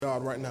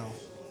God right now.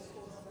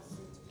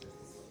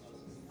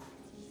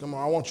 Come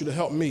on, I want you to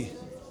help me.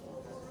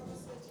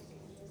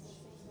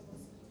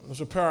 Let's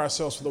prepare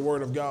ourselves for the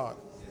word of God.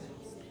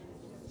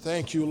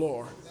 Thank you,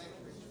 Lord.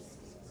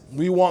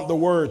 We want the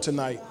word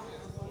tonight.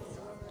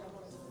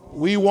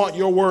 We want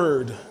your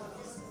word.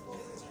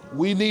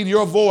 We need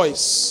your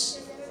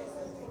voice.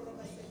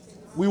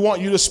 We want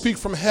you to speak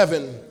from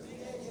heaven.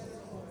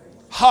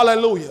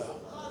 Hallelujah.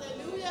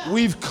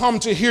 We've come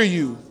to hear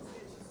you.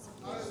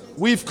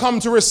 We've come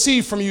to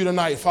receive from you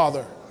tonight,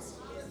 Father.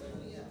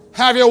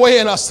 Have your way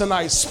in us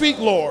tonight. Speak,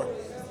 Lord.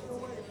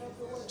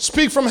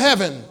 Speak from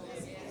heaven.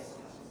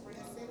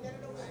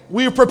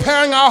 We are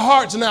preparing our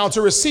hearts now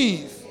to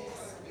receive.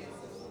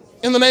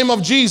 In the name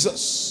of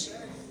Jesus.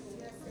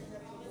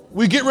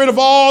 We get rid of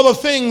all the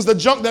things, the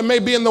junk that may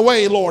be in the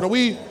way, Lord.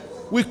 We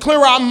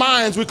clear our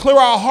minds. We clear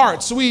our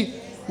hearts. We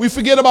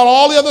forget about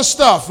all the other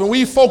stuff and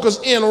we focus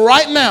in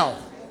right now.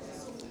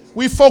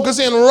 We focus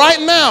in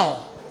right now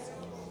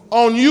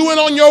on you and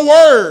on your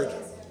word.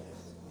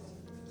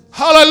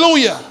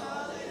 Hallelujah.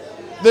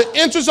 The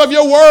interest of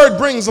your word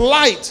brings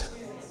light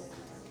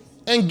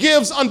and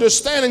gives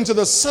understanding to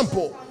the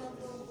simple.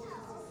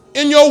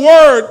 In your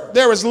word,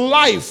 there is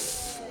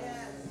life.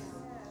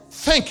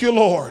 Thank you,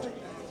 Lord.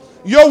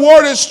 Your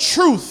word is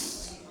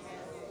truth,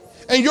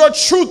 and your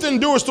truth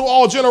endures to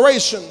all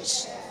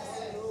generations.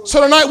 So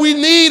tonight we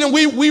need and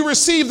we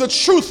receive the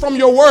truth from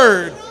your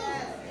word.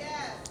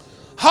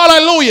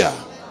 Hallelujah.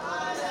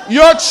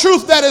 Your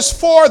truth that is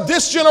for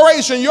this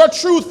generation, your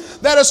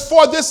truth that is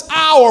for this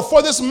hour,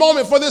 for this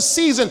moment, for this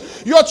season,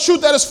 your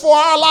truth that is for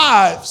our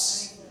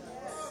lives.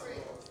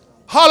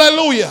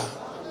 Hallelujah.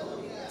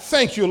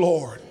 Thank you,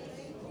 Lord.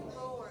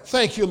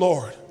 Thank you,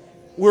 Lord.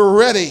 We're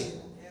ready.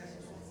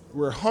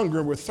 We're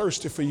hungry. We're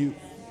thirsty for you.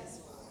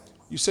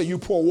 You say you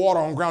pour water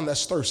on ground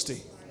that's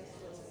thirsty.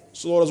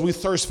 So, Lord, as we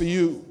thirst for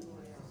you,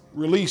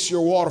 release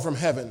your water from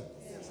heaven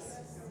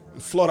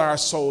and flood our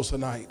souls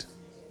tonight.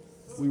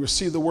 We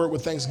receive the word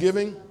with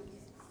thanksgiving,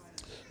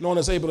 knowing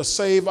it's able to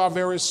save our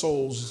very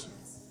souls.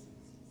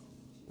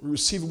 We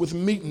receive it with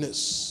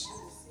meekness.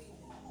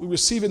 We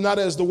receive it not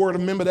as the word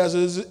of men, but as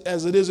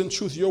it is in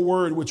truth your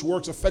word, which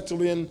works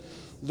effectively in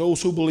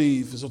those who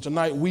believe. So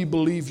tonight we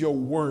believe your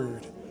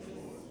word,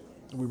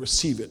 and we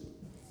receive it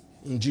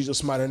in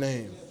Jesus' mighty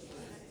name.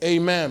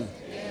 Amen.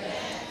 Amen.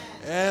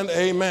 And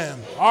amen.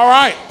 All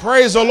right,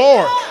 praise the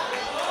Lord.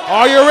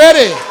 Are you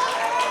ready?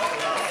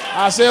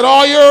 I said,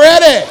 are you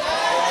ready?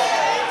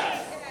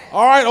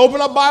 All right, open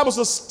up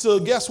Bibles to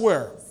guess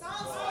where?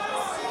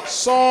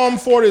 Psalm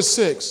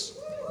 46.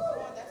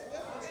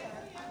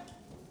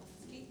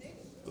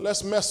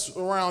 Let's mess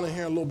around in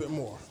here a little bit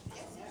more.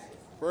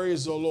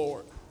 Praise the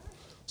Lord.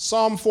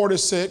 Psalm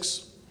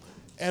 46.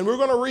 And we're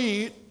going to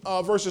read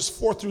verses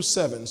 4 through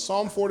 7.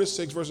 Psalm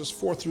 46, verses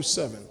 4 through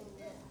 7.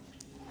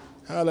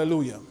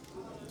 Hallelujah.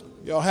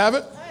 Y'all have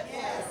it?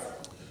 Yes.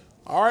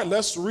 All right,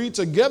 let's read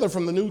together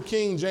from the New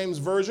King James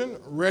Version.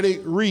 Ready?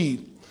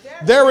 Read.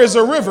 There is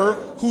a river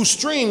whose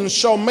streams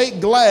shall make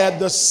glad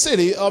the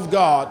city of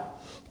God,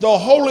 the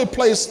holy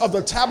place of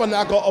the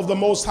tabernacle of the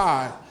Most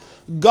High.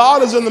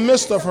 God is in the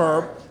midst of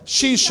her.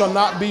 She shall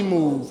not be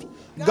moved.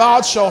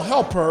 God shall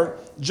help her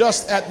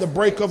just at the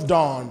break of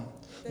dawn.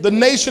 The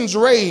nations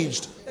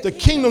raged. The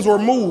kingdoms were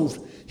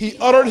moved. He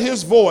uttered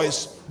his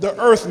voice. The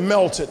earth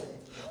melted.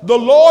 The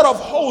Lord of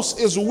hosts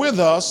is with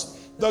us.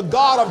 The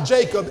God of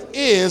Jacob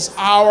is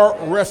our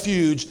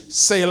refuge.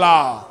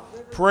 Selah.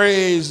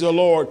 Praise the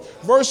Lord.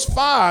 Verse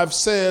 5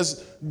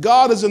 says,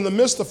 God is in the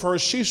midst of her.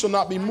 She shall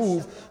not be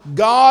moved.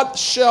 God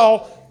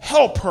shall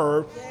help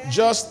her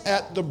just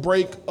at the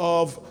break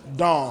of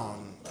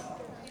dawn.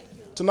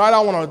 Tonight I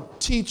want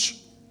to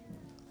teach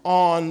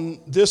on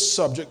this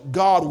subject.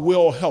 God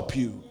will help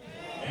you.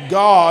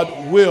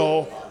 God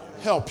will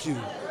help you.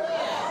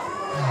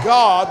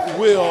 God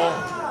will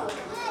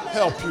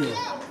help you.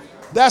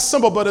 That's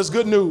simple, but it's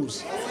good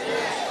news.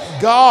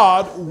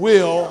 God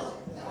will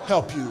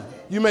help you.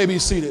 You may be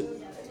seated.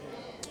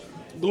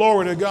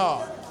 Glory to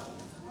God.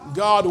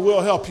 God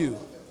will help you.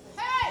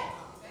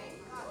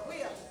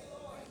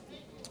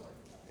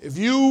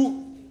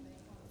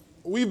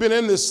 We've been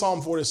in this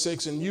Psalm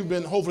 46,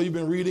 and hopefully you've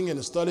been reading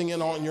and studying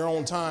it on your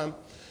own time,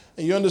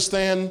 and you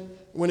understand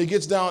when it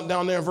gets down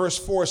there in verse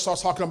 4, it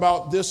starts talking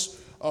about this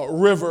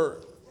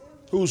river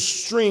whose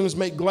streams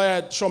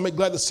shall make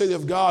glad the city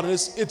of God, and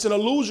it's an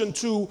allusion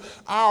to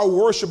our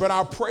worship and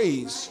our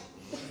praise.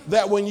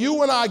 That when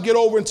you and I get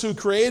over into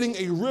creating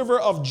a river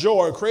of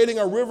joy, creating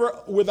a river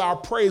with our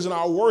praise and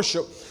our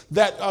worship,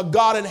 that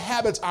God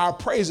inhabits our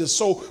praises.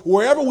 So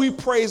wherever we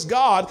praise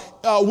God,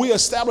 we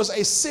establish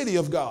a city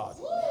of God.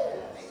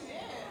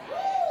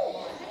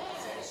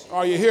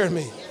 Are you hearing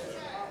me?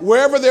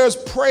 Wherever there's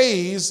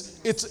praise,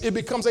 it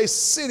becomes a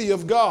city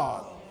of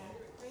God.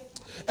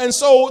 And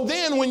so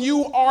then when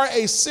you are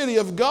a city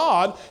of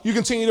God, you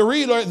continue to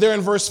read there in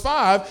verse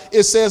 5,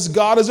 it says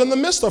God is in the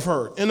midst of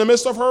her. In the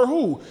midst of her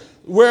who?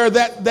 Where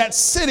that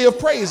city of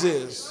praise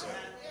is.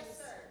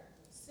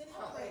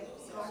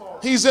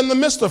 He's in the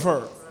midst of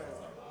her.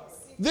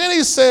 Then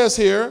he says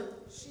here,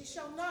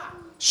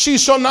 she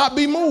shall not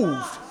be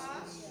moved.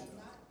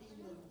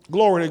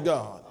 Glory to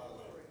God.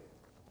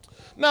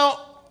 Now,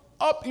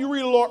 up you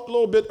read a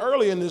little bit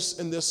early in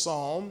this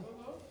psalm,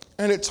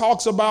 and it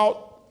talks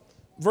about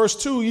verse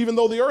 2, even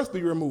though the earth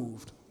be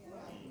removed,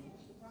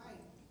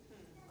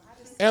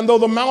 and though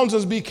the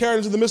mountains be carried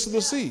into the midst of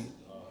the sea,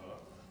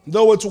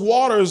 though its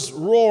waters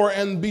roar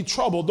and be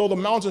troubled, though the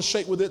mountains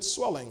shake with its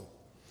swelling.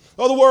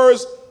 In other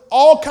words,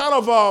 all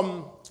kind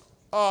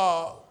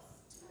of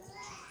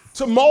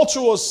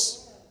tumultuous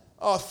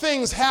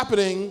things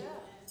happening,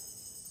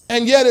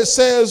 and yet it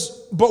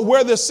says, but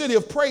where the city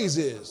of praise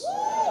is,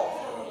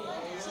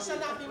 she shall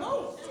not be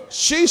moved.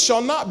 She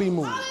shall not be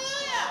moved.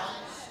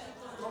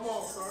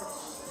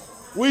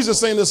 We used to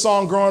sing this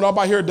song growing up.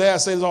 I hear Dad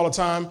say this all the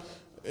time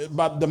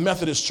about the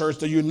Methodist Church,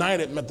 the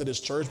United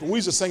Methodist Church, but we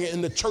used to sing it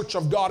in the Church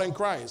of God in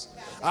Christ.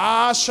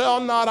 I shall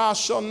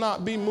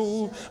not be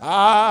moved.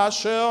 I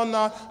shall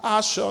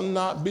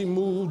not be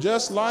moved,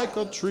 just like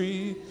a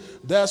tree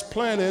that's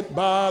planted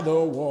by the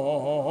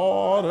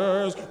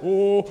waters.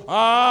 Oh,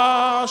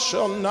 I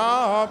shall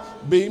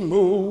not be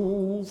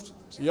moved.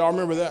 So y'all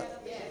remember that?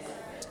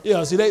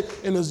 Yeah, see, they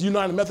in this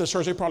United Methodist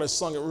Church, they probably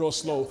sung it real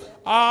slow.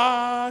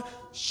 I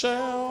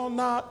shall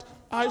not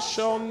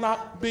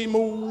be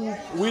moved.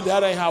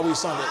 That ain't how we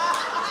sung it.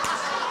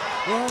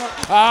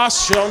 I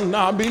shall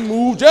not be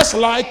moved, just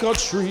like a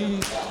tree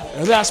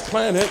that's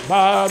planted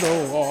by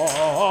the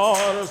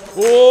waters.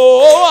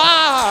 Oh,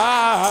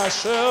 I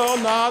shall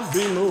not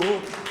be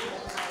moved.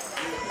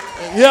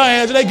 Yeah,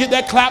 Angela, they get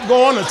that clap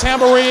going, the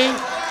tambourine.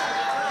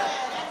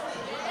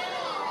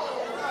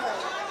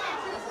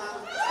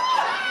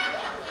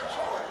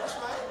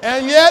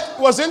 And yet,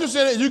 what's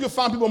interesting is you can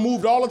find people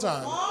moved all the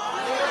time.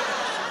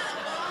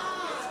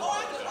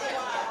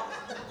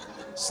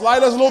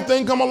 Slightest little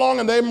thing come along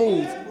and they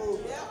move.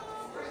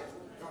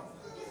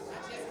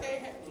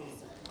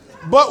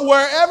 But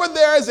wherever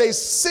there is a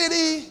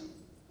city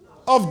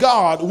of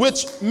God,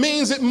 which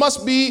means it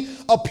must be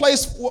a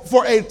place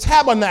for a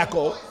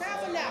tabernacle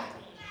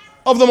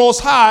of the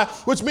Most High,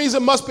 which means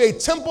it must be a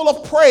temple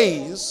of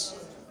praise,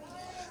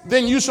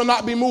 then you shall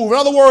not be moved. In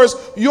other words,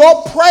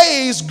 your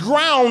praise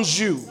grounds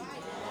you.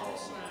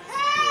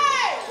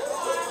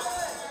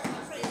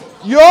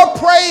 Your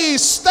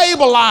praise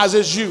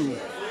stabilizes you.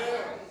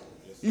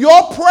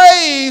 Your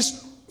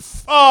praise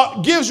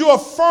gives you a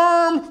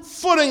firm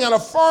footing and a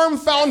firm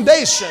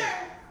foundation.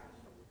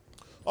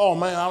 Oh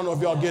man, I don't know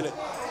if y'all get it.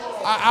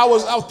 I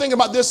was thinking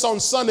about this on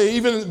Sunday,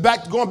 even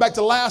going back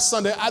to last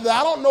Sunday. I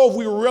don't know if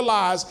we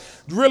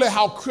realize really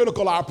how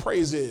critical our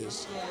praise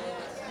is.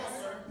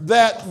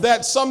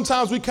 That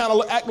sometimes we kind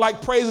of act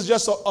like praise is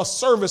just a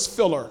service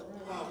filler.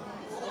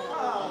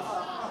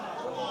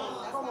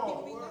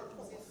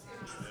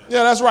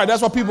 Yeah, that's right.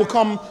 That's why people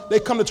come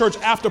to church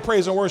after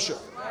praise and worship.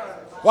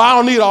 Well, I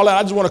don't need all that.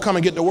 I just want to come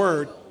and get the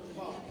word.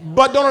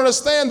 But don't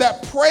understand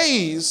that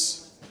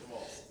praise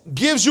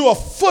gives you a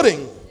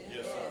footing.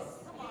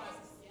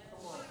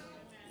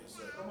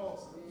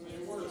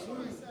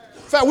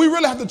 In fact, we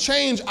really have to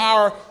change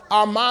our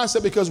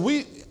mindset, because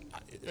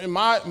in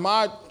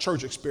my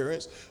church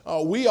experience,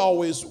 we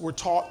always were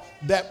taught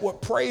that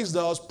what praise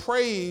does,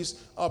 praise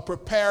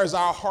prepares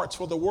our hearts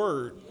for the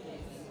word.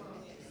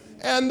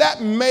 And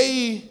that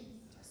may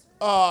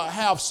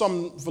have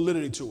some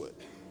validity to it.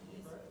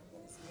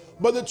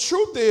 But the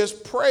truth is,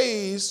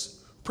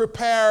 praise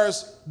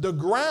prepares the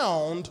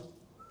ground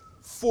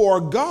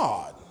for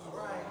God.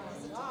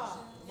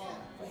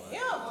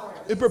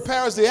 It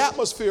prepares the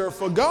atmosphere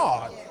for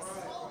God.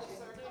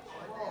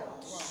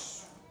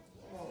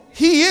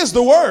 He is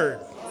the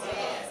word.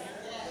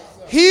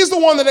 He's the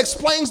one that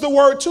explains the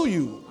word to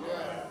you.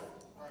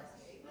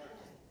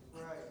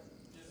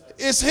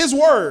 It's his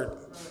word.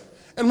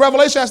 And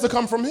revelation has to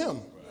come from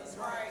him.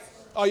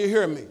 Are you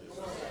hearing me?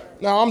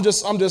 Now I'm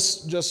just trying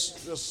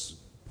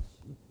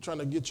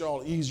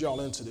to ease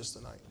y'all into this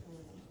tonight.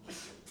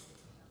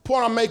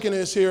 Point I'm making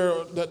is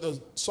here, that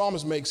the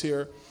psalmist makes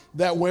here,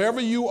 that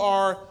wherever you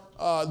are,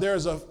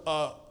 there's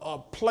a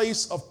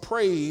place of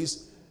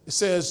praise. It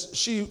says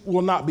she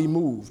will not be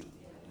moved.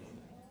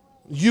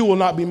 You will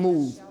not be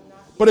moved.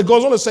 But it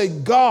goes on to say,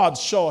 God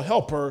shall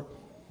help her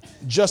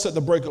just at the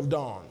break of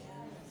dawn.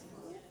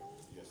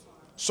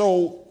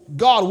 So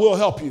God will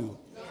help you.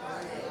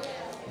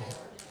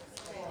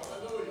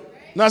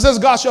 Now it says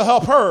God shall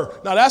help her.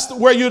 Now that's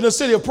where you're in the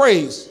city of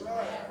praise.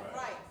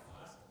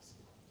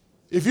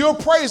 If you're a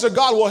praiser,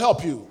 God will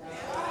help you.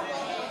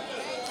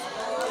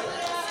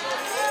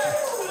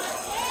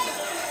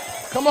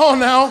 Come on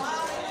now.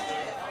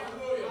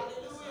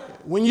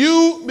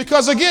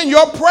 Because again,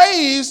 your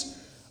praise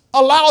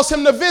allows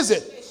him to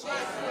visit.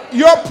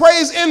 Your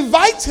praise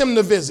invites him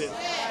to visit.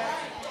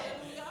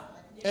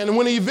 And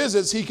when he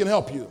visits, he can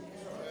help you.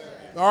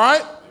 All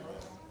right?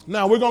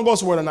 Now, we're going to go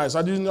somewhere tonight, so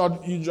I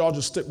need you all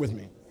just stick with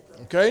me,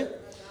 okay?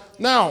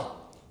 Now,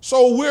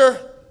 so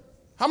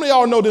how many of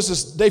y'all know this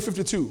is day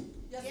 52?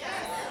 Yes.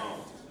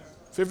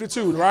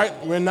 52, right?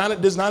 We're in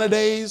 90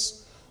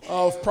 days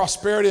of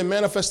prosperity and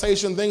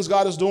manifestation, things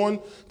God is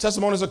doing.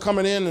 Testimonies are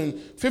coming in, and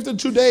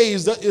 52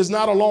 days is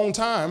not a long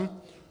time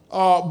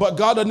but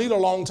God doesn't need a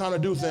long time to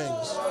do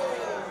things.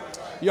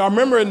 Y'all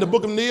remember in the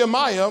book of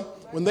Nehemiah,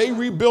 when they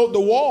rebuilt the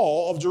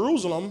wall of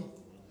Jerusalem,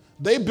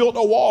 they built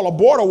a wall, a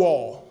border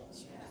wall,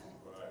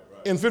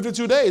 in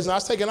 52 days. And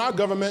that's taking our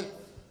government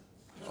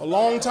a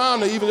long time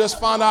to even just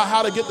find out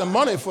how to get the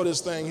money for this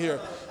thing here.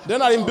 They're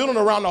not even building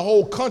around the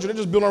whole country. They're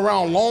just building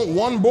around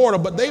one border.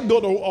 But they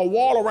built a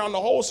wall around the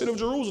whole city of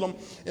Jerusalem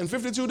in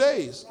 52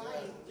 days.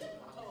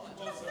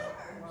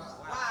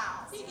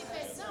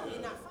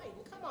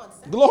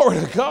 Glory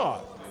to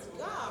God.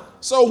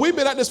 So we've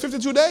been at this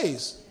 52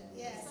 days.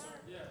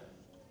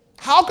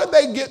 How could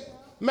they get,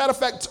 matter of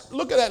fact,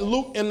 look at that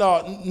Luke in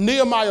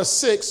Nehemiah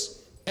 6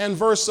 and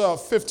verse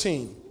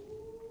 15.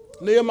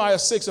 Nehemiah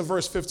 6 and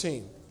verse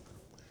 15.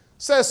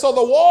 Says, so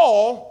the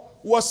wall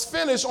was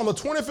finished on the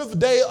 25th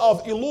day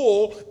of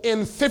Elul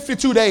in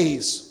 52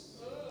 days.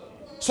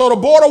 So the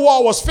border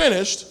wall was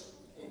finished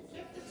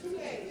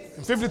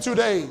in 52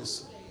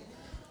 days.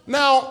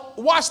 Now,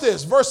 watch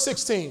this, verse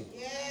 16.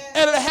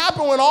 And it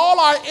happened when all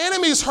our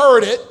enemies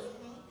heard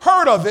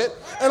of it,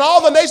 and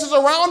all the nations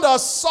around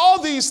us saw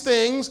these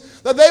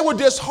things, that they were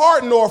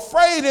disheartened or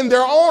afraid in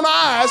their own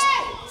eyes,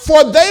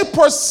 for they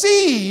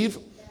perceived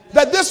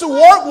that this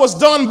work was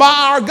done by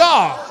our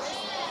God.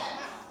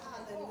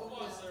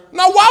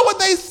 Now, why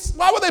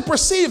would they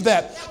perceive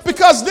that?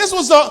 Because this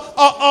was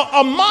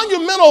a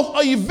monumental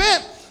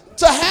event.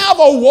 To have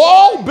a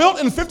wall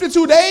built in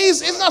 52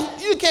 days, it's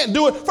not, you can't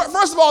do it.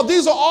 First of all,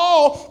 these are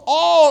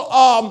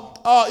all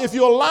if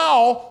you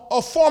allow,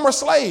 former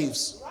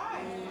slaves.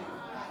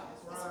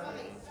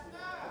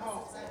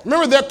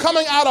 Remember, they're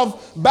coming out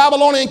of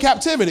Babylonian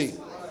captivity.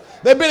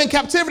 They've been in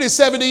captivity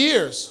 70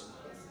 years.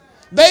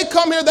 They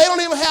come here, they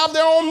don't even have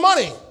their own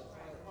money.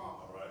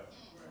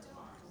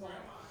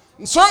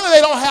 And certainly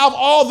they don't have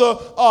all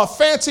the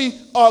fancy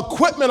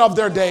equipment of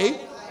their day.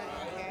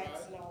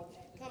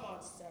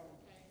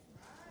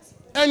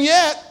 And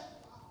yet,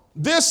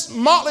 this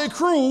motley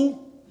crew,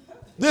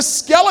 this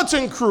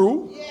skeleton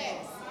crew,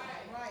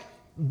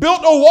 built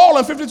a wall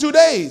in 52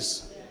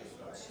 days.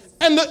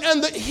 And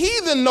the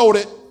heathen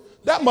noted,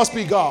 that must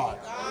be God.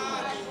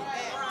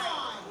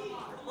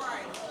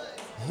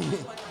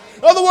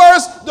 In other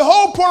words, the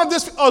whole point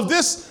of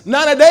this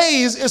 90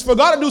 days is for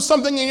God to do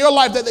something in your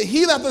life that the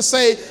heathen have to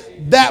say,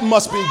 that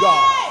must be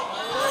God.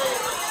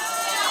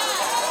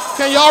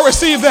 Can y'all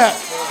receive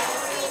that?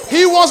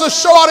 He wants to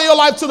show out in your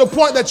life to the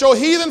point that your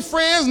heathen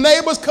friends,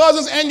 neighbors,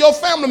 cousins, and your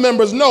family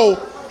members know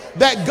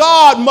that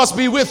God must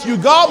be with you.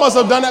 God must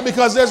have done that,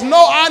 because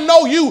I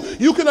know you.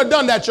 You could have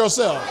done that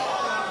yourself.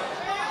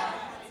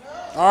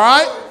 All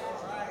right?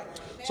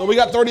 So we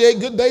got 38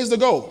 good days to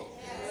go.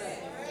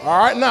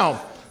 All right,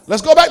 now,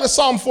 let's go back to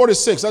Psalm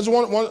 46.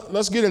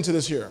 Let's get into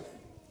this here.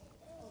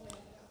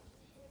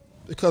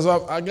 Because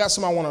I got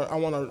something I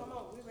want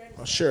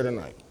to share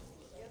tonight.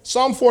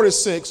 Psalm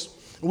 46.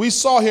 We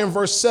saw here in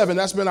verse 7,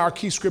 that's been our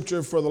key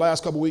scripture for the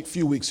last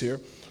few weeks here.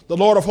 The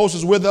Lord of hosts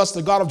is with us.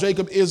 The God of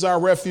Jacob is our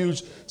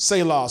refuge,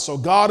 Selah. So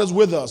God is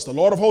with us. The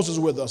Lord of hosts is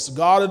with us. The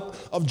God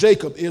of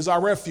Jacob is our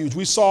refuge.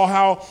 We saw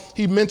how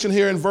he mentioned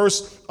here in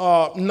verse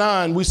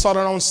 9. We saw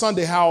that on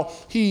Sunday, how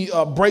he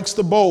breaks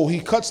the bow. He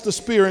cuts the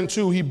spear in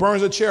two. He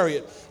burns a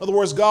chariot. In other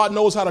words, God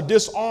knows how to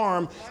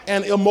disarm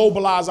and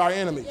immobilize our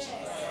enemies.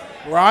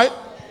 Right?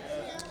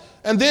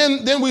 And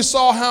then we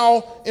saw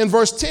how in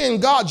verse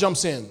 10, God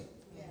jumps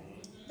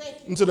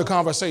into the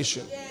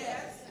conversation.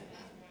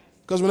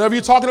 Because whenever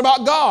you're talking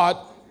about God,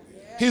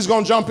 he's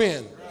going to jump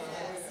in.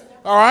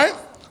 All right?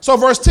 So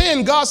verse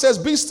 10, God says,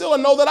 be still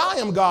and know that I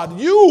am God.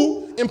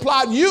 You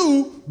implied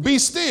be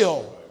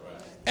still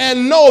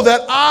and know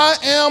that I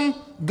am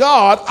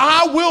God.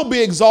 I will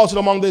be exalted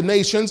among the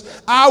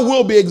nations. I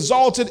will be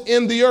exalted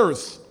in the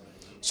earth.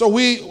 So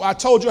I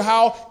told you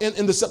how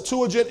in the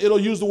Septuagint, it'll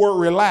use the word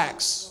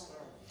relax.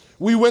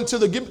 We went to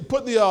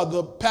put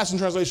the Passion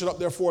Translation up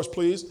there for us,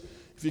 please,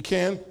 if you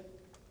can.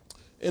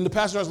 In the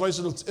Passion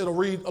Translation, it'll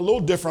read a little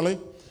differently.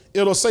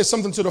 It'll say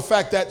something to the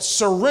fact that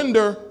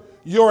surrender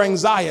your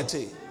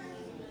anxiety.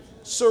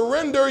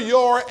 Surrender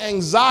your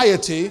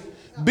anxiety.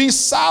 Be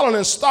silent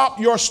and stop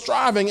your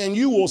striving, and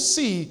you will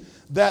see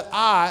that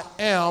I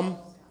am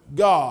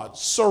God.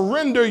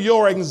 Surrender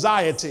your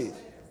anxiety.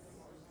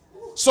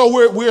 So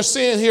we're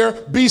seeing here,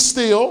 be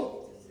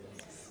still,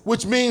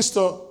 which means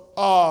to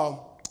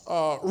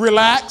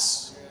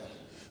relax.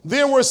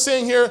 Then we're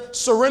seeing here,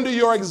 surrender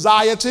your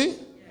anxiety.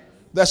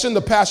 That's in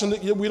the Passion.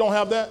 We don't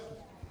have that?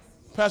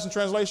 Passion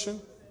Translation?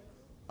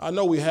 I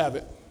know we have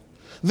it.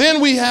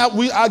 Then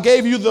I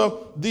gave you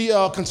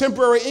the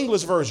contemporary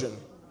English version,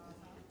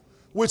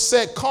 which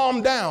said,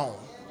 calm down.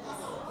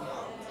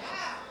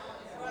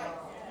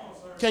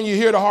 Can you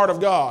hear the heart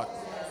of God?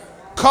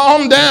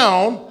 Calm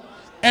down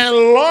and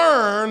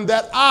learn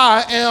that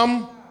I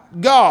am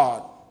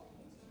God.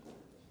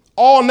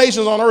 All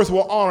nations on earth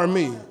will honor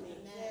me.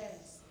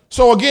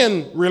 So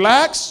again,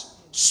 relax,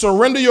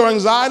 surrender your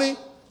anxiety,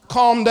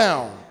 calm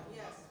down.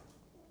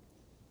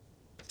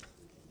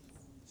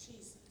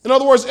 In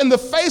other words, in the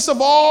face of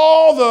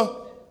all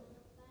the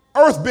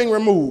earth being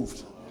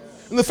removed,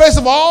 in the face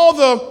of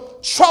all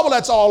trouble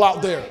that's all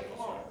out there.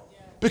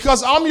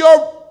 Because I'm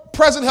your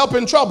present help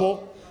in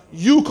trouble,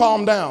 you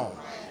calm down.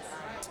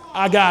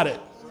 I got it.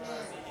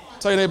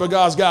 Tell your neighbor,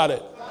 God's got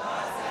it.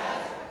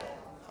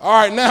 All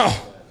right,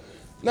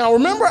 now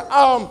remember,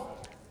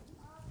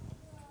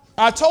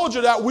 I told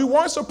you that we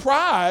weren't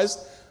surprised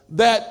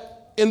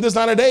that in this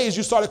 90 days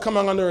you started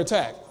coming under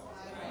attack.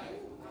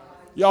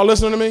 Y'all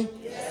listening to me?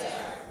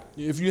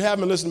 If you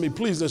haven't listened to me,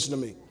 please listen to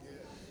me.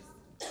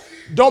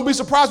 Don't be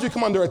surprised if you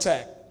come under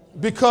attack,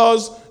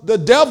 because the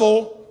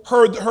devil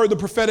heard the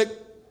prophetic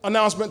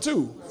announcement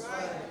too.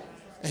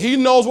 He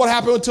knows what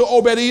happened to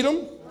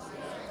Obed-Edom.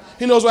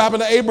 He knows what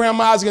happened to Abraham,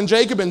 Isaac, and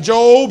Jacob, and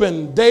Job,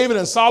 and David,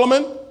 and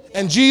Solomon,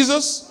 and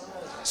Jesus.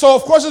 So,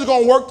 of course, it's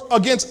going to work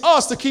against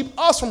us to keep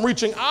us from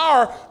reaching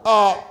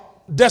our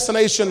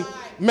destination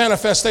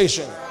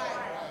manifestation.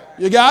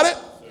 You got it?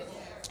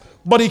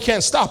 But he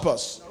can't stop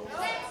us.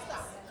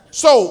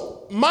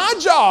 So, my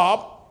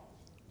job,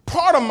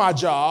 part of my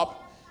job,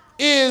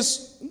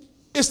 is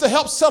to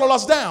help settle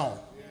us down.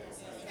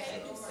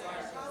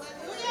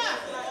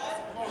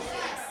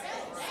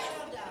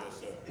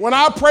 When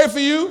I pray for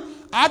you,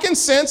 I can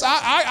sense,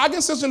 I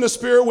can sense in the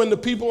spirit when the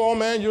people, oh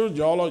man,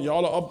 y'all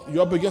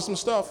are up against some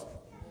stuff.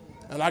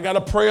 And I got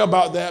to pray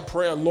about that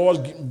prayer.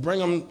 Lord,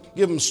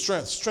 give them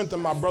strength.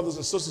 Strengthen my brothers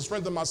and sisters.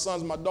 Strengthen my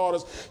sons, my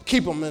daughters.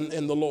 Keep them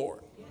in the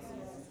Lord.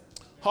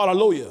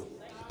 Hallelujah.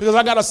 Because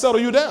I got to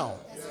settle you down.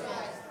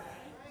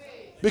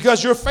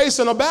 Because you're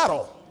facing a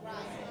battle.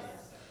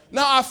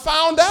 Now, I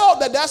found out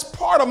that that's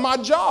part of my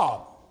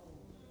job.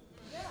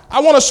 I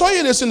want to show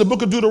you this in the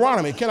book of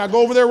Deuteronomy. Can I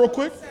go over there real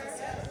quick?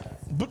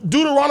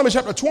 Deuteronomy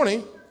chapter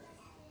 20.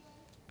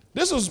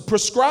 This is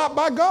prescribed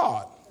by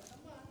God.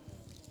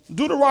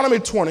 Deuteronomy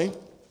 20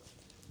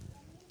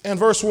 and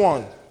verse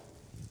 1.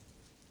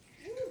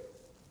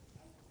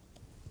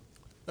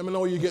 Let me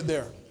know when you get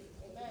there.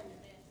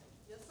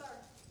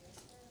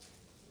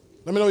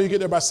 Let me know when you get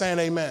there by saying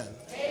amen.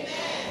 Amen.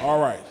 All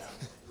right.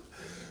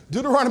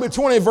 Deuteronomy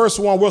 20 verse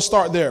 1, we'll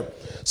start there.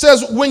 It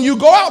says, when you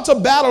go out to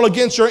battle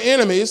against your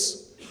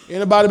enemies,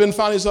 anybody been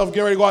finding yourself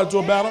getting ready to go out into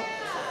a battle?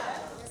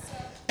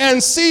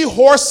 And see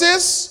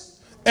horses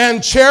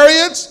and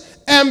chariots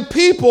and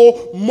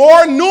people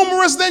more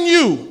numerous than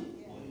you.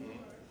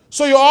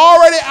 So you're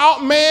already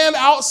outmanned,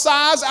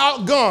 outsized,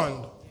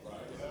 outgunned,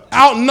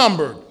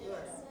 outnumbered.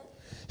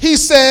 He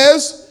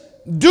says,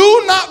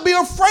 do not be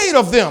afraid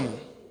of them.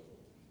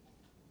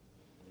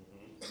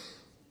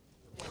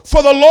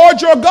 For the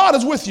Lord your God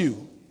is with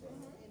you.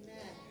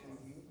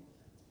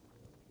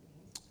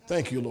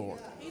 Thank you, Lord.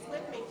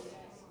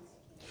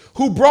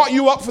 Who brought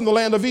you up from the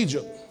land of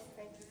Egypt.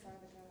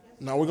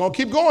 Now we're going to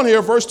keep going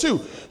here, verse 2.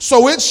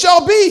 So it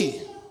shall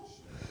be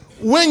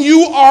when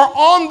you are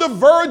on the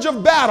verge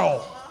of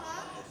battle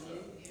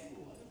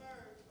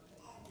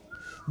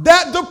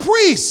that the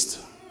priest,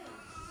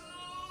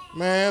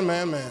 man.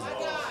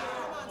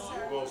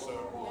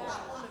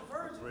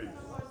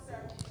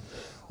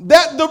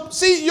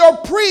 Your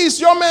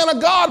priest, your man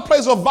of God,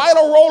 plays a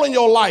vital role in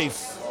your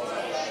life.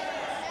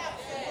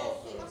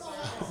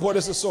 Boy,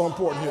 this is so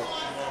important here.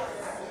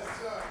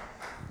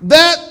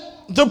 That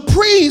the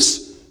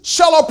priest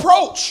shall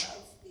approach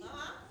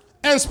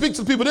and speak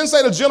to the people. It didn't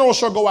say the general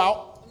shall go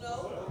out.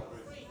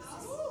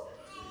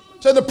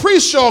 It said the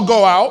priest shall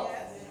go out,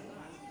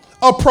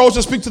 approach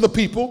and speak to the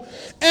people,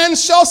 and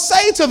shall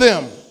say to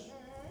them,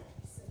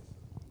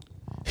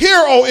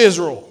 hear, O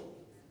Israel,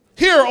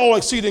 hear, O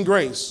exceeding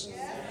grace.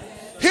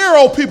 Hear,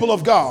 O people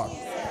of God.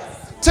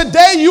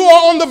 Today you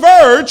are on the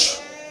verge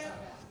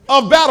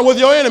of battle with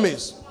your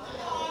enemies.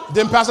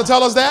 Didn't Pastor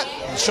tell us that?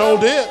 He sure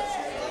did.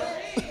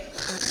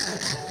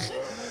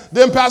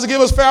 Didn't Pastor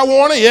give us fair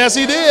warning? Yes,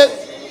 he did.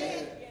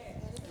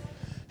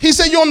 He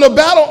said you're on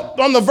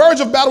the verge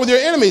of battle with your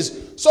enemies.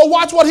 So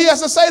watch what he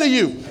has to say to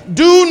you.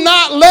 Do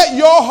not let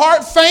your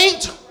heart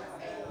faint.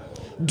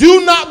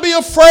 Do not be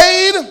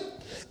afraid.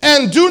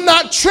 And do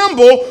not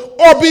tremble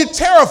or be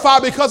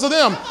terrified because of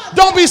them.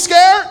 Don't be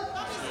scared.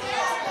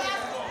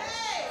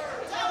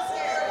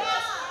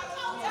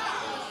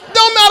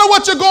 Don't matter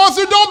what you're going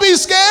through. Don't be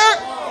scared.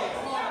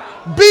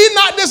 Be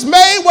not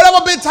dismayed.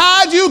 Whatever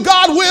betide you,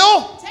 God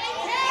will.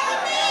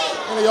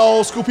 Any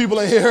old school people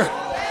in here?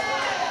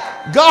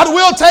 God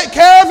will take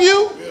care of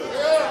you.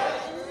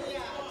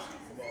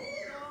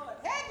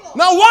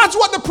 Now watch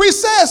what the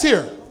priest says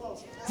here.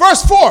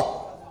 Verse 4.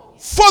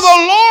 For the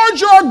Lord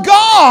your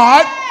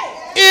God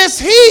is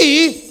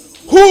he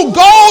who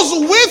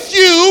goes with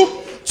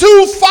you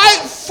to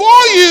fight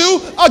for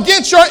you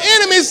against your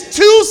enemies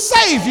to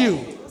save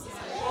you.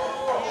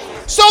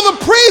 So the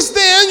priest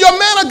then, your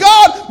man of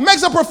God,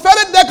 makes a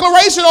prophetic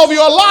declaration over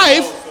your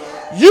life.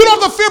 You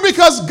don't have to fear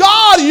because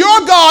God,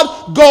 your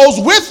God, goes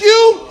with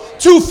you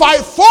to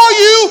fight for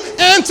you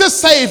and to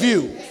save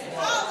you.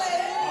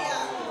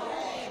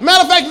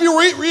 Matter of fact,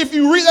 if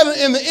you read that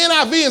in the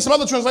NIV and some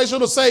other translations,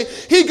 it'll say,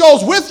 he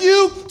goes with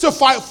you to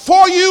fight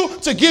for you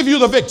to give you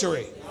the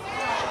victory.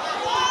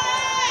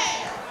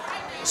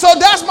 So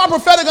that's my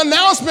prophetic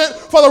announcement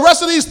for the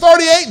rest of these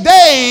 38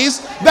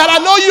 days, that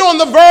I know you're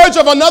on the verge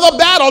of another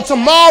battle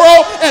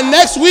tomorrow and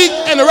next week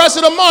and the rest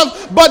of the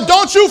month. But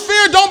don't you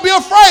fear, don't be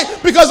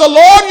afraid, because the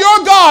Lord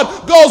your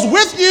God goes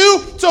with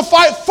you to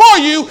fight for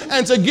you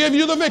and to give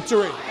you the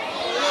victory.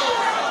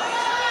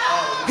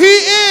 He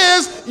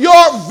is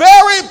your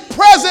very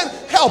present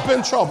help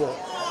in trouble.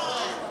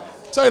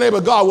 Tell your neighbor,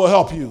 God will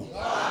help you.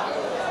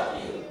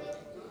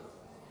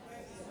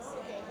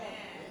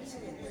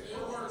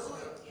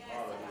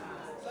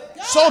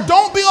 So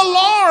don't be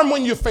alarmed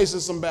when you're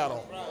facing some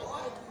battle.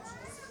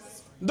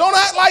 Don't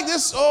act like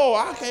this, oh,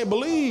 I can't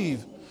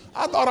believe.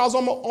 I thought I was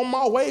on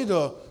my way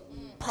to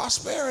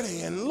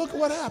prosperity, and look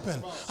what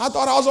happened. I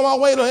thought I was on my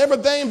way to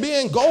everything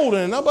being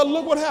golden, but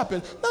look what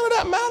happened. None of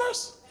that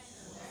matters.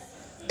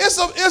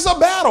 It's a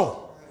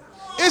battle.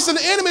 It's an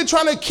enemy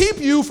trying to keep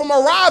you from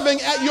arriving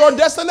at your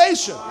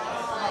destination.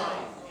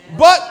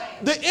 But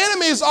the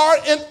enemies are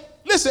in.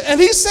 Listen, and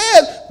he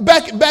said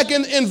back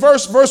in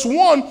verse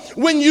 1,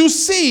 when you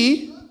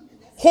see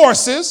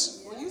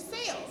horses,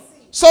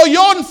 so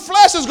your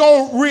flesh is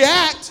going to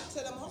react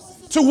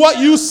to what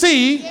you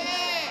see.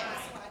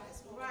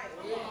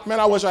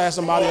 Man, I wish I had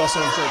somebody else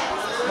in the church.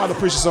 I'm about to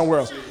preach it somewhere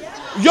else.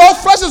 Your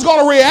flesh is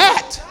going to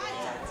react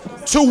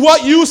to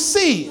what you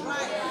see.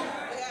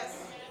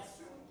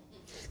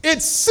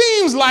 It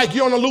seems like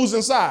you're on the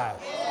losing side.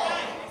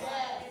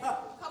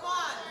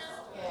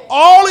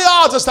 All the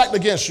odds are stacked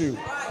against you.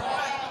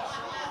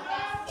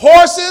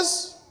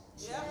 Horses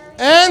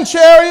and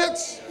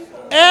chariots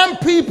and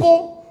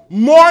people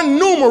more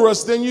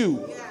numerous than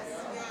you.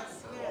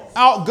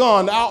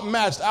 Outgunned,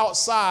 outmatched,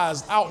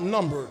 outsized,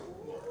 outnumbered.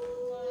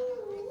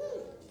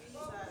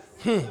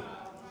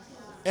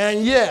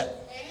 And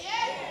yet,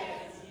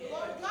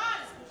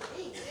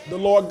 the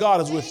Lord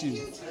God is with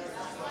you.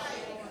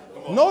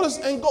 Notice,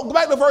 and go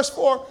back to verse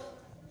 4,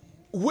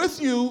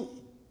 with you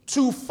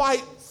to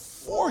fight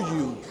for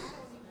you.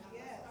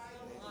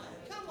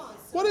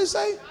 What did it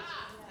say?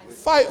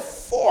 Fight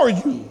for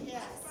you.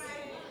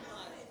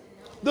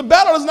 The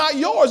battle is not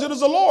yours, it is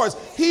the Lord's.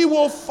 He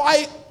will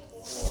fight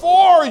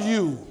for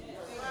you.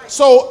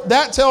 So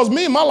that tells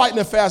me, my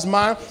lightning fast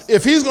mind,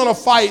 if he's going to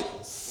fight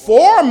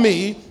for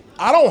me,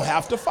 I don't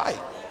have to fight.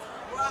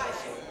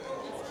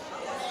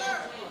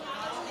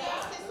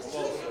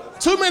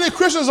 Too many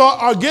Christians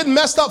are getting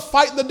messed up,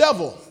 fight the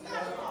devil.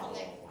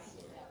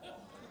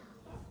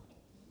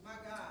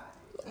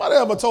 Nobody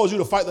ever told you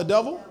to fight the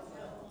devil.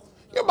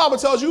 Your Bible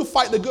tells you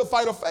fight the good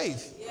fight of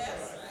faith.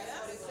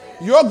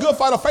 Your good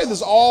fight of faith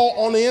is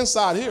all on the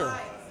inside here.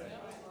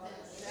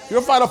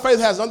 Your fight of faith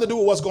has nothing to do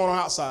with what's going on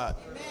outside.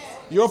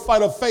 Your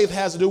fight of faith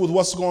has to do with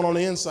what's going on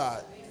the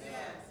inside.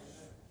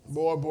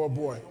 Boy, boy,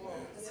 boy.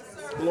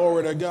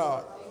 Glory to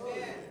God.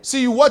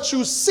 See, what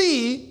you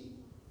see,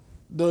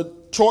 the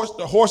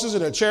horses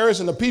and the chariots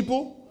and the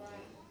people,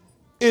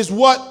 is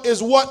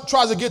what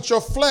tries to get your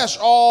flesh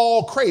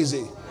all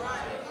crazy.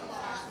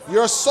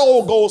 Your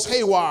soul goes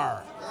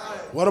haywire.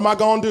 What am I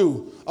going to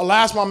do?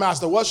 Alas, my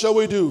master, what shall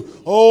we do?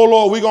 Oh,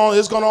 Lord,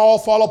 it's going to all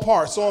fall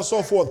apart, so on and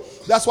so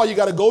forth. That's why you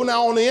got to go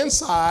now on the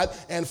inside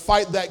and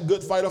fight that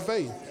good fight of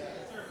faith.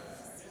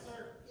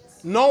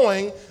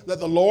 Knowing that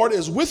the Lord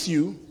is with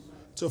you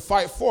to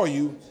fight for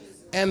you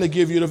and to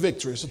give you the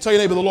victory. So tell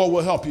your neighbor, the Lord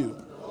will help you.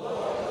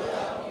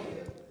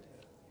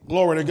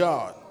 Glory to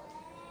God.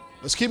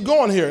 Let's keep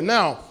going here.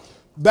 Now,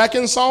 back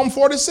in Psalm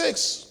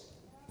 46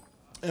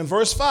 and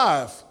verse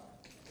 5,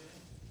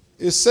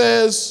 it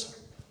says,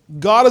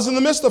 God is in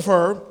the midst of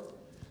her.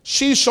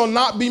 She shall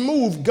not be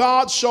moved.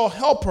 God shall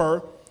help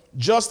her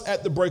just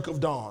at the break of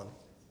dawn.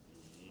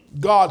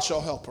 God shall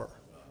help her.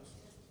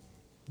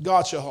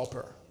 God shall help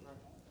her.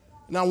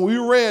 Now, when we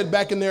read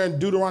back in there in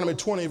Deuteronomy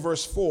 20,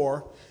 verse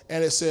 4,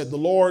 and it said, the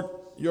Lord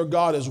your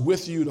God is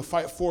with you to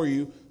fight for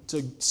you,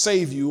 to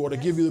save you, or to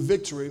give you the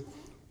victory.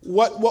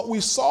 What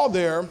we saw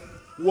there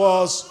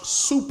was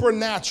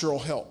supernatural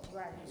help.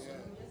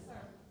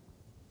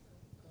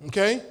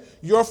 Okay?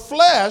 Your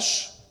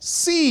flesh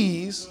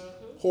sees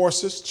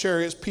horses,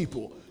 chariots,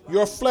 people.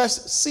 Your flesh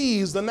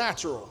sees the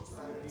natural.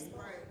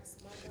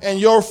 And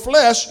your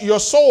flesh, your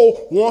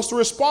soul wants to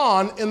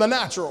respond in the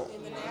natural.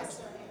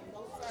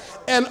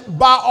 And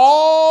by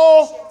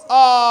all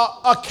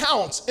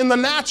accounts, in the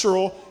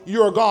natural,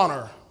 you're a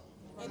goner.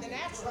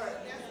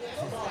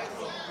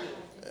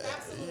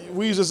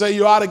 We used to say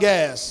you're out of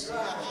gas.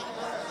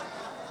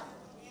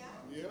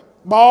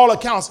 By all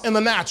accounts, in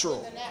the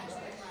natural.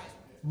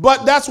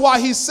 But that's why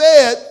he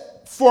said,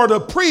 for the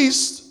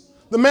priest,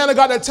 the man of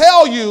God, to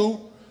tell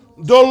you,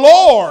 the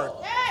Lord,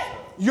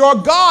 your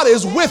God,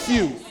 is with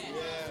you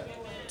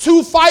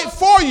to fight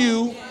for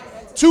you,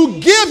 to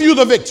give you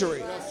the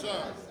victory.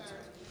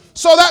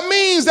 So that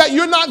means that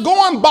you're not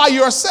going by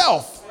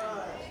yourself.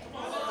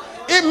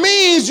 It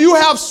means you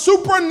have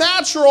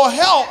supernatural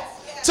help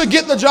to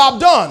get the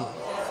job done.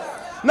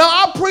 Now,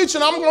 I preach,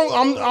 and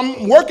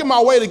I'm working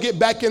my way to get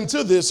back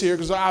into this here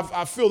because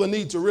I feel the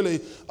need to really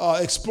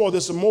explore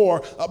this some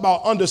more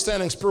about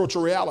understanding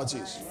spiritual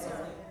realities.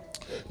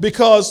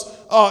 because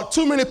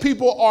too many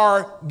people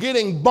are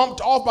getting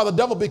bumped off by the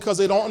devil because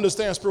they don't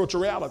understand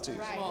spiritual realities.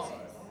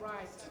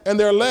 And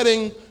they're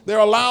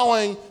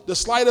allowing the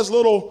slightest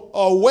little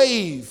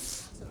wave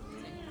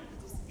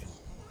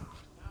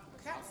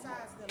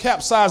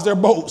capsize their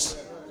boats.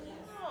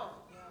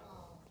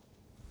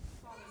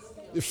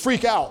 They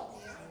freak out.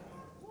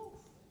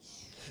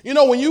 You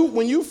know, when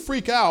you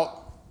freak out,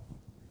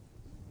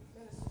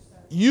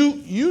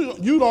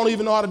 you don't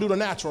even know how to do the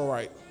natural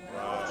right.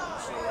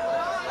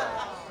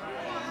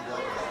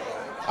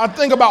 I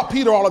think about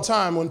Peter all the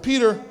time. When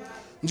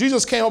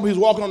Jesus came up, he was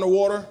walking on the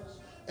water,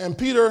 and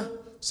Peter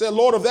said,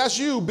 Lord, if that's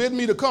you, bid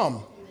me to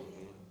come.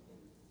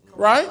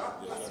 Right?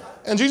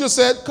 And Jesus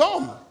said,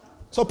 come.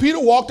 So Peter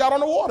walked out on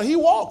the water. He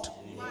walked.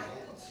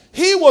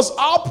 He was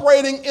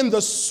operating in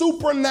the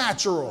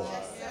supernatural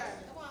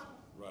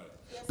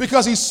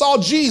because he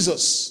saw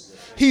Jesus.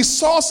 He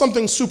saw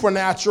something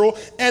supernatural,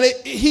 and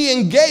he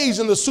engaged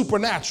in the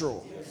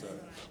supernatural.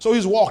 So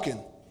he's walking,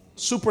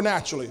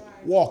 supernaturally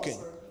walking,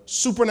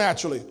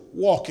 supernaturally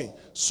walking,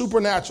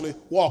 supernaturally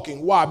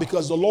walking. Why?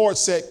 Because the Lord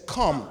said,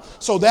 come.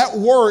 So that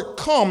word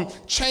come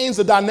changed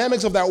the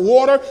dynamics of that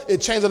water.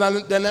 It changed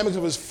the dynamics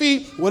of his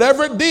feet.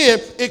 Whatever it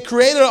did, it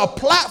created a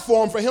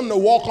platform for him to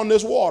walk on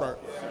this water.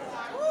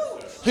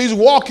 He's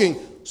walking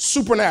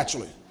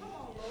supernaturally.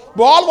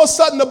 But all of a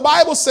sudden, the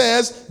Bible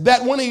says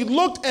that when he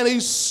looked and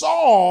he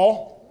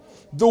saw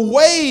the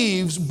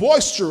waves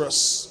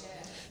boisterous,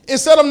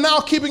 instead of now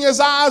keeping his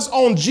eyes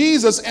on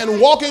Jesus and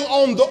walking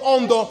on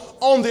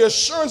the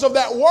assurance of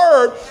that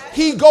word,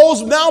 he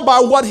goes now by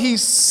what he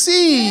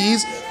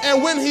sees.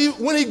 And when he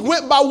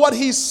went by what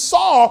he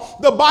saw,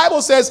 the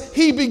Bible says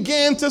he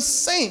began to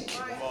sink.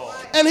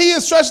 And he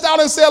is stretched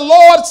out and said,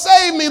 Lord,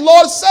 save me,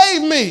 Lord,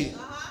 save me.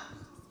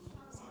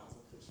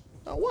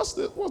 Now, what's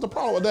the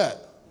problem with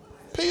that?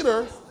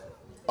 Peter,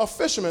 a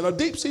fisherman, a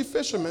deep sea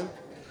fisherman,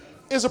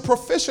 is a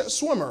proficient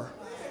swimmer.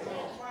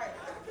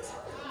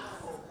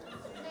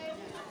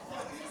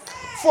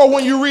 For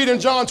when you read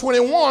in John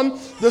 21,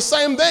 the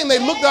same thing, they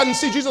looked out and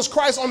see Jesus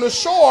Christ on the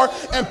shore,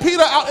 and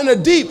Peter out in the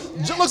deep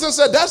looks and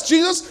said, that's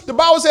Jesus. The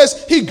Bible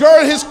says he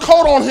girded his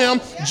coat on him,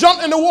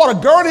 jumped in the water,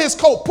 girded his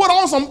coat, put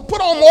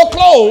on more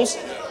clothes,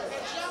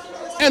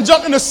 and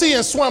jumped in the sea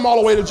and swam all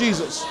the way to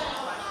Jesus.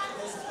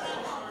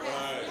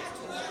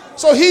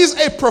 So he's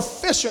a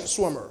proficient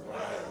swimmer.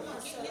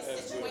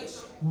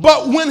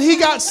 But when he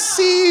got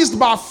seized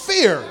by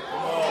fear,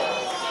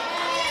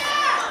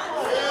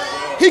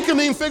 he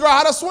couldn't even figure out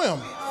how to swim.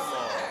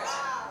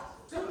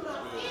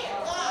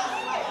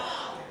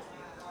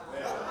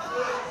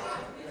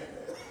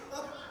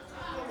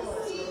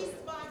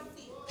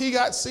 He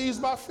got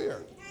seized by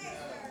fear.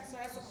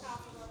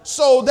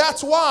 So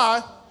that's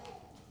why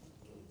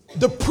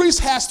the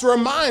priest has to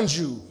remind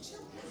you,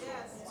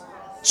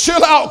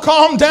 chill out,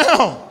 calm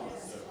down.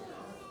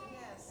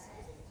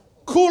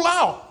 Cool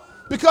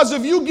out. Because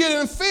if you get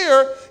in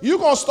fear, you're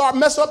going to start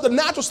messing up the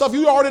natural stuff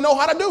you already know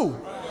how to do.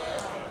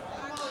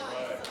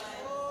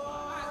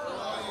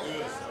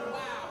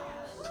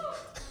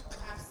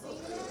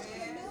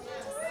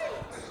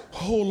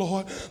 Oh,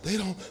 Lord,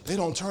 they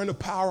don't turn the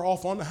power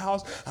off on the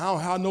house. I don't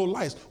have no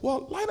lights.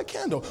 Well, light a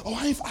candle. Oh,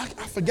 I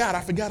forgot. I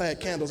had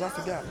candles. I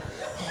forgot.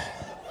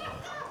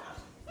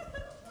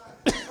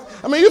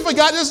 I mean, you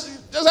forgot just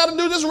how to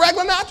do this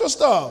regular natural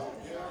stuff.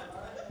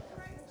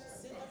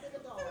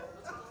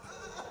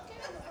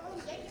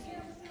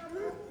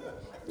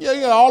 Yeah,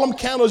 you got all them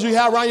candles you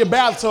have around your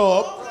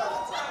bathtub.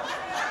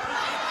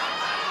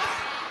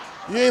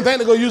 You ain't think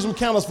to go use them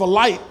candles for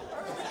light.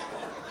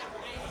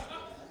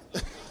 I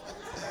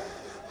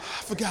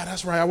forgot,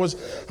 that's right.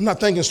 I'm not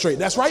thinking straight.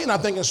 That's right, you're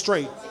not thinking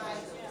straight.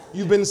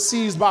 You've been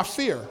seized by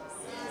fear.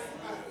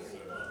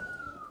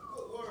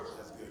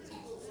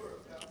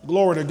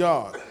 Glory to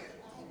God.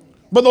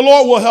 But the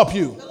Lord will help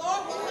you.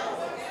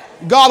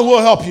 God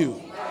will help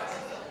you.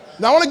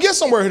 Now, I want to get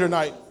somewhere here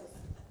tonight.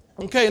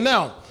 Okay,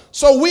 now,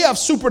 so we have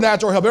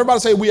supernatural help. Everybody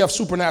say we have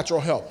supernatural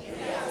help.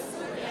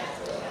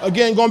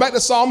 Again, going back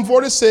to Psalm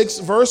 46,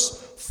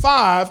 verse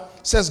 5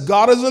 says,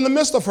 God is in the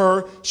midst of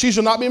her. She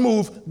shall not be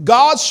moved.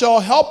 God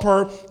shall help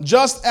her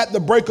just at the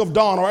break of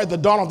dawn, or at the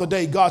dawn of the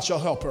day. God shall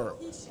help her.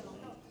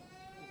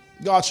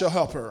 God shall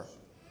help her.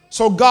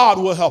 So God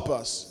will help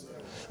us.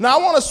 Now,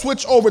 I want to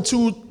switch over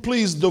to,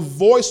 please, the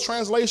Voice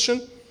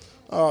translation.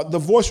 The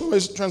Voice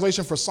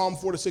translation for Psalm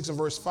 46 and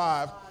verse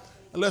 5.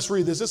 And let's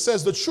read this. It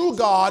says, the true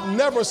God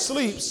never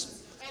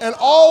sleeps and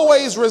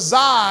always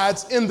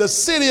resides in the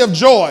city of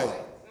joy.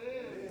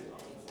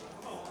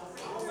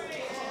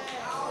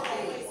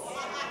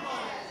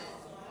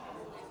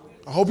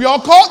 I hope y'all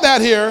caught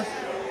that here.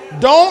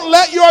 Don't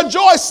let your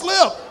joy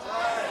slip.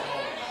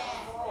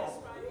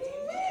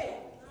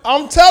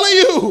 I'm telling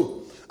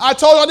you. I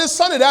told y'all this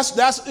Sunday,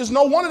 it's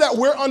no wonder that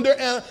we're under,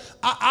 and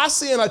I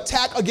see an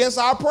attack against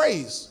our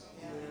praise.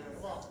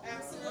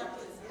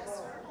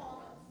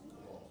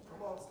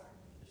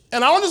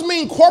 And I don't just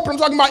mean corporate, I'm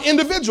talking about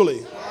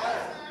individually.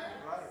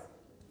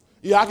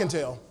 Yeah, I can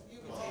tell.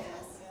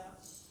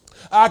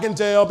 I can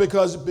tell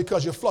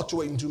because you're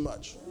fluctuating too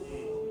much.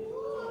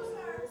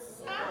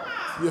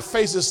 Your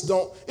faces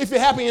don't. If you're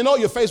happy, you know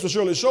your face will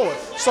surely show it.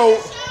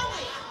 So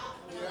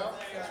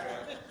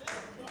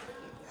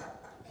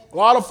a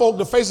lot of folk,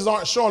 the faces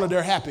aren't showing that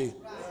they're happy.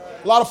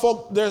 A lot of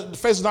folk, their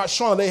faces not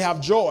showing that they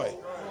have joy.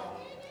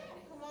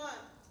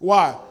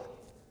 Why?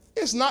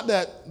 It's not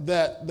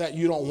that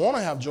you don't want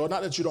to have joy,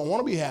 not that you don't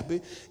want to be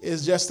happy.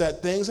 It's just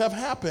that things have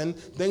happened,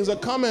 things are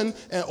coming,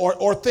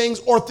 or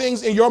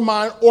things in your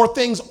mind, or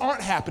things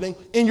aren't happening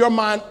in your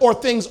mind, or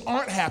things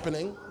aren't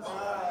happening.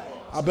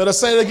 I better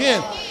say it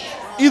again.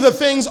 Either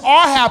things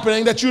are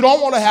happening that you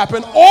don't want to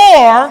happen,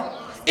 or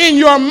in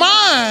your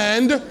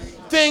mind,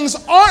 things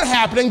aren't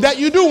happening that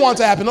you do want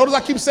to happen. Notice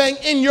I keep saying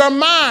in your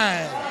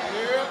mind.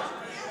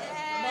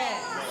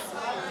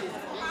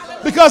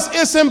 Because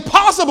it's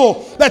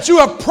impossible that you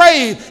have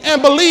prayed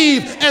and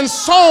believed and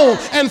sown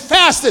and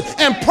fasted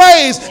and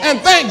praised and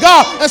thanked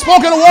God and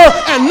spoken a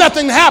word and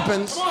nothing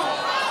happens.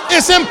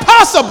 It's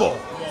impossible.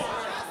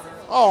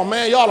 Oh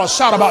man, y'all will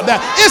shout about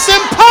that. It's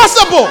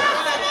impossible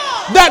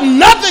that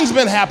nothing's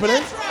been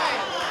happening.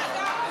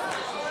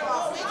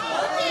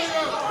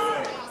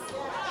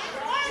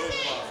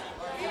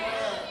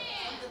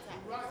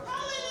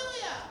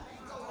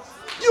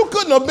 You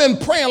couldn't have been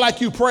praying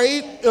like you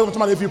prayed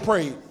if you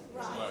prayed.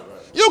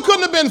 You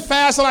couldn't have been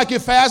fasting like you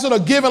fasted, or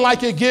giving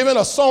like you're giving,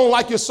 or sown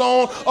like you're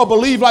sown, or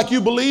believe like you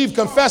believe,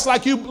 confess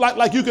like you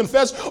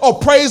confess, or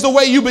praise the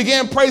way you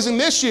began praising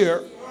this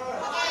year.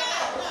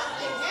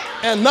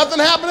 And nothing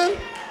happening?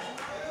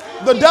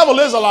 The devil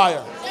is a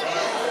liar.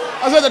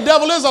 I said the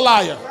devil is a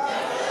liar.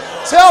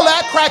 Tell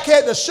that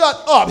crackhead to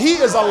shut up. He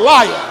is a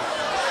liar.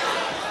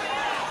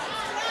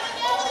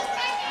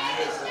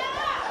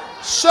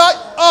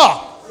 Shut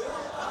up.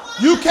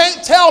 You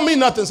can't tell me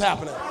nothing's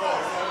happening.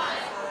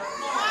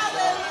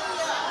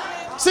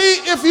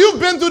 See, if you've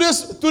been through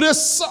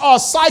this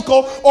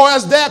cycle, or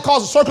as Dad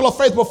calls a circle of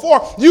faith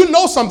before, you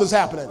know something's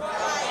happening.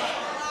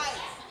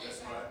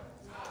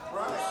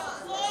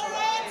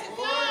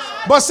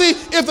 But see,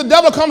 if the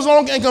devil comes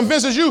along and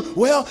convinces you,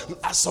 well,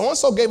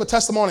 so-and-so gave a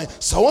testimony,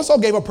 so-and-so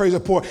gave a praise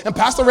report, and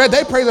Pastor Red,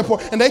 they praise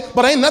report,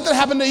 but ain't nothing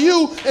happened to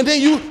you, and then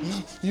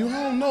you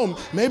don't know,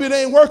 maybe it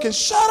ain't working.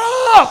 Shut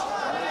up!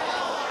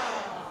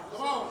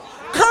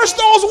 Curse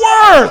those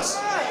words.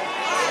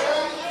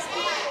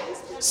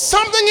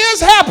 Something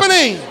is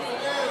happening.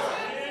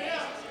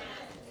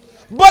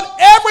 But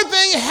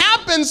everything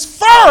happens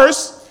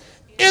first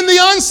in the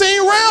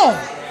unseen realm.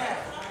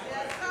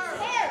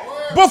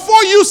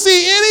 Before you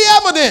see any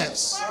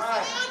evidence.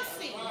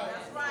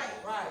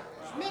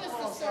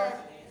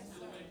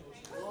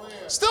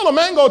 Still a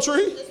mango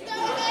tree.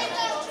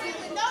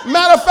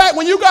 Matter of fact,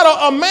 when you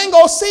got a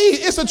mango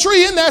seed, it's a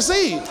tree in that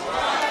seed.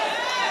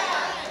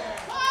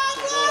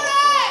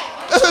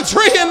 There's a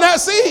tree in that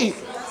seed.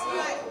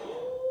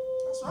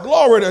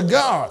 Glory to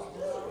God.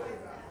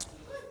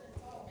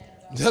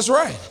 That's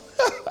right.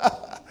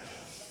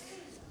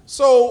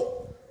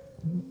 So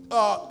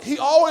he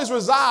always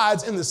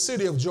resides in the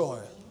city of joy.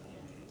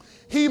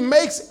 He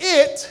makes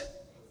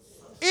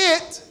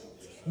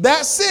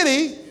that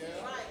city,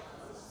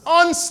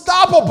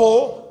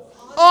 unstoppable,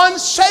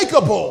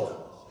 unshakable.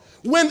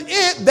 When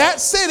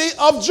that city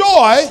of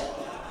joy,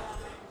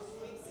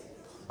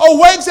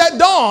 awakes at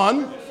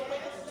dawn,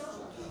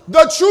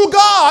 the true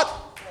God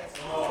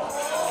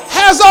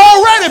has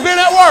already been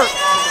at work.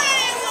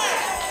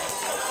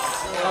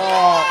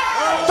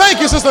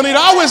 Thank you, Sister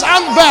Anita.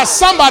 I'm glad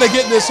somebody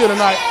getting this here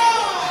tonight.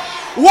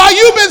 While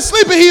you've been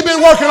sleeping, he's been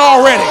working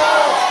already.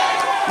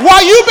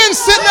 While you've been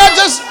sitting there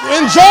just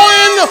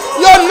enjoying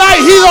your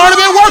night, he's already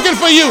been working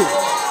for you.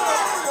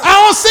 I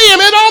don't see him.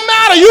 It don't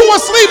matter. You were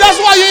asleep. That's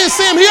why you didn't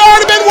see him. He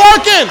already been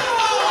working.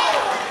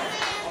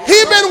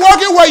 He's been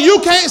working where you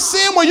can't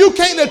see him, where you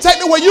can't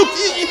detect it,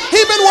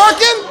 he's been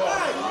working.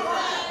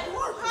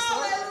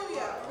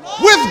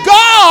 With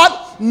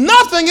God,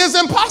 nothing is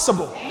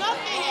impossible.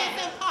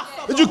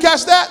 Did you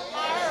catch that?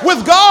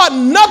 With God,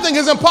 nothing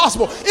is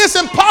impossible. It's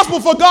impossible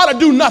for God to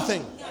do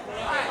nothing.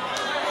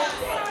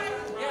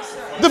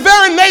 The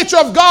very nature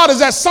of God is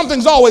that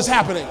something's always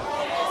happening.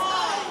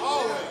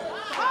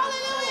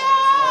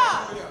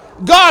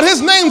 God, his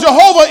name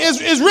Jehovah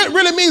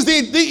really means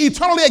the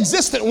eternally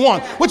existent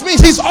one, which means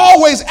he's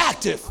always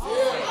active.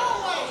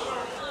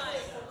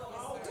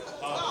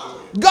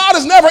 God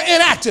is never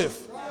inactive.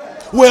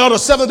 Well, the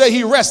seventh day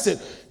he rested.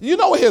 You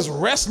know what his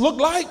rest looked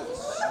like?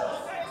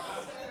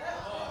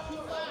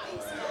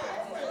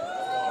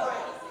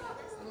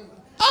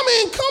 I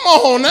mean, come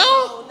on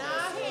now.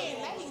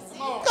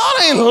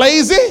 God ain't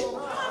lazy.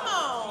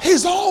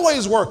 He's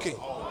always working.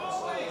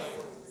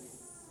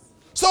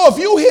 So if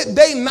you hit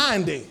day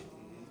 90,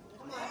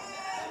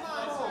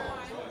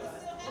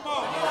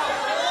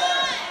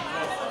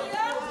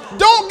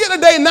 don't get to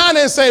day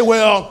 90 and say,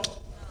 well,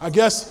 I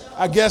guess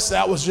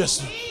that was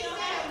just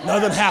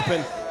nothing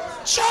happened.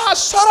 Child,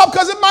 shut up,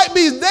 because it might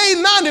be day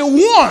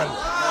 91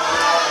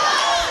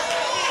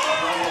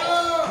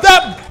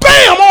 that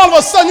bam, all of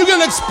a sudden you get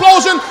an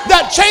explosion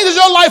that changes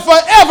your life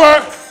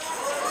forever.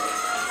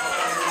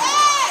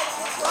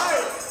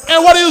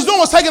 And what he was doing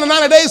was taking the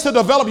 90 days to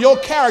develop your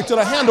character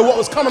to handle what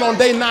was coming on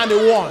day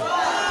 91.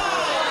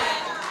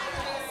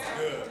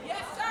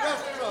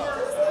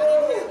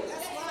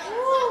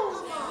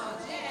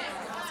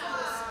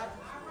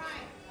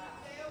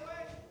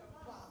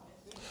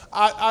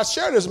 I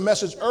shared this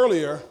message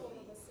earlier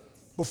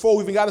before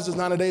we even got into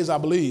 90 days, I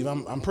believe.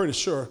 I'm pretty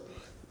sure.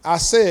 I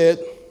said,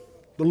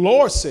 the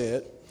Lord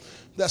said,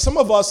 that some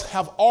of us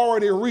have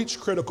already reached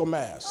critical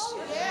mass.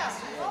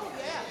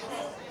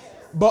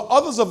 But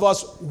others of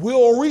us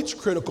will reach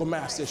critical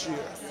mass this year.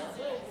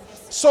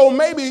 So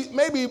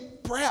maybe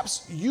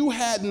perhaps you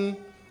hadn't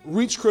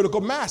reached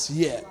critical mass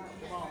yet.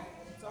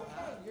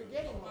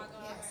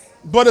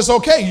 But it's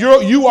okay.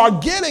 You are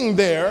getting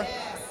there.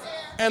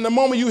 And the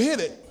moment you hit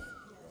it,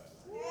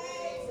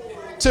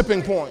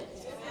 tipping point,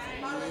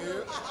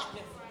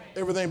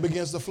 everything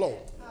begins to flow.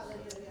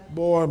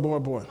 Boy.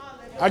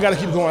 I got to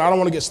keep going. I don't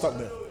want to get stuck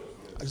there.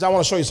 Because I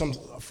want to show you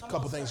a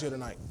couple things here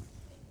tonight.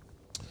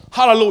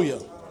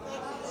 Hallelujah.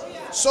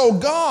 So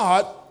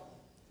God,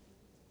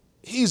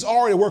 he's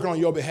already working on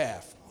your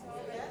behalf.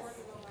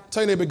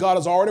 Tell your neighbor, God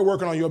is already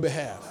working on your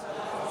behalf.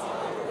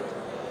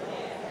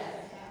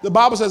 The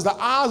Bible says the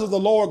eyes of the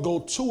Lord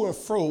go to and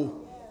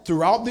fro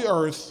throughout the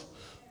earth,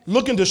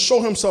 looking to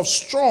show himself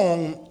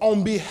strong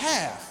on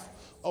behalf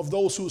of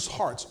those whose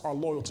hearts are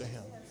loyal to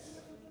him.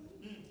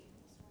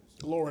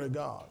 Glory to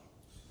God.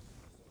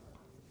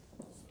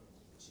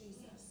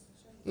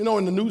 You know,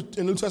 in the New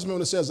Testament,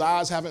 when it says,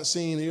 eyes haven't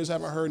seen, ears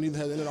haven't heard, neither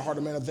has entered the heart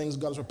of man of things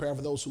God has prepared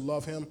for those who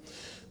love him.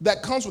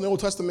 That comes from the Old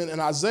Testament in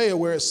Isaiah,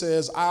 where it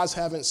says, eyes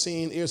haven't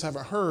seen, ears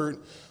haven't heard,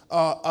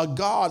 a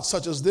God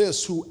such as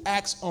this who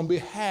acts on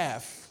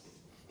behalf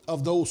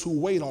of those who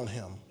wait on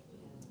him.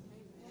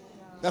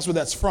 That's where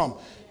that's from.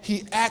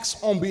 He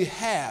acts on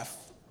behalf.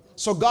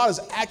 So God is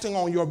acting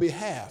on your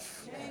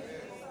behalf.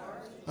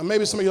 And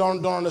maybe some of you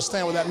don't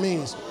understand what that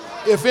means.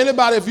 If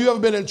you ever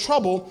been in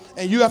trouble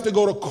and you have to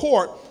go to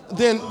court,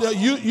 then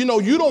you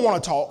don't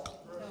want to talk.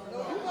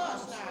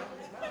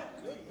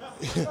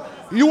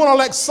 You want to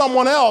let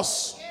someone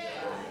else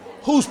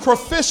who's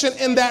proficient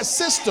in that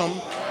system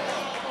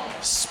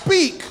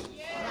speak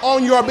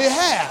on your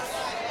behalf.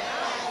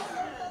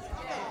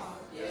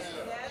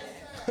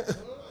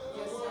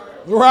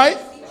 Right?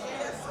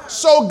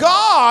 So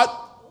God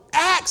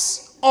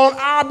acts on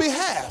our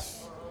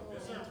behalf,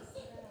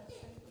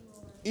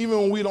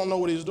 even when we don't know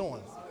what he's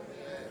doing.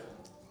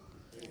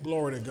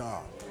 Glory to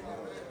God.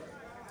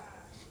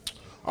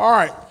 All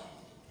right.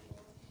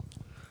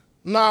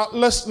 Now,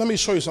 let me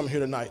show you something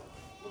here tonight.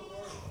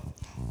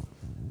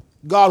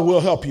 God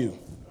will help you.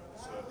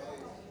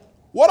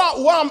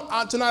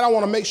 Tonight I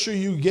want to make sure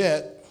you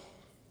get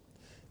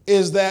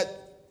is that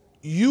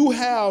you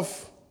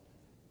have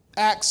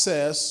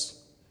access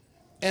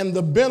and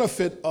the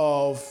benefit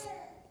of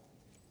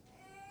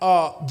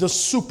the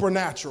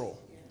supernatural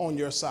on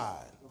your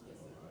side.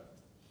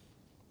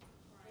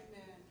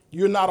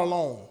 You're not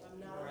alone.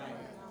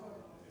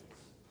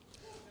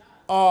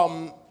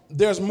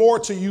 There's more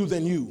to you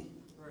than you.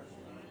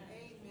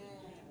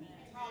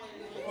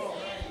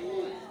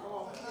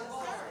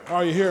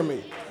 Are you hearing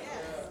me?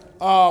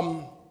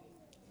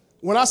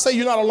 When I say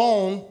you're not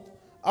alone,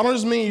 I don't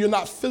just mean you're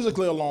not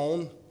physically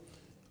alone.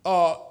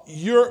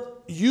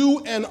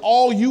 You and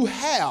all you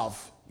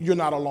have, you're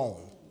not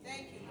alone.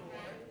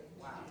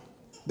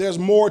 There's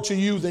more to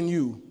you than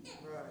you.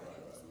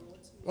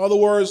 In other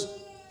words,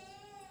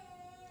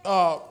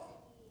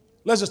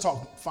 let's just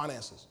talk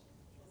finances.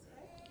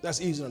 That's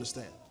easy to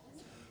understand.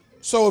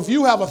 So if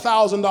you have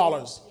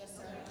 $1,000,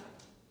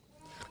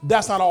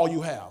 that's not all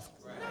you have.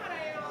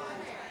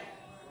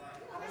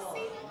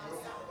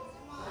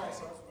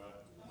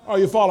 Are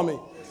you following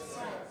me?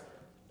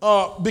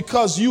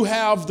 Because you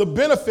have the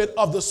benefit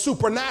of the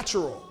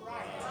supernatural.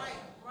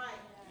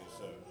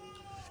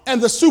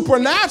 And the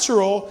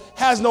supernatural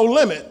has no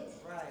limit.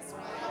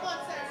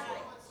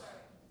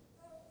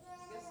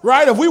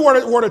 Right? If we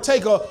were to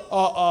take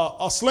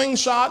a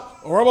slingshot,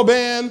 a rubber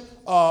band,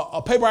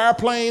 a paper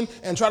airplane,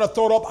 and try to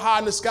throw it up high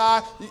in the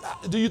sky,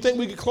 do you think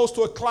we get close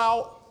to a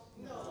cloud?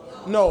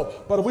 No.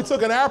 But if we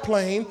took an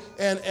airplane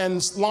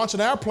and launched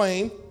an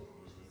airplane,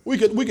 we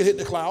could hit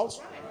the clouds.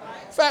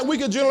 In fact, we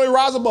could generally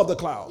rise above the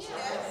clouds.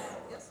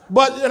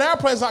 But an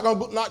airplane's not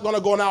going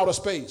to go in outer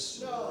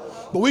space.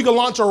 But we could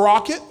launch a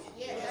rocket,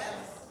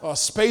 a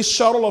space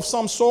shuttle of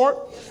some sort,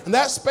 and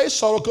that space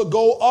shuttle could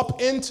go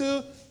up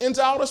into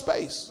outer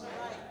space.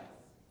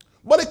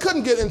 But it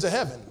couldn't get into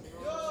heaven.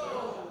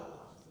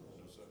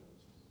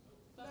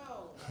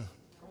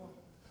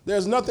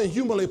 There's nothing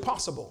humanly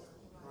possible.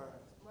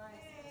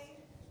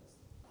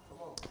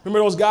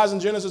 Remember those guys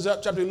in Genesis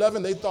chapter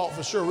 11? They thought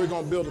for sure we're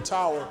going to build a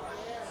tower.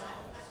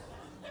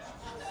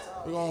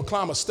 We're going to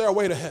climb a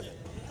stairway to heaven.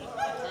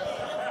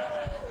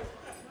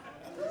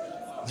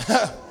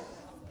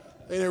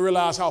 They didn't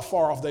realize how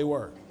far off they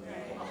were.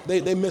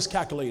 They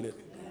miscalculated.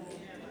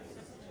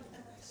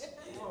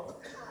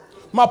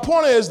 My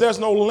point is there's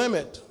no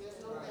limit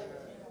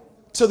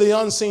to the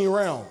unseen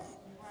realm.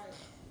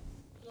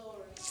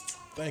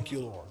 Thank you,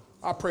 Lord.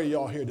 I pray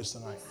y'all hear this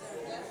tonight.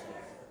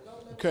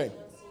 Okay.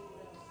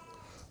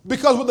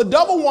 Because what the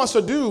devil wants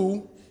to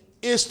do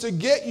is to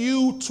get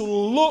you to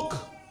look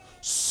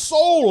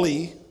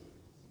solely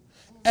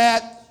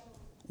at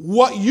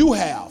what you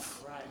have.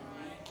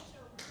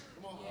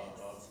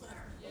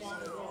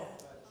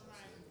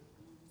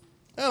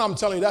 And I'm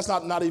telling you, that's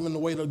not even the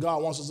way that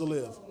God wants us to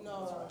live.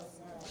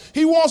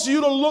 He wants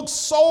you to look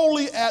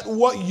solely at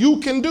what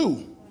you can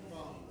do.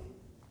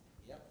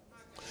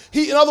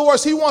 In other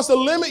words, he wants to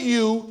limit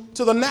you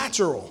to the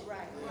natural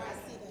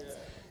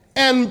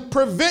and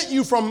prevent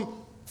you from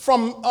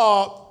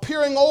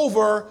peering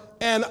over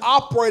and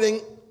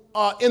operating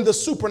in the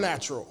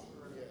supernatural.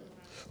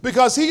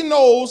 Because he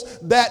knows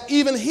that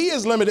even he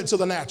is limited to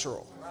the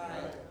natural.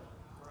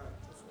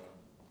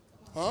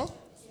 Huh?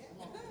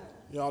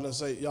 Y'all didn't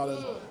say,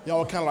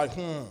 y'all kind of like,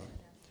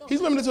 He's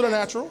limited to the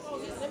natural.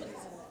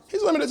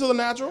 He's limited to the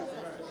natural.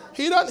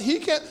 He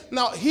can't,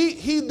 now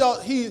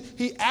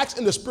he acts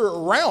in the spirit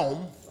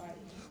realm,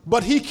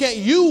 but he can't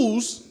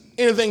use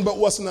anything but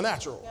what's in the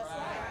natural.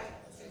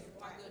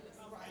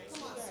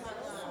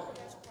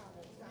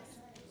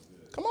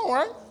 Come on,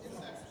 right?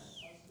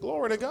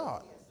 Glory to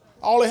God.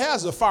 All he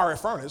has is a fiery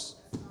furnace.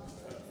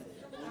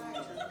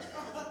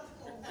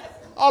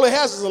 All he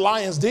has is a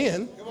lion's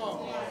den.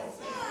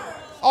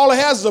 All he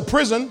has is a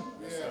prison.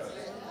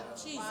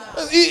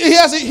 He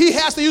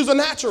has to use the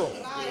natural.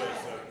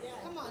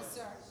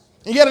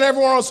 And yet in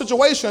every one of those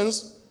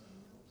situations,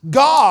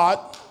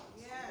 God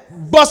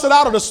busted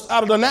out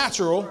of the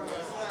natural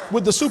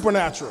with the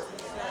supernatural.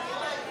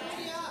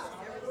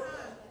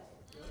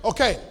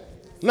 Okay,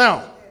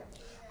 now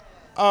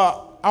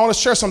I want to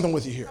share something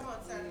with you here,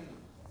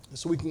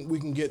 so we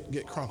can get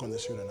crunk on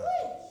this here tonight.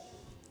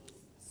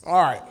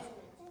 All right,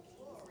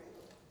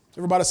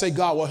 everybody say,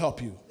 God will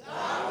help you.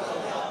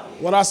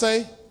 What I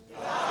say?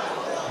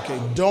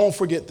 Okay, don't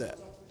forget that.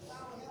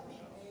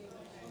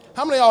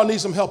 How many of y'all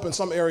need some help in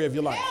some area of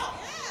your life?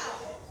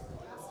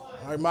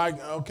 All right, Mike,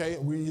 okay,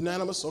 we're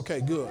unanimous? Okay,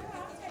 good.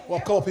 Well,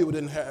 a couple people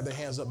didn't have their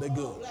hands up. They're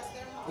good.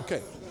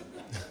 Okay.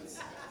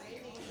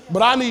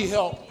 But I need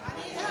help.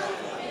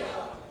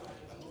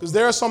 Because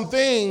there are some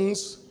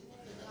things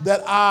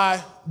that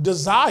I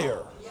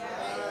desire.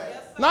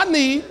 Not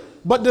need,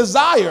 but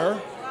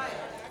desire.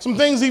 Some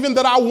things even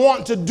that I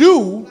want to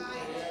do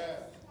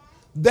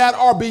that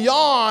are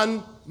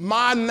beyond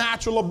my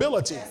natural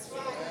ability,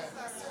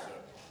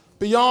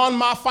 beyond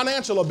my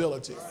financial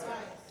ability,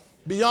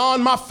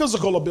 beyond my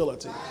physical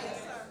ability.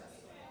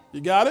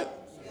 You got it?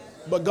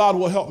 But God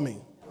will help me.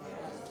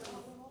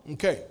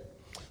 Okay.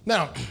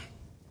 Now,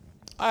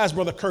 I asked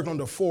Brother Kirkland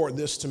to forward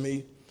this to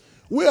me.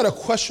 We had a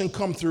question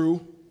come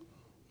through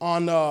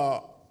on,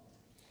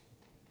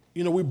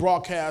 we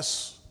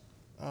broadcast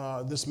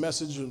this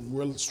message.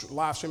 We're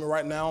live streaming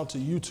right now to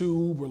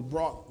YouTube.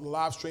 We're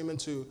live streaming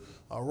to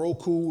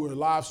Roku. We're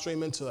live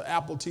streaming to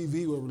Apple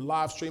TV. We're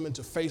live streaming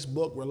to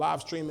Facebook. We're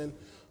live streaming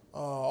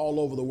all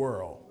over the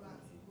world,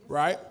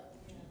 right?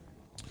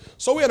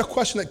 So we had a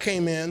question that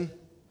came in.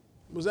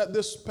 Was that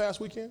this past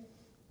weekend?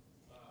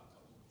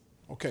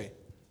 Okay.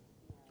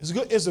 It's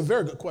good. It's a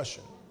very good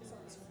question.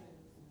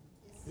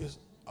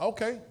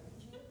 Okay.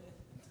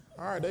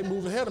 All right, they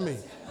moved ahead of me.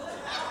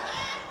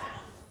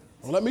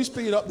 Well, let me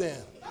speed up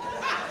then.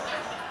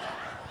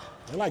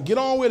 They're like, get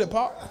on with it,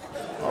 Pop.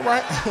 All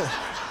right.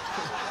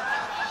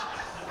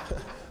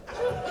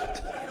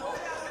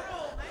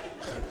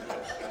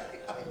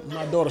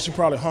 My daughter, she's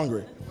probably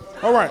hungry.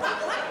 All right.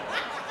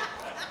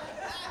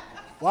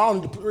 Well, I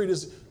don't need to read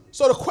this.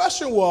 So the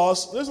question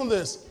was, listen to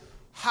this.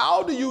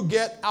 How do you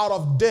get out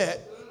of debt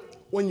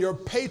when your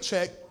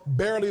paycheck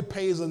barely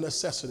pays the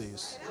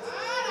necessities?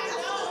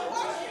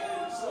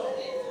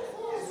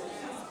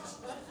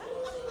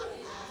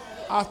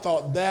 I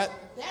thought that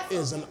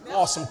is an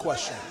awesome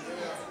question.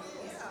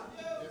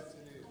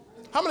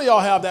 How many of y'all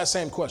have that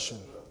same question?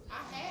 I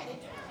had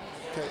it.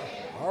 Okay.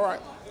 All right.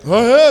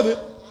 I have it.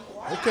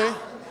 Okay.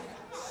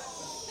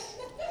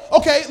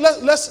 Okay,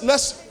 let's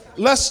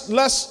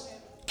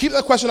keep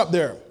that question up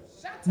there.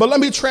 But let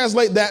me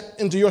translate that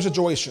into your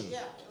situation.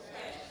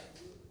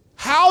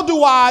 How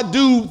do I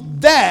do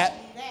that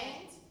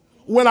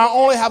when I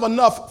only have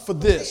enough for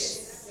this?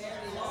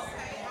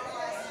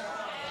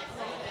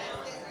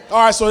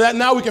 All right, so that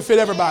now we can fit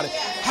everybody.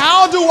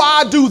 How do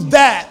I do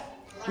that?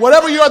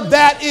 Whatever your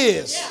that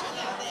is.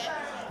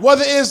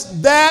 Whether it's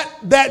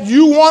that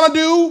you want to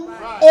do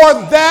or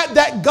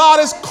that God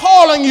is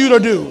calling you to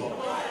do.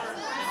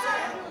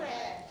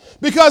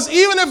 Because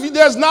even if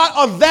there's not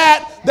a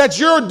that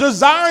you're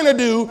desiring to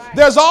do,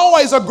 there's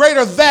always a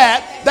greater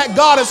that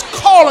God is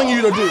calling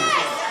you to do.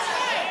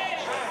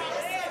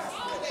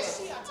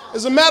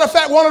 As a matter of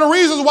fact, one of the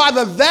reasons why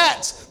the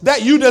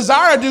that you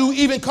desire to do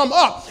even come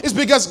up is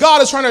because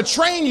God is trying to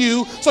train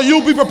you so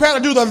you'll be prepared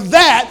to do the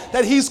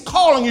that he's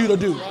calling you to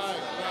do.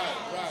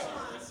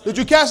 Did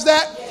you catch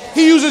that?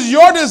 He uses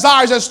your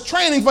desires as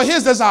training for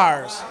his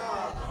desires.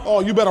 Oh,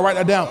 you better write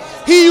that down.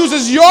 He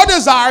uses your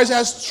desires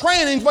as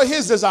training for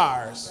his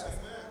desires.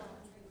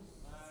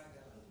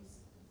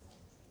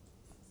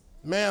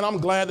 Man, I'm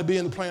glad to be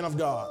in the plan of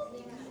God.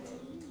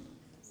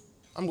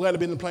 I'm glad to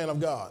be in the plan of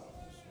God.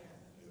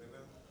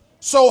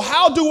 So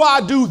how do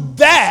I do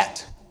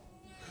that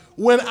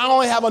when I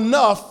only have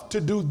enough to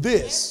do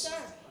this?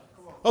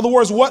 In other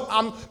words, what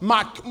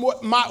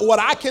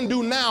I can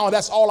do now,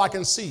 that's all I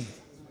can see.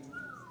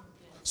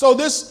 So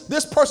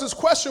this person's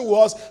question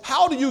was,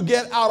 how do you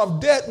get out of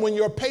debt when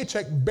your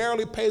paycheck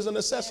barely pays the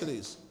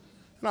necessities?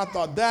 And I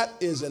thought, that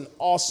is an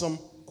awesome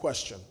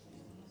question.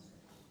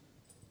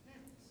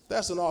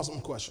 That's an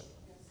awesome question.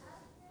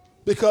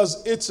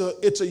 Because it's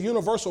a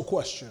universal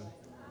question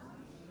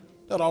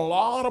that a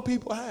lot of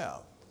people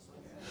have.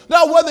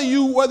 Now, whether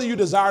you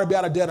desire to be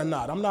out of debt or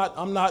not,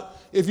 I'm not.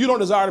 If you don't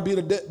desire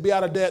to be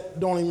out of debt,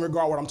 don't even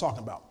regard what I'm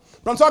talking about.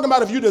 But I'm talking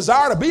about if you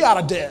desire to be out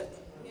of debt.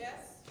 Yes.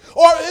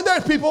 Or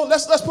there's people.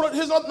 Let's put it.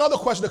 Here's another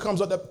question that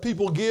comes up that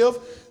people give.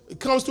 It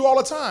comes through all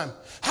the time.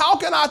 How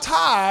can I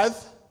tithe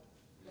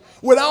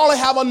when I only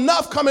have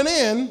enough coming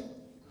in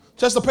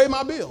just to pay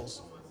my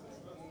bills?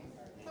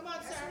 Come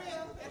on, sir.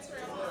 That's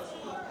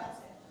real.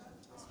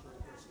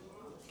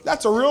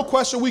 That's a real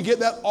question. We get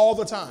that all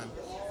the time.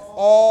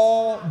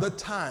 All the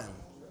time.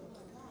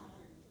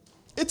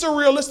 It's a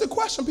realistic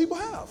question people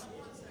have.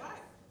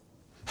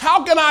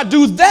 How can I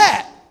do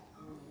that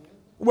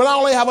when I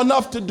only have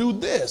enough to do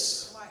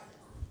this?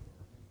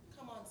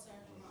 Come on, sir.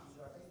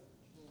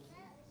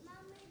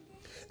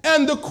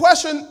 And the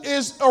question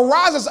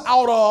arises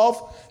out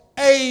of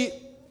a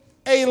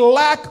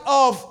lack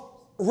of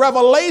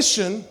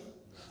revelation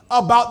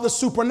about the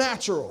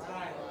supernatural.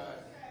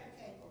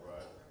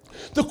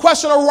 The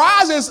question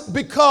arises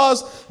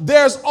because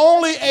there's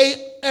only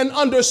an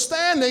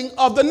understanding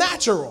of the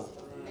natural.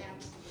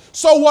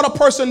 So what a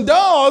person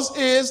does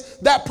is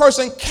that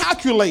person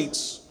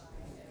calculates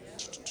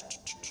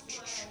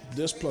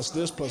this plus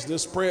this plus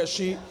this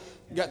spreadsheet.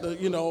 Got the,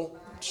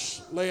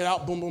 lay it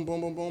out, boom, boom,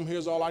 boom, boom, boom.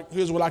 Here's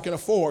what I can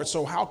afford.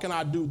 So how can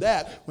I do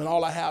that when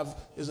all I have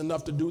is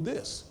enough to do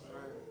this?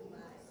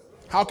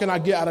 How can I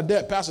get out of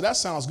debt? Pastor, that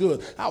sounds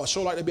good. I would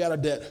sure like to be out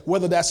of debt,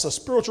 whether that's a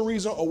spiritual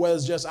reason or whether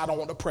it's just I don't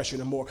want the pressure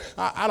anymore.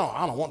 I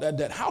don't want that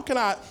debt. How can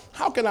I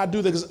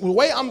do this? The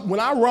way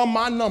when I run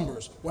my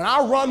numbers,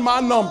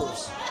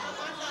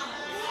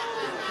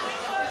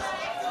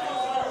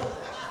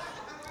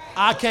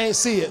 I can't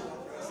see it.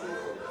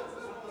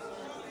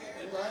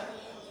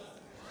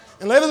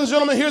 And ladies and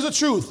gentlemen, here's the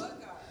truth.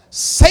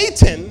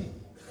 Satan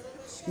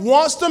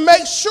wants to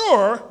make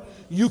sure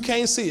you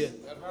can't see it.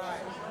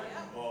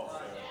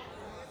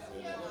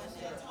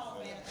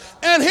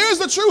 And here's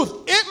the truth.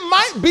 It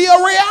might be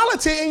a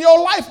reality in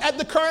your life at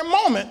the current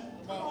moment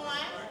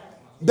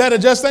that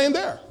it just ain't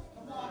there.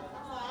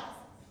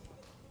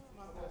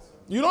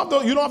 You don't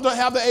have to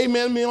have the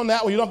amen me on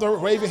that one. You don't have to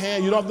wave your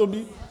hand. You don't have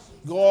to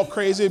go all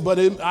crazy. But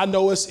I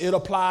know it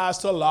applies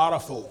to a lot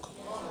of folk.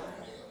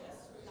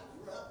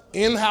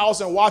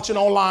 In-house and watching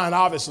online,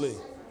 obviously.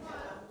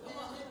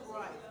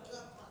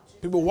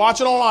 People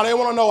watching online, they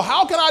want to know,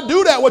 how can I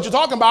do that, what you're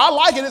talking about? I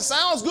like it. It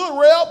sounds good,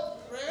 Reb.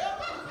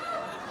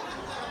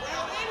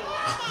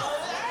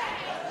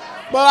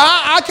 But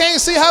I can't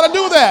see how to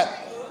do that.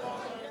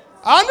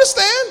 I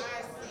understand.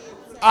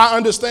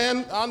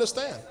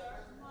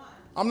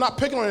 I'm not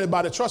picking on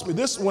anybody. Trust me.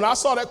 When I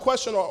saw that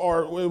question,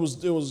 or it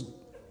was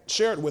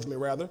shared with me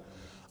rather,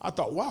 I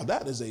thought, wow,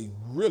 that is a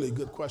really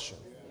good question.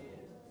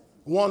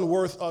 One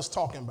worth us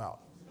talking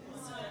about.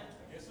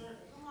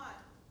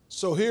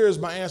 So here's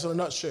my answer in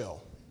a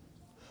nutshell.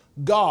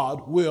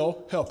 God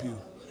will help you.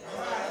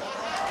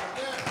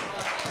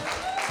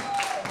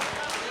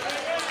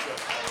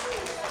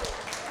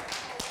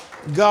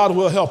 God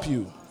will help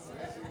you.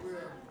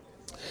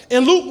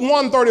 In Luke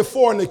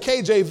 1:34 in the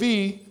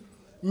KJV,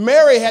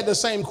 Mary had the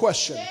same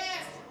question.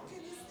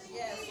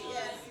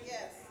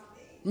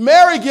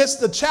 Mary gets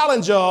the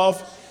challenge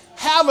of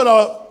having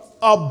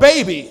a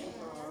baby.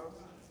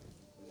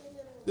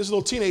 This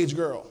little teenage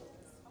girl.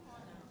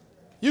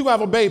 You're going to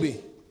have a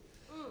baby.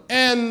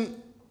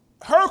 And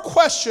her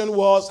question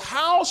was,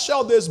 how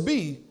shall this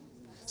be?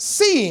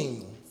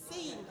 Seeing.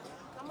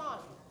 Come on.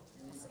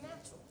 It's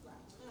natural.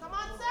 Come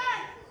on, sir.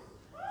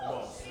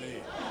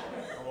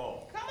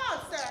 Come on,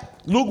 sir.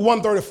 Luke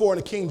 1:34 in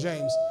the King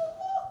James.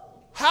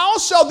 How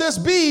shall this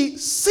be,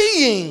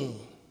 seeing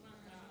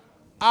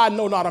I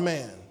know not a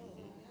man?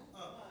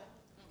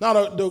 Now,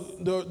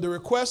 the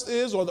request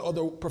is, or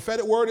the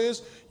prophetic word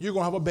is, you're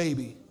going to have a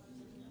baby.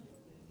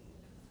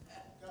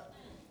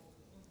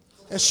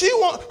 And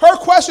her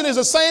question is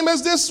the same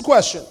as this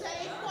question.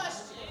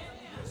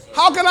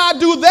 How can I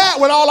do that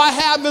when all I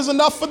have is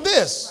enough for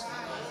this?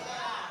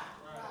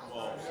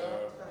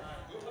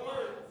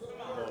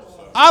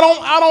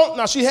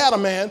 Now she had a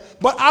man,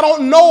 but I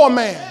don't know a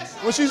man.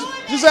 When she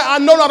said, I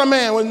know not a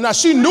man. Now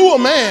she knew a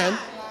man.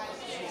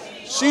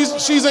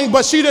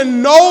 But she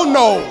didn't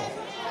know.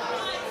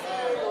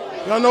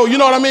 You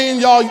know what I mean?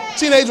 Y'all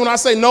teenage when I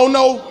say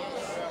no.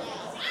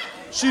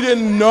 She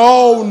didn't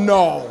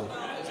know.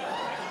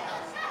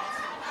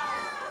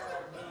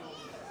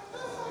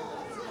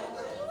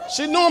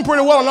 She knew him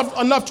pretty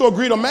well enough to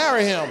agree to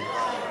marry him.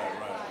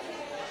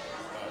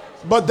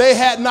 But they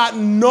had not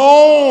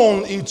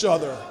known each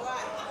other.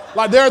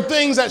 Like there are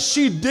things that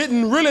she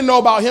didn't really know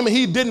about him and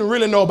he didn't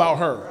really know about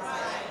her.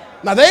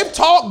 Now they've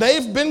talked,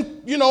 they've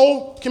been,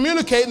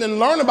 communicating and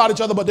learning about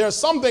each other, but there are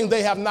some things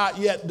they have not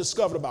yet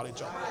discovered about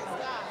each other.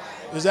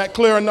 Is that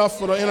clear enough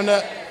for the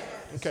internet?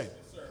 Okay.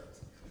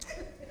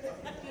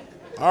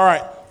 All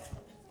right.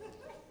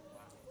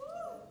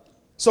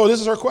 So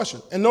this is her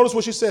question. And notice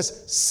what she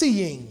says,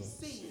 seeing.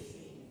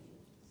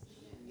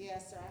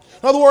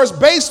 In other words,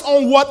 based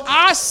on what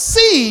I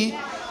see,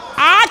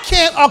 I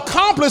can't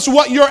accomplish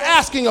what you're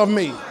asking of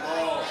me.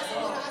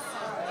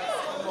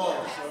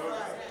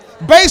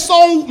 Based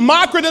on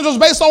my credentials,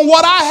 based on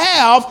what I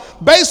have,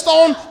 based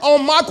on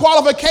my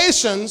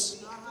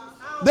qualifications,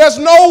 there's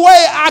no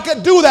way I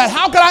could do that.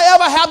 How could I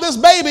ever have this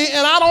baby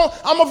and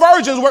I'm a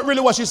virgin is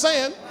really what she's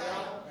saying.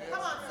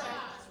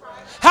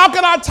 How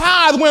can I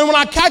tithe when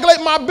I calculate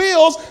my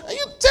bills, and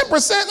you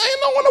 10%,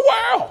 ain't no in the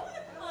world.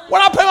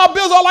 When I pay my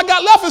bills, all I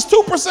got left is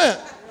 2%.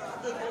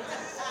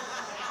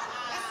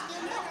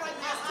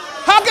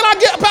 How can I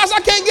get, Pastor,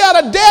 I can't get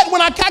out of debt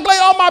when I calculate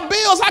all my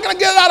bills. How can I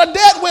get out of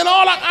debt when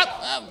all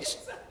I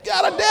get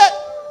out of debt?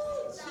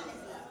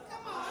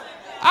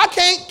 I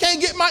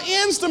can't get my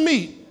ends to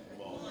meet,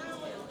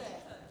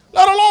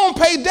 let alone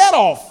pay debt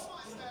off.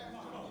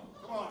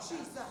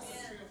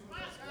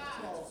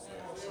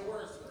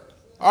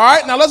 All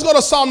right, now let's go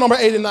to Psalm number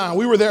 89.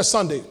 We were there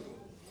Sunday.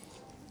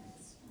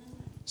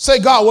 Say,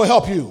 God will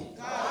help you.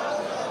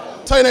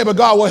 Tell your neighbor,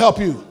 God will help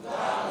you.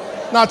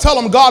 Now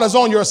tell them God is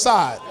on your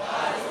side.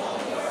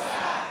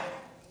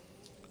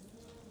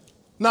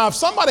 Now, if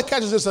somebody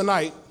catches this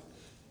tonight,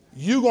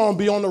 you're going to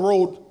be on the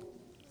road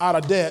out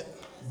of debt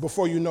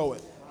before you know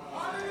it.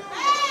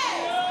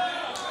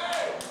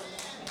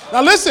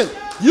 Now listen,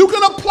 you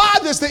can apply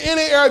this to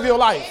any area of your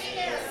life.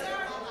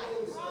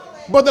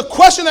 But the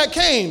question that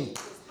came,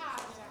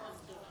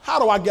 how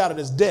do I get out of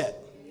this debt?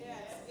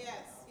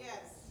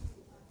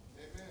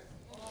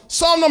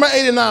 Psalm number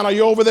 89, are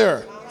you over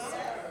there?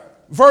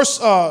 Verse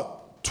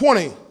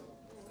 20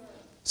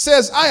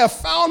 says, I have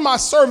found my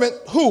servant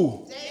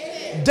who?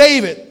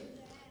 David.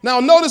 Now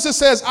notice it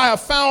says, I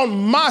have found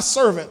my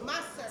servant,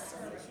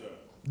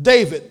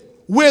 David.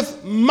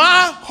 With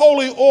my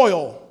holy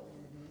oil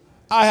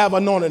I have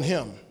anointed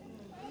him,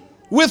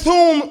 with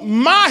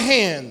whom my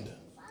hand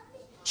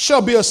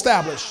shall be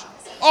established.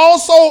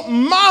 Also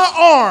my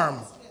arm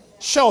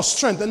shall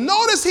strengthen.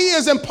 Notice he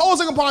is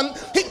imposing upon,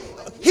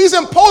 he's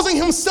imposing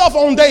himself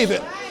on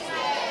David.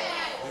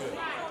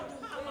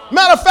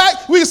 Matter of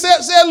fact, we say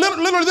it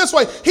literally this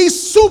way. He's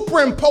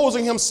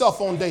superimposing himself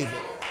on David.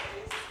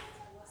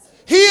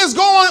 He is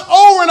going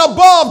over and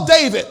above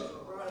David.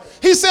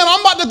 He said,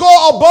 I'm about to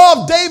go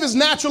above David's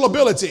natural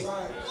ability.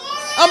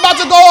 I'm about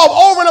to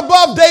go over and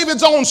above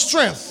David's own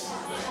strength.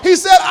 He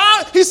said,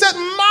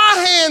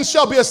 my hand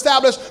shall be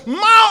established.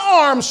 My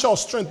arm shall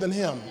strengthen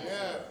him.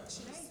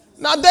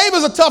 Now,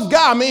 David's a tough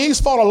guy. I mean, he's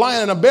fought a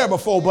lion and a bear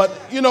before,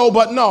 but no,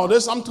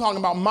 I'm talking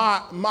about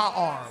my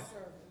arm.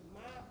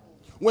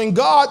 When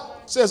God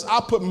says, I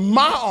put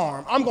my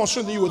arm, I'm going to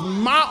strengthen you with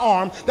my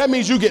arm, that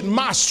means you get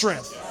my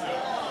strength.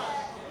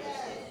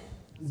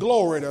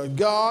 Glory to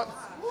God.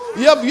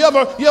 You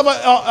ever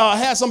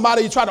had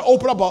somebody try to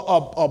open up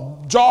a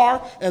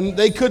jar and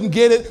they couldn't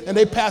get it and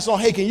they passed on,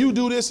 hey, can you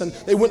do this? And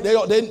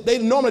they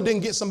normally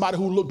didn't get somebody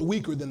who looked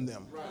weaker than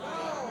them.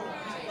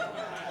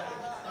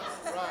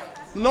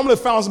 Normally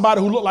found somebody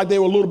who looked like they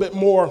were a little bit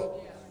more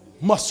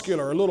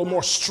muscular, a little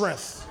more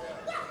strength.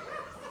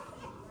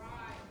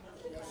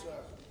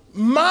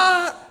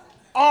 My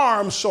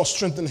arm shall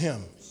strengthen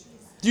him.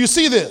 Do you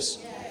see this?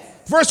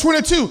 Verse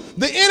 22,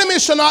 the enemy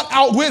shall not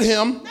outwit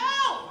him,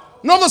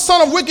 nor the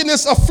son of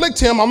wickedness afflict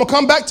him. I'm going to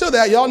come back to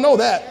that. Y'all know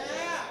that.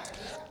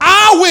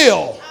 I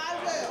will.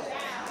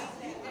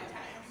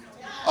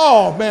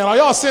 Oh, man, are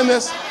y'all seeing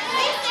this?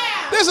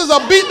 This is a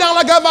beat down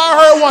like I've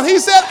ever heard one. He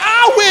said,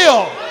 I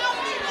will.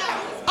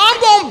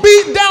 I'm going to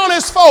beat down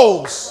his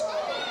foes.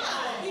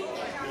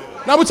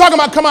 Now we're talking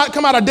about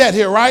come out of debt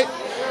here, right?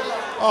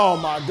 Oh,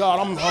 my God.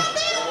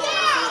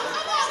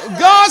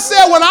 God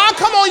said, when I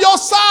come on your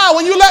side,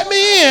 when you let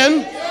me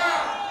in,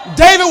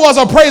 David was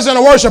a praiser and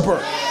a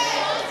worshiper.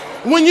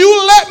 When you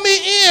let me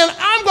in,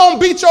 I'm going to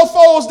beat your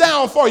foes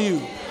down for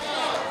you.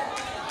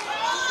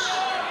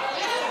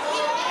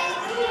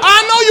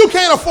 I know you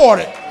can't afford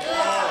it.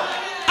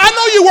 I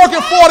know you're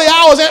working 40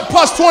 hours and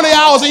plus 20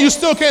 hours and you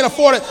still can't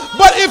afford it.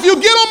 But if you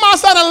get on my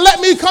side and let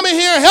me come in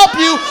here and help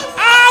you,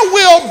 I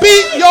will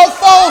beat your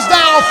foes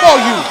down for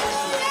you.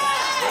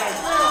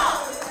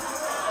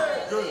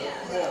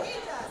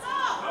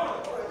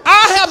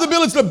 I have the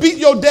ability to beat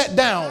your debt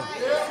down.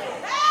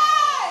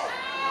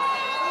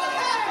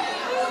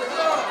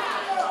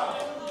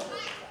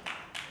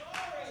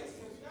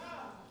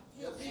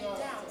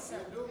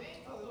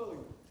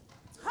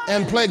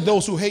 And plague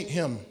those who hate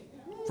him.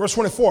 Verse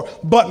 24,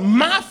 but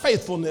my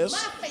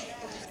faithfulness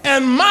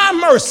and my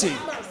mercy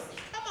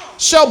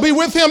shall be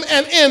with him,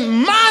 and in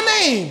my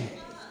name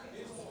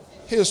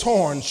his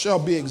horn shall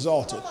be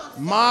exalted.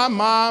 My.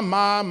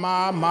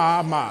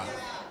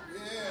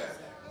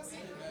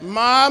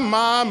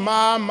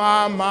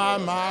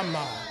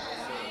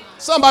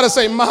 Somebody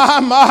say, my.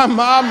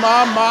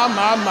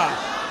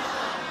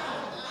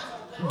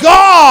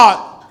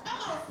 God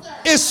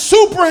is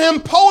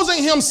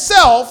superimposing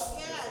himself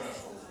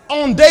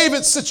on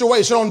David's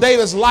situation, on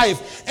David's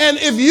life. And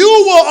if you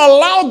will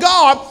allow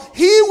God,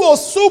 he will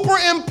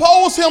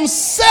superimpose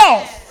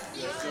himself.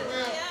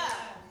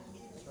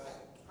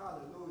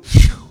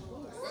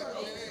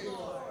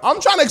 I'm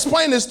trying to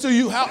explain this to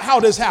you, how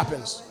this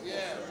happens.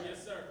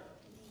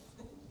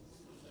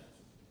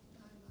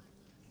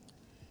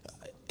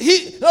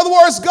 In other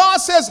words, God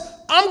says,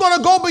 I'm going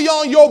to go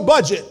beyond your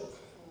budget.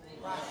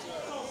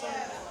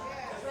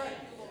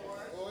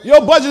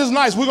 Your budget is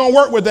nice. We're going to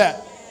work with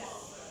that.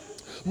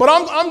 But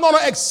I'm going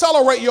to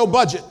accelerate your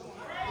budget.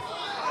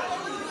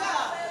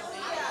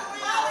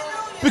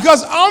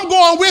 Because I'm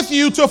going with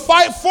you to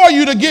fight for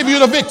you to give you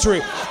the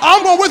victory.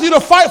 I'm going with you to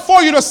fight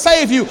for you to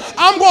save you.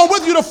 I'm going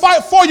with you to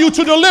fight for you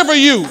to deliver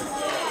you.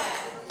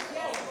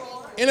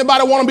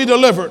 Anybody want to be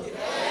delivered?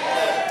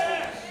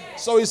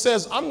 So he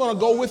says, I'm going to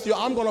go with you.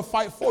 I'm going to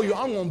fight for you.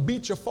 I'm going to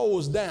beat your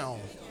foes down.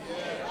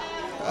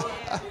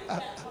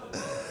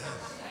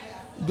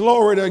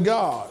 Glory to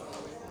God.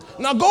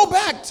 Now go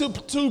back to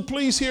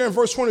please here in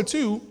verse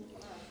 22,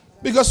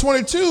 because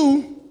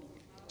 22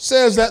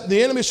 says that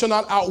the enemy shall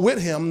not outwit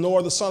him,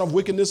 nor the son of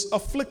wickedness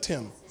afflict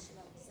him.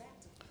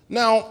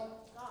 Now,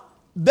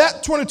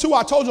 that 22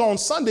 I told you on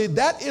Sunday,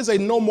 that is a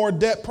no more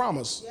debt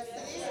promise.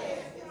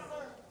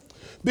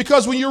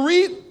 Because when you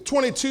read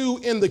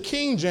 22 in the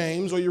King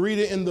James, or you read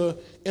it in the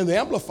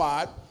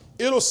Amplified,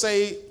 it'll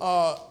say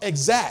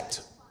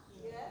exact.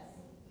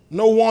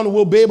 No one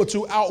will be able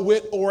to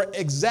outwit or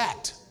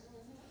exact.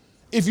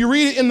 If you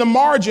read it in the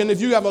margin, if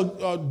you have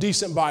a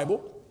decent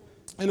Bible,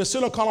 in the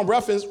center column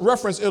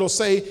reference, it'll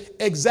say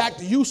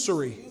exact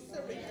usury.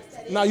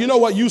 Now, you know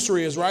what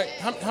usury is, right?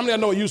 How many of you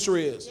know what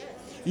usury is?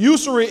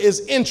 Usury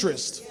is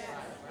interest,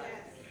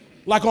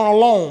 like on a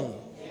loan.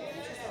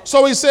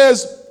 So he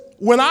says,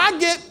 when I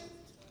get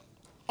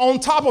on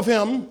top of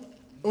him,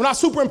 when I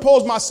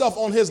superimpose myself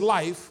on his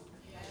life,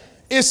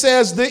 it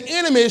says the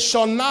enemy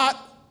shall not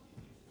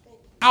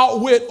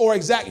outwit or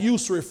exact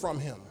usury from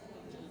him.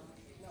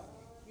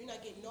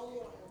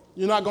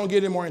 You're not going to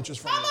get any more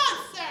interest from him.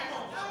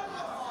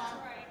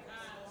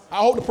 I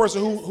hope the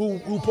person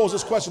who posed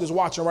this question is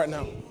watching right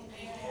now.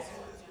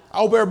 I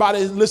hope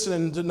everybody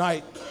listening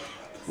tonight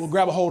will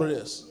grab a hold of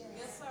this.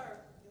 Yes, sir.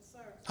 Yes, sir.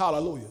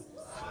 Hallelujah.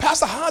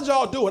 Pastor, how'd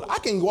y'all do it? I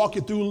can walk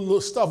you through little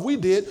stuff we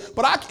did,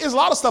 but there's a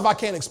lot of stuff I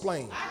can't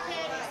explain.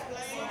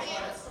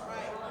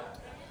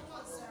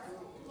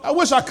 I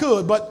wish I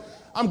could, but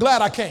I'm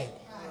glad I can't.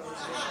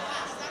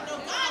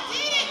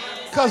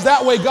 Because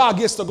that way God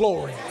gets the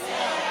glory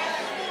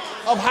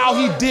of how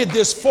he did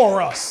this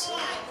for us.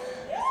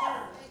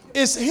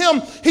 It's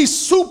him. He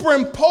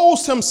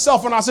superimposed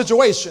himself in our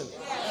situation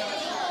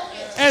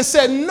and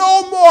said,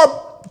 no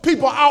more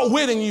people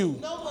outwitting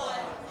you.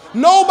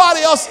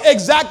 Nobody else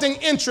exacting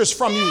interest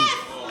from you.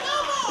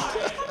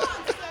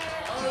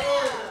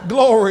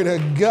 Glory to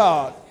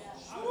God.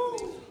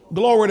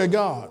 Glory to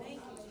God.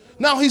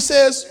 Now he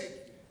says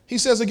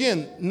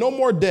again, no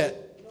more debt.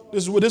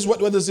 This is what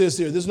this is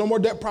here. There's no more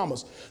debt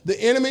promise. The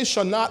enemy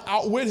shall not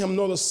outwit him,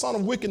 nor the son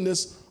of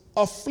wickedness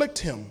afflict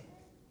him.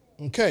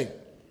 Okay.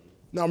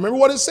 Now remember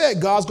what it said.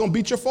 God's going to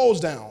beat your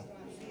foes down.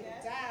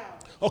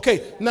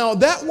 Okay. Now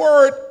that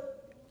word,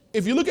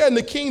 if you look at it in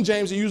the King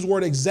James, they use the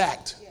word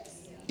exact.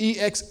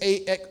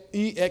 E-X-A-C-T.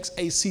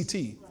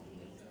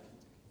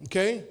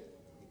 Okay.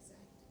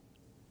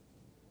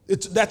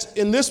 That's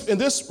in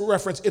this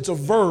reference, it's a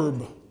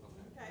verb.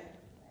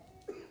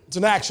 It's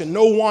an action.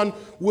 No one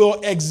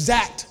will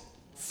exact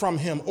from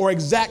him or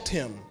exact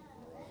him.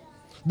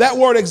 That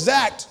word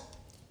exact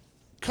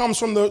comes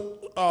from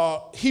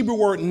the Hebrew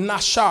word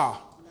nasha.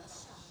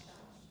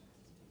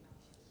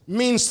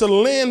 Means to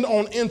lend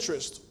on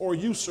interest or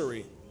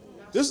usury.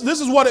 This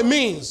is what it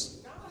means.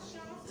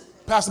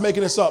 Pastor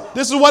making this up.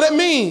 This is what it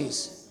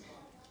means.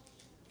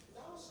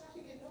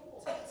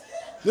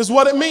 This is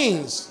what it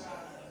means.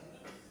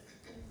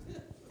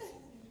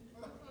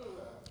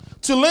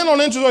 To lend on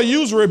interest or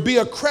usury, be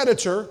a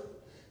creditor.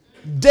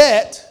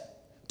 Debt,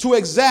 to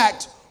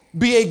exact,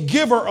 be a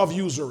giver of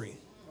usury.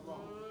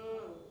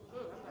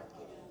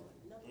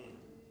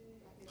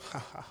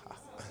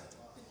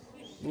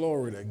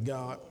 Glory to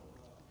God.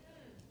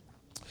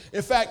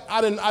 In fact,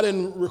 I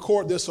didn't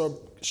record this or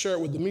share it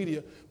with the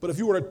media, but if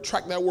you were to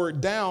track that word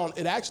down,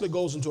 it actually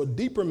goes into a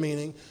deeper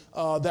meaning.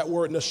 That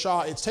word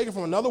nashah, it's taken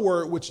from another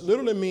word which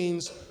literally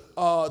means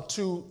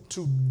to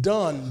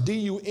dun,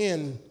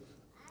 D-U-N,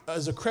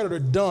 as a creditor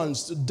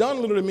duns.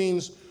 Dun literally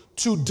means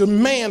to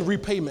demand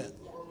repayment.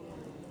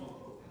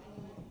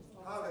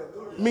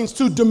 It means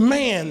to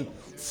demand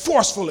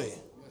forcefully.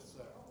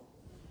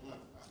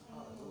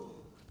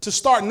 To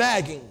start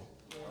nagging.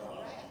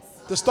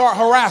 To start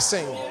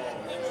harassing.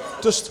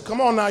 Just come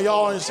on now,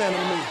 y'all understand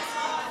me.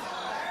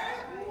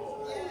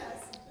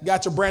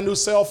 Got your brand new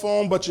cell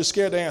phone, but you're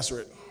scared to answer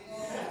it.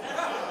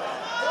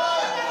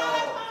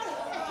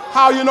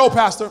 How you know,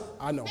 Pastor?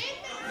 I know.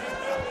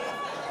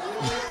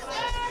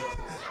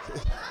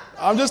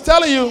 I'm just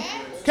telling you.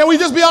 Can we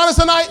just be honest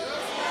tonight?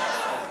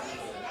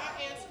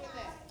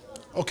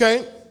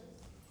 Okay.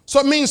 So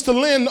it means to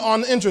lend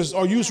on interest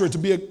or usury, to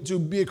be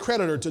a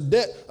creditor, to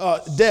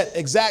debt,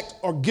 exact,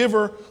 or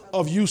giver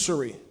of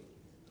usury.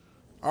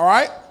 All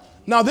right?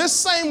 Now this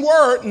same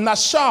word,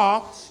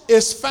 nasha,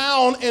 is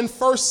found in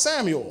 1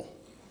 Samuel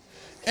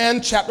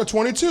and chapter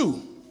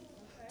 22.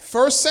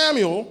 1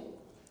 Samuel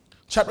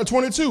chapter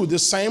 22,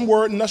 this same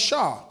word,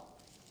 nasha.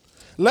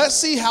 Let's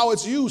see how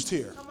it's used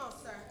here. Come on,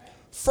 sir.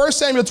 1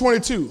 Samuel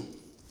 22.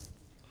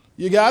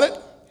 You got it?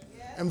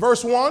 Yes. And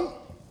verse 1.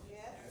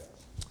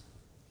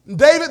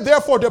 David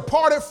therefore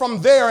departed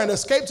from there and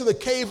escaped to the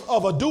cave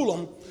of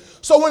Adullam.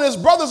 So when his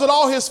brothers and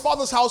all his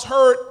father's house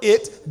heard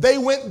it, they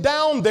went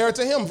down there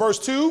to him. Verse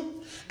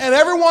 2. And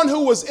everyone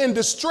who was in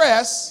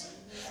distress,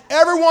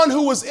 everyone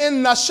who was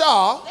in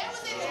Nasha,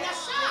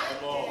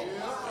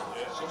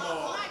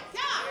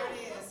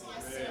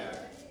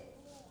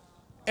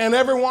 and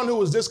everyone who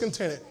was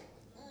discontented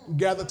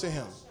gathered to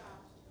him.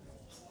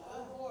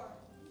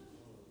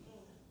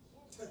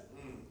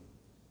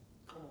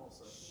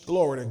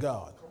 Glory to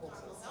God.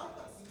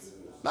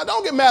 Now,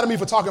 don't get mad at me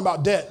for talking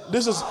about debt.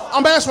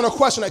 I'm answering a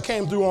question that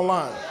came through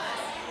online.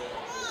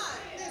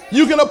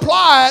 You can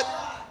apply it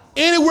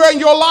anywhere in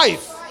your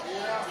life.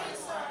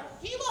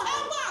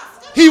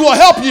 He will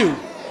help you.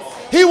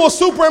 He will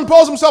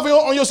superimpose himself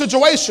on your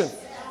situation.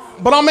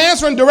 But I'm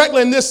answering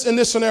directly in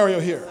this scenario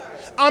here.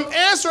 I'm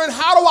answering,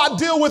 how do I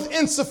deal with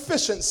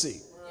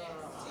insufficiency?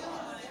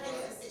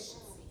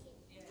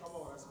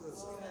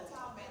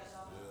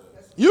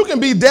 You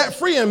can be debt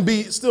free and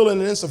be still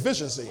in an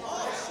insufficiency.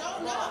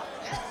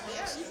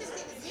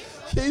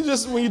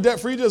 When you're debt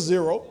free, just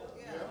zero.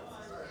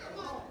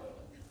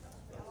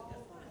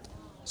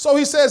 So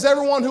he says,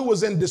 everyone who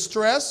was in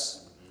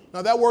distress.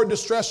 Now that word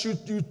distress, you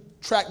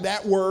track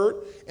that word,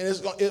 and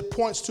it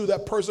points to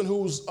that person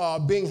who's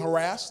being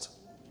harassed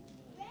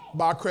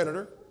by a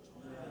creditor.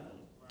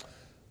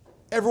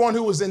 Everyone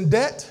who was in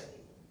debt,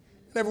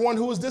 and everyone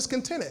who was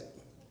discontented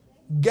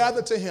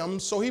gathered to him,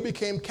 so he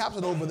became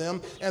captain over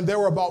them, and there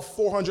were about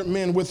 400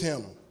 men with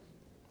him.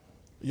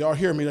 Y'all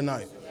hear me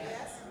tonight?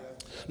 Yes.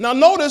 Now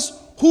notice,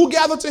 who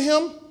gathered to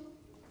him?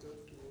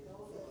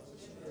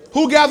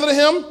 Who gathered to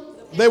him?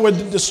 They were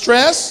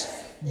distressed,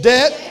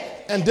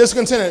 debt, and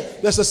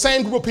discontented. That's the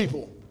same group of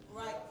people.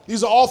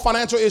 These are all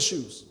financial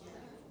issues.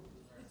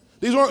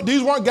 These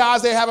weren't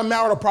guys that having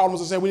marital problems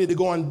and said we need to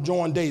go and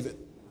join David.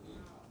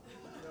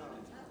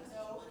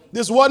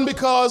 This wasn't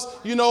because,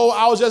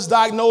 I was just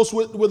diagnosed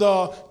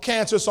with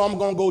cancer, so I'm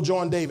going to go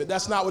join David.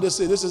 That's not what this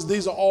is.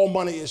 These are all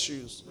money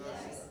issues.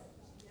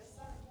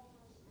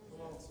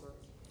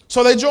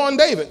 So they joined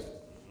David.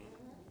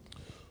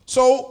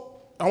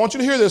 So I want you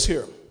to hear this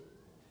here.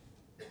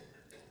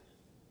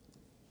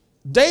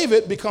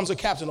 David becomes a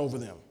captain over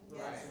them.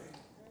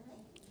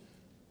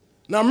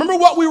 Now remember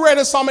what we read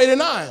in Psalm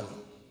 89.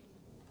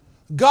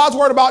 God's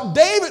word about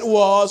David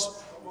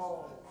was,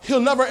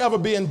 he'll never ever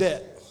be in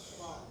debt.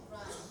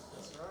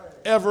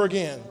 Ever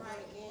again.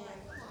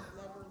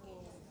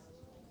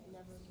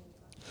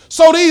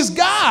 So these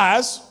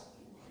guys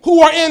who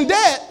are in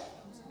debt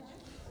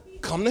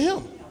come to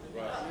him.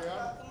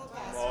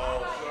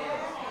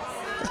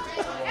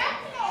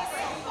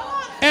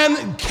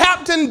 And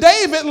Captain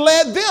David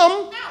led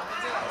them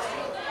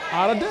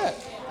out of debt,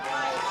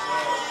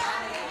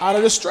 out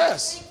of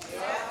distress,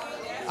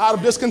 out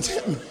of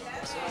discontentment.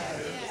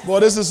 Boy,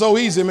 this is so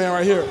easy, man,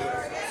 right here.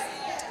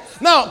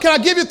 Now, can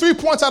I give you 3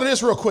 points out of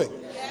this real quick?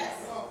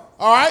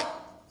 All right?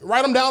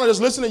 Write them down or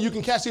just listen and you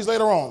can catch these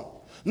later on.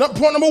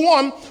 Point number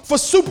 1, for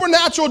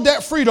supernatural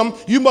debt freedom,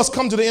 you must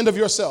come to the end of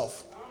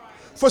yourself.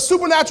 For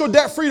supernatural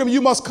debt freedom,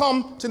 you must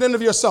come to the end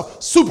of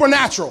yourself.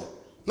 Supernatural.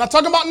 Not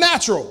talking about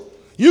natural.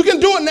 You can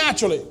do it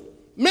naturally.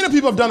 Many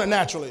people have done it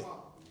naturally.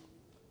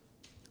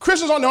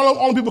 Christians aren't the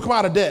only people who come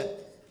out of debt.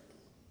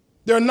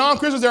 There are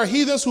non-Christians, there are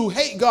heathens who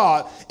hate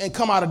God and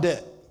come out of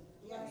debt.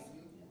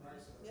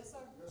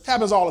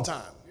 Happens all the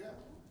time.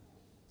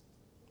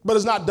 But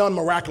it's not done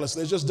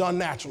miraculously. It's just done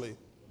naturally.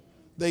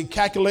 They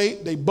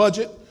calculate, they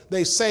budget,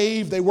 they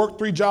save, they work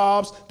 3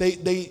 jobs,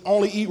 they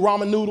only eat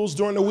ramen noodles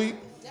during the week.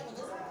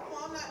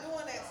 I'm not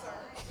doing that, sir.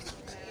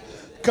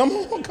 Come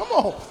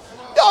on.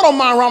 Y'all don't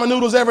mind ramen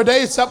noodles every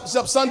day except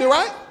Sunday,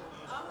 right?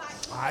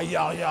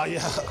 Yeah.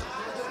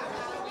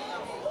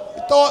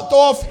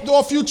 Throw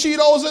a few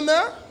Cheetos in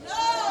there.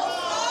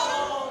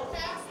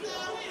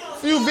 A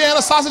few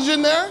Vienna sausage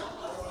in there.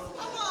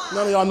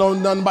 None of y'all know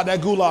nothing about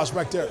that goulash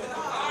back there.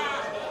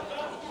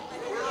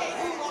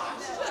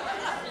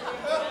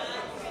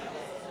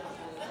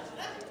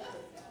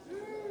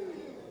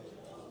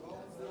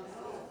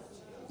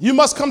 You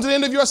must come to the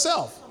end of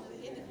yourself.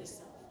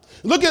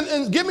 Look at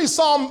and give me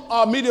Psalm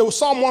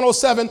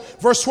 107,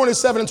 verse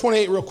 27 and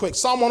 28 real quick.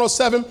 Psalm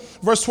 107,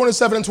 verse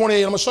 27 and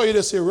 28. I'm going to show you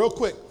this here real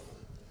quick.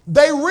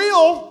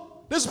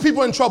 This is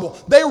people in trouble.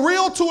 They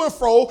reel to and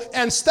fro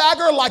and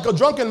stagger like a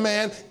drunken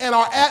man and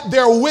are at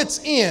their wits'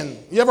 end.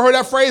 You ever heard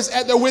that phrase,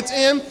 at their wits'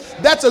 end?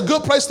 That's a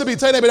good place to be.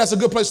 Tell your neighbor that's a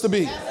good place to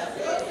be.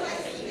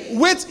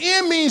 Wit's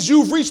end means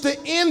you've reached the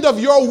end of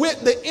your wit,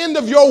 the end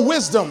of your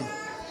wisdom.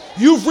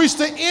 You've reached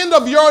the end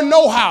of your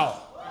know-how.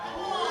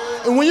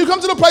 And when you come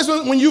to the place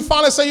when you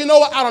finally say, you know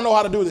what, I don't know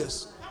how to do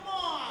this.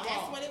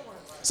 That's when it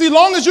works. See,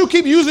 long as you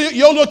keep using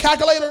your little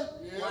calculator,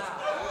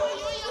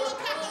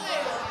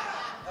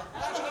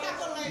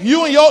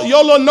 you and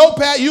your little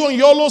notepad, you and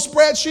your little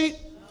spreadsheet,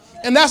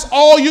 and that's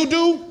all you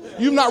do,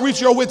 you've not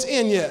reached your wit's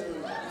end yet.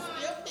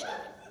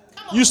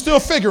 You're still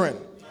figuring.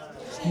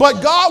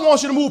 But God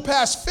wants you to move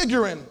past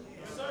figuring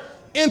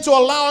into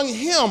allowing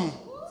him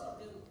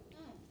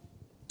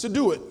to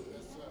do it.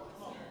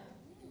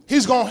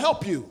 He's going to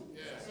help you.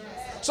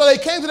 So they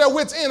came to their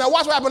wit's end. Now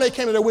watch what happened when they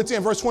came to their wit's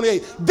end. Verse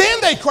 28. Then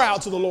they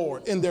cried to the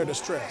Lord in their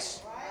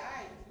distress.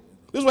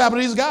 This is what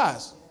happened to these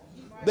guys.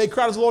 They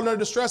cried to the Lord in their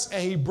distress,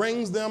 and he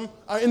brings them,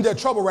 in their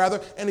trouble rather,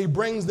 and he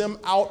brings them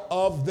out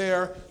of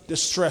their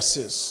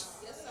distresses.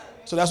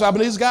 So that's what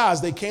happened to these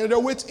guys. They came to their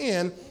wit's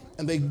end,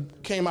 and they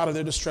came out of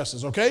their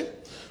distresses, okay?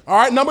 All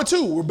right, number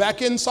 2. We're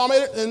back in Psalm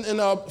 8, in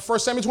 1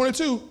 Samuel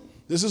 22.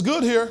 This is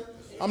good here.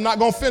 I'm not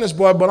going to finish,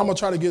 but I'm going to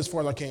try to get as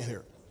far as I can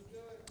here.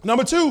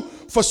 Number 2,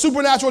 for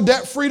supernatural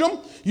debt freedom,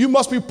 you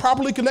must be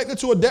properly connected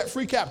to a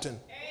debt-free captain.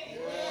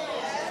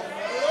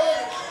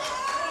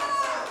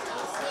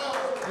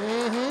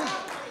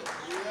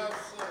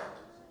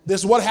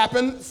 This is what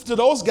happened to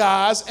those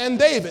guys and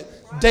David.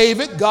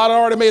 David, God had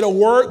already made a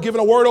word,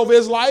 given a word over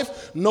his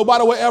life.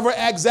 Nobody will ever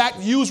exact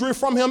usury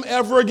from him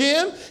ever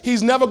again.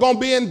 He's never going to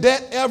be in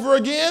debt ever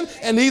again.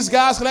 And these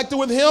guys connected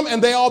with him,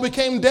 and they all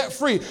became debt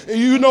free.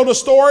 You know the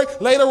story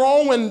later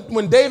on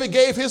when David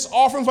gave his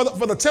offering for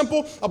the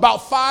temple,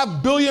 about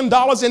 $5 billion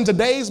in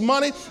today's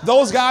money.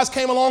 Those guys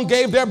came along,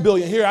 gave their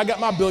billion. Here, I got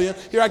my billion.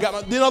 Here, I got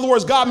my. In other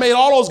words, God made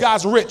all those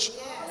guys rich.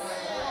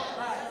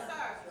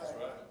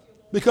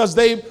 Because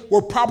they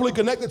were properly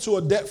connected to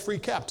a debt-free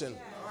captain.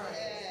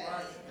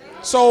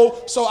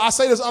 So I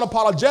say this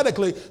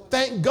unapologetically.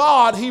 Thank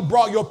God he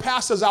brought your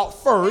pastors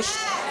out first.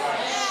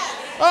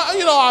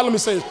 Let me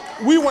say this.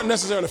 We weren't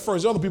necessarily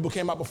first. Other people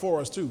came out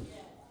before us too.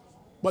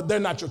 But they're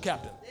not your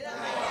captain.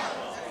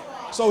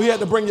 So he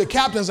had to bring your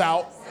captains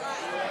out.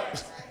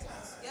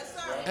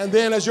 And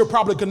then as you're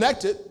properly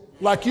connected,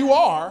 like you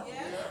are,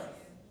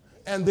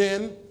 and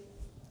then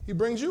he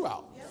brings you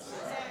out.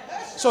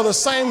 So the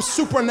same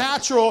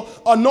supernatural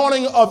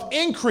anointing of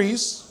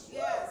increase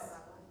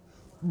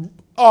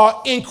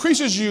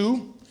increases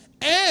you,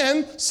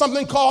 and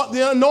something called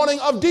the anointing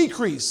of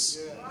decrease.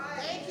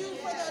 Thank you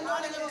for the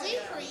anointing of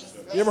decrease.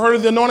 You ever heard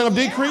of the anointing of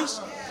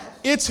decrease?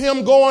 It's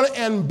him going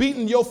and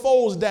beating your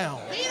foes down.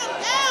 Beat them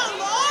down,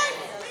 Lord.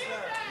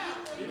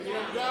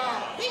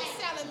 Beat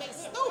salad makes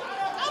stupid.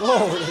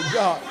 Glory to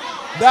God.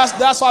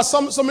 That's why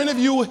so many of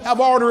you have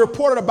already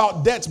reported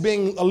about debts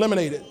being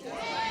eliminated.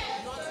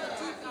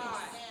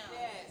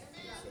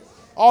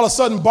 All of a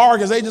sudden,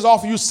 bargains, they just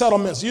offer you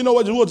settlements. You know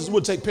what?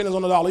 We'll take pennies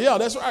on the dollar. Yeah,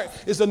 that's right.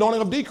 It's the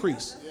anointing of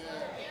decrease.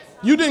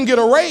 You didn't get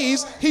a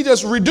raise. He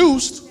just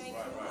reduced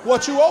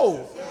what you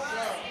owe.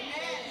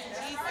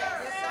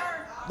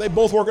 They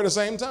both work at the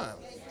same time.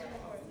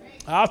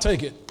 I'll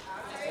take it.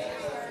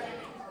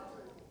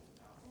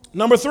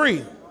 Number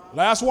 3,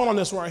 last one on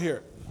this one right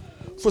here.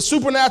 For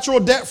supernatural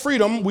debt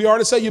freedom, we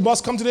already said you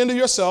must come to the end of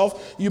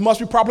yourself. You must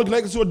be properly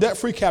connected to a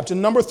debt-free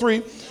captain. Number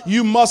 3,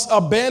 you must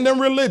abandon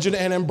religion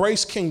and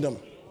embrace kingdom.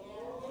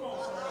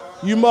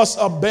 You must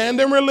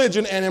abandon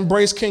religion and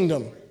embrace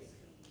kingdom.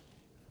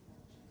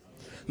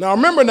 Now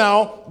remember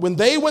when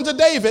they went to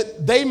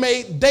David, they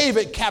made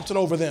David captain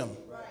over them.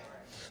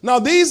 Now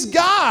these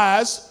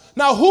guys,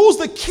 now who's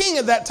the king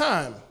at that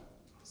time?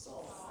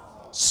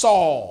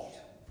 Saul.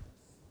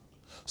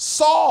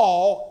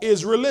 Saul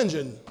is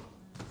religion.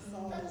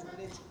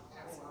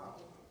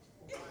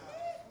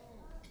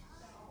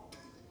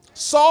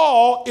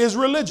 Saul is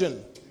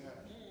religion.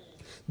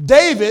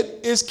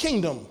 David is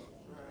kingdom.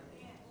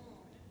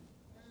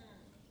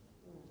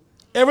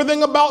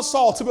 Everything about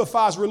Saul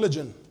typifies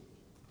religion.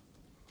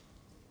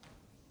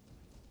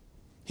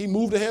 He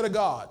moved ahead of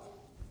God.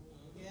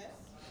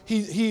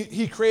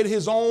 He created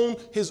his own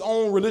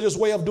religious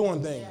way of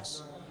doing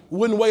things.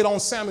 Wouldn't wait on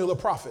Samuel the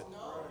prophet.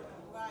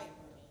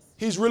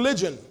 He's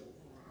religion.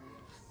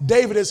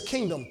 David is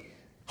kingdom.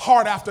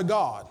 Heart after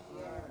God.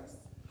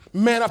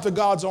 Man after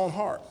God's own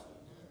heart.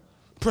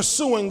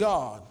 Pursuing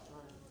God.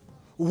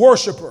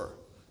 Worshiper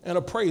and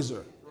a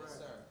praiser.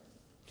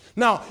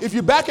 Now, if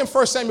you're back in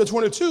 1 Samuel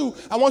 22,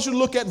 I want you to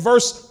look at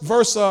verse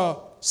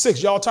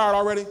 6. Y'all tired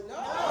already?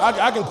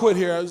 I can quit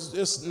here.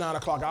 It's 9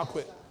 o'clock. I'll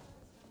quit.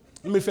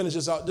 Let me finish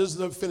this out. Just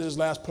finish this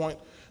last point.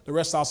 The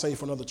rest I'll save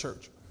for another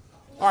church.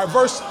 All right,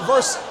 verse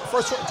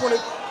 20,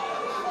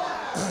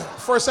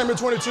 1 Samuel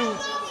 22.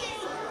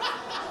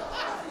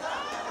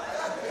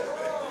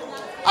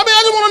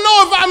 I just want to know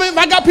if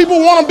I got people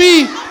who want to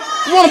be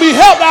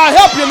helped, I'll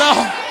help you now.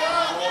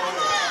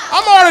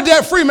 I'm already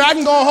debt free, man. I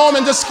can go home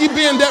and just keep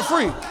being debt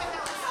free.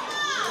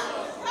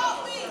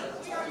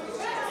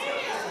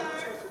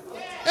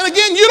 And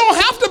again, you don't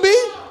have to be.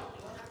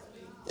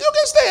 You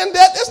can stay in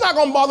debt. It's not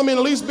going to bother me in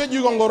the least bit.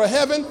 You're going to go to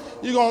heaven.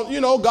 You're going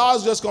to,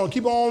 God's just going to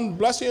keep on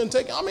blessing you and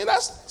taking. I mean,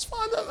 that's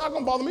fine. That's not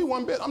going to bother me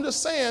one bit. I'm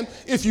just saying,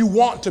 if you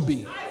want to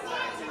be.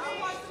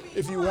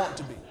 If you want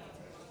to be.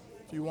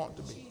 If you want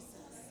to be.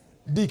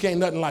 Deke ain't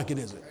nothing like it,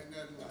 is it?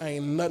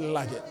 Ain't nothing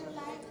like it.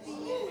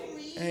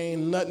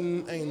 Ain't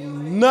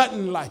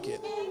nothing like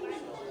it.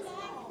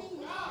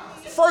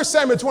 1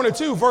 Samuel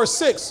 22, verse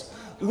 6.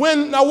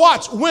 Now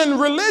watch. When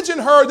religion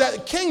heard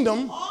that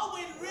kingdom,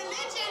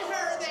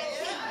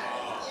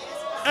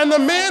 and the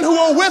men who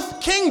were with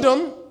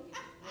kingdom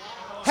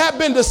had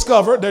been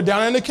discovered, they're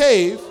down in the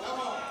cave.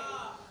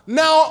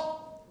 Now,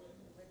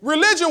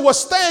 religion was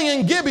staying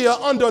in Gibeah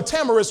under a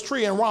tamarisk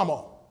tree in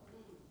Ramah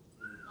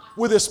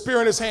with his spear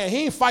in his hand.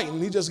 He ain't fighting.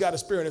 He just got a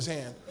spear in his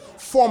hand.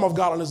 Form of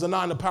godliness,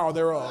 denying the power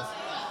thereof.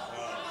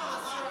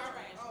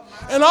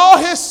 And all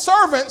his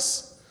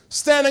servants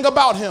standing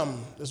about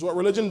him. This is what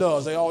religion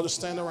does. They all just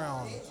stand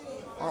around.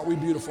 Aren't we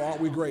beautiful? Aren't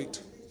we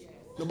great?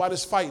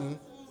 Nobody's fighting.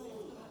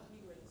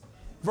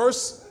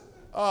 Verse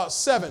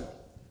 7.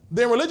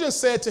 Then religion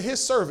said to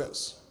his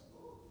servants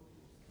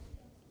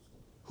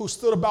who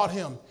stood about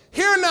him,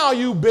 "Hear now,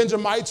 you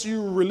Benjamites,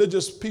 you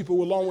religious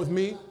people along with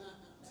me.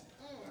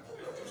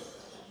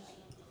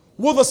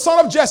 Will the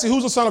son of Jesse,"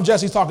 who's the son of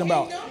Jesse he's talking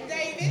about?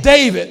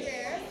 David.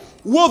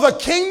 Will that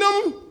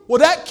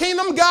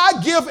kingdom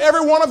God give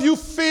every one of you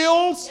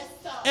fields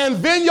and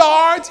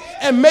vineyards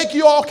and make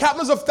you all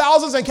captains of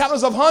thousands and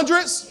captains of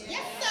hundreds?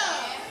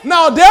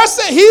 Now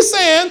he's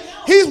saying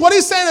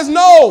is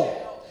no.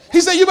 He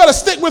said, you better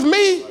stick with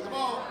me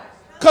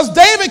because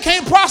David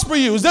can't prosper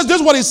you. This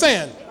is what he's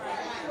saying.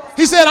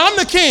 He said, I'm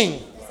the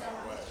king.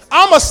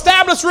 I'm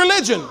established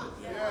religion.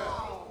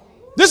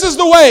 This is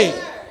the way.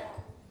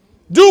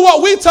 Do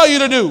what we tell you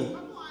to do.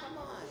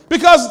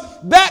 Because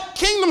that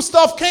kingdom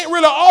stuff can't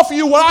really offer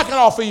you what I can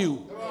offer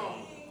you.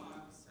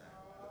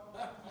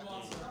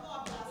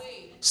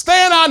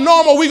 Stay in our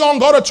normal, we're going to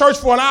go to church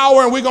for an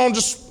hour and we're going to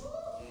just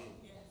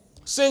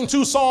sing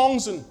 2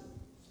 songs and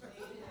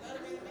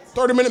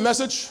 30-minute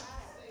message.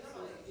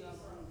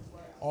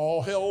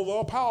 All hail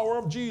the power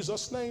of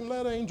Jesus' name,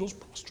 let angels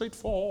prostrate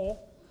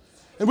fall.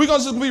 And we're going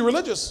to just be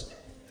religious.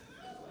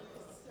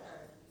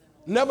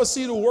 Never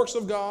see the works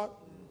of God.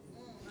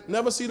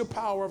 Never see the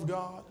power of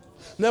God.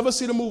 Never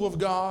see the move of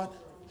God.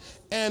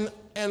 And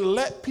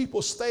let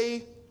people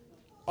stay,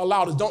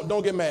 allow this,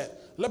 don't get mad.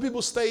 Let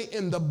people stay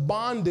in the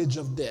bondage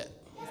of debt.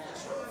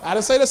 I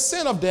didn't say the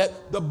sin of debt,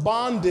 the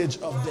bondage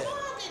of debt.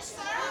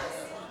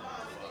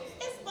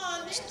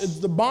 It's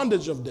the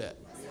bondage of debt.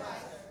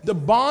 The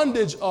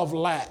bondage of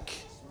lack.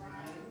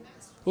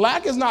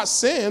 Lack is not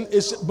sin,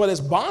 but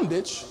it's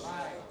bondage.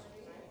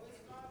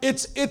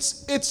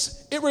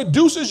 It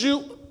reduces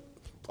you.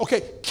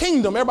 Okay,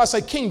 kingdom. Everybody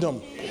say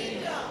kingdom.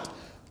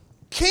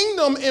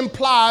 Kingdom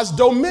implies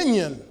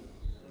dominion.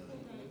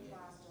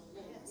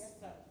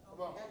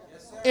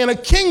 In a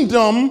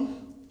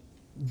kingdom,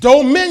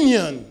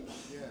 dominion.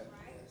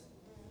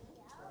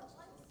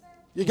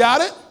 You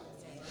got it?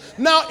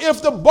 Now,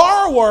 if the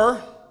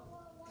borrower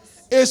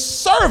is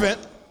servant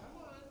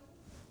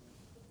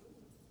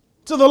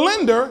to the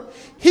lender,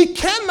 he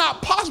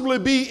cannot possibly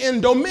be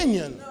in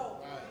dominion.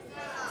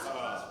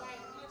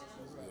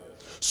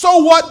 So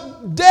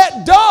what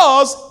debt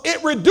does,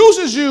 it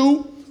reduces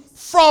you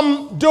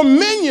from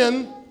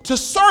dominion to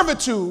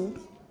servitude.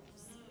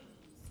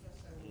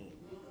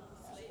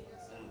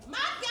 My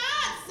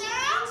God, sir,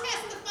 I'll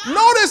testify.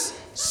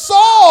 Notice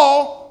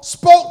Saul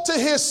spoke to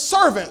his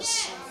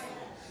servants.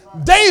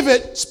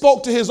 David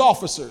spoke to his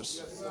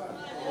officers.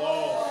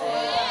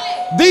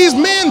 These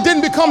men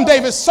didn't become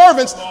David's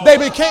servants. They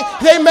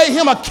made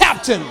him a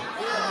captain.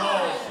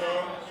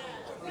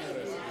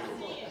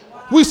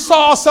 We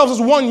saw ourselves as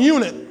one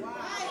unit.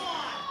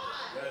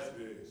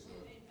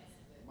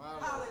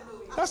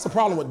 That's the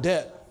problem with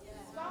debt.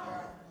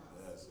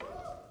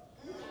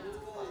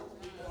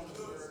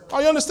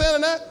 Are you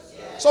understanding that?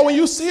 So when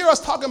you hear us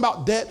talking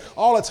about debt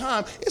all the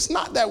time, it's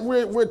not that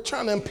we're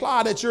trying to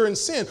imply that you're in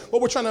sin.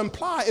 What we're trying to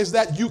imply is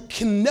that you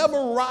can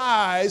never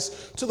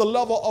rise to the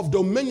level of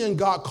dominion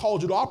God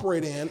called you to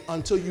operate in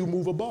until you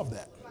move above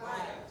that.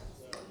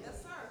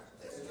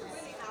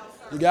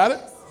 You got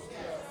it?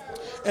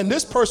 And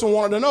this person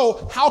wanted to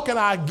know, how can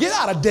I get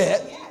out of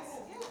debt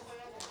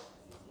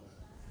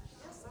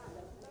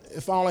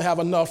if I only have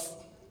enough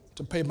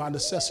to pay my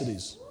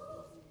necessities?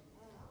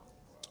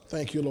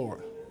 Thank you,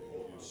 Lord.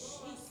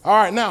 All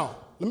right, now,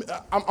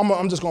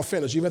 I'm just going to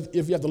finish.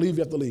 If you have to leave,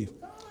 you have to leave.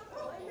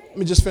 Let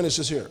me just finish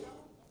this here.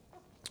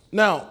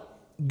 Now,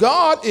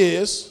 God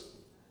is,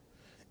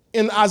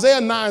 in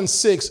Isaiah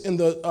 9:6, in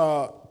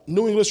the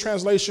New English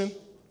translation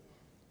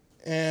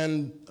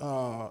and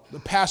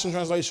the Passion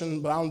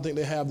translation, but I don't think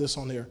they have this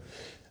on here.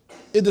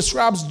 It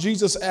describes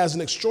Jesus as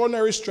an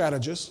extraordinary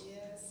strategist.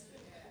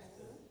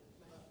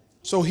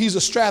 So he's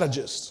a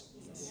strategist.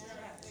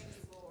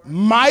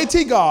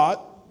 Mighty God,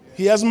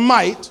 he has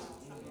might.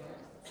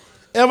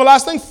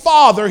 Everlasting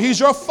Father, he's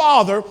your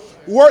Father.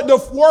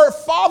 The word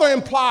Father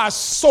implies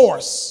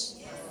source.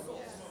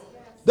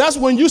 That's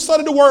when you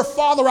study the word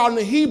father out in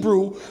the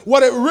Hebrew,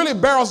 what it really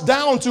barrels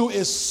down to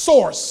is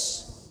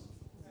source.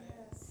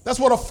 That's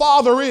what a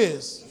father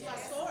is.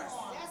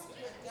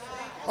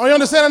 Are you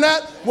understanding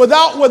that?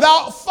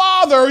 Without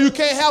father, you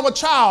can't have a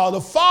child.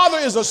 The father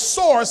is a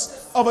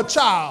source of a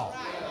child.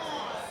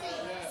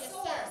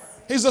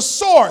 He's a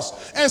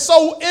source. And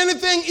so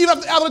anything,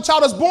 even after the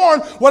child is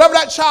born, whatever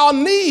that child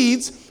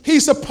needs,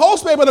 he's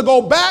supposed to be able to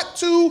go back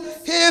to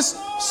his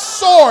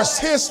source,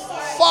 his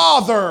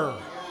father.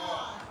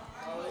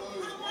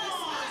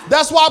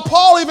 That's why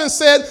Paul even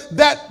said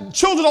that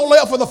children don't lay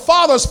up for the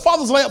fathers,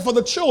 fathers lay up for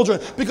the children,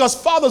 because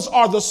fathers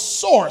are the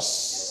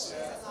source.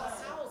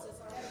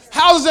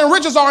 Houses and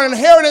riches are an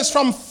inheritance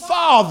from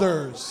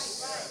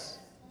fathers.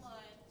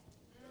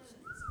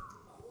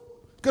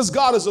 Because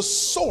God is a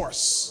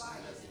source.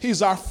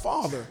 He's our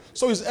father.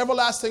 So he's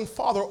everlasting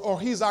father,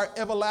 or he's our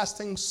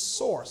everlasting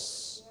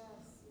source.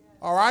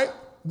 All right?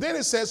 Then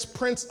it says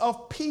Prince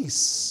of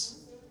Peace.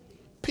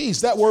 Peace.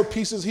 That word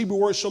peace is Hebrew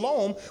word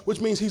shalom, which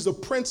means he's the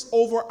prince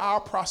over our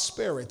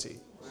prosperity.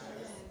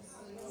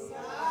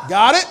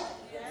 Got it?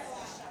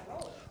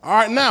 All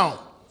right, now.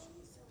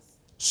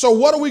 So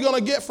what are we going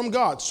to get from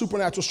God?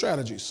 Supernatural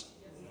strategies.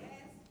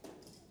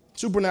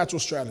 Supernatural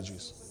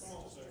strategies.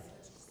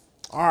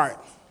 All right.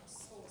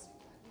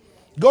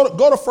 Go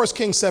to 1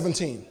 Kings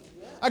 17.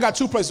 I got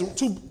two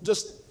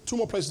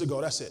more places to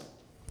go. That's it.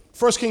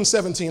 1 Kings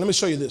 17. Let me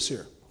show you this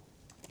here.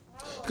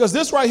 Because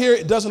this right here,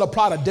 it doesn't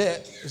apply to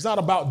debt. It's not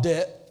about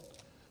debt,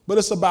 but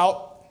it's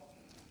about,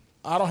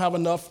 I don't have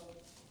enough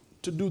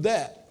to do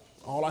that.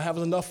 All I have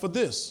is enough for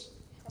this.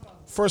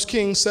 1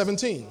 Kings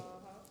 17.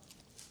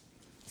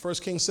 1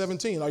 Kings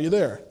 17. Are you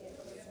there?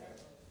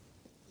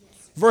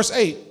 Verse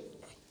 8.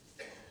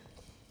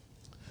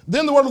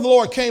 Then the word of the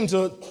Lord came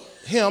to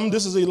him,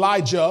 this is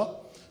Elijah,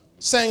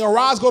 saying,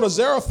 arise, go to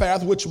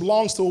Zarephath, which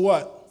belongs to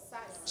what?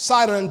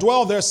 Sidon, and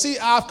dwell there. See,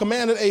 I've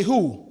commanded a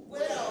who?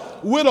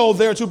 Widow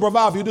there to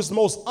provide for you. This is the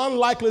most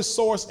unlikely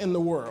source in the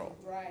world.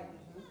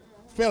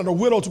 Commanded a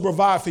widow to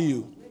provide for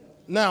you.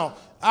 Now,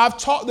 I've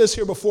taught this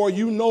here before.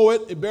 You know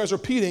it. It bears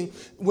repeating.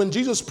 When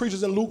Jesus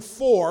preaches in Luke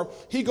 4,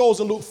 he goes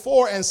in Luke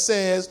 4 and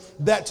says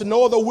that to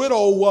no other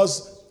widow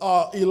was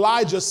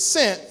Elijah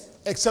sent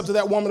except to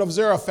that woman of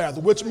Zarephath,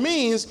 which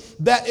means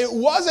that it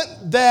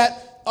wasn't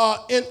that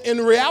in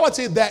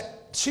reality that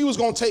she was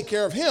going to take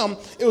care of him.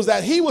 It was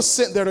that he was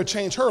sent there to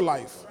change her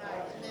life.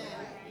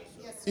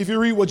 If you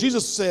read what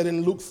Jesus said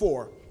in Luke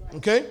 4.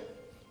 Okay?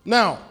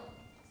 Now,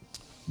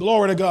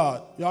 glory to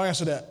God. Y'all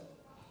answer that.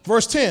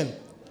 Verse 10.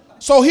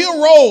 So he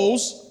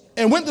arose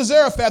and went to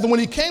Zarephath, and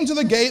when he came to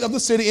the gate of the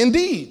city,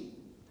 indeed,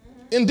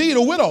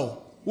 a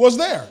widow was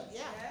there.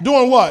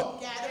 Doing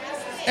what?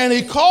 And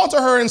he called to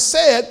her and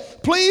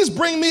said, please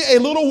bring me a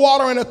little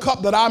water in a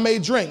cup that I may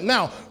drink.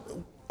 Now,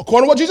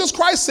 according to what Jesus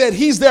Christ said,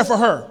 he's there for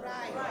her.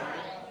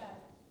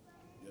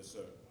 Yes, sir.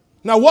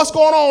 Now, what's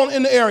going on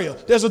in the area?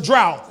 There's a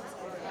drought.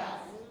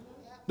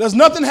 There's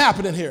nothing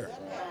happening here.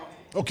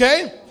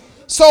 Okay?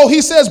 So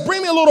he says,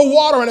 bring me a little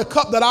water in a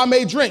cup that I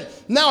may drink.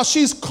 Now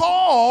she's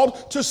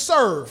called to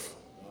serve.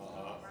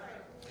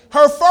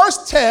 Her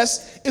first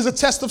test is a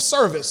test of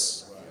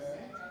service.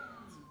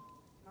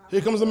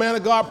 Here comes the man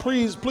of God.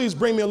 Please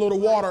bring me a little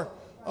water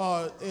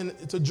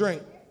to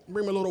drink.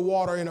 Bring me a little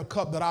water in a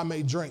cup that I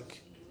may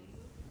drink.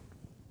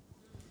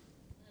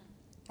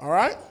 All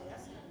right?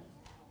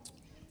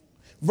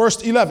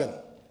 Verse 11.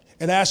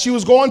 And as she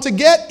was going to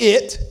get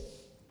it,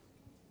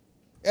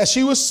 as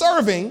she was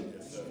serving,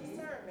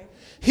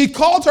 he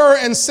called her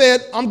and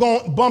said, I'm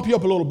going to bump you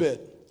up a little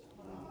bit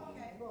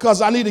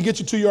because I need to get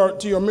you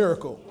to your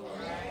miracle.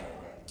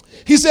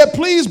 He said,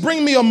 please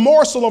bring me a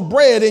morsel of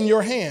bread in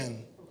your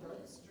hand.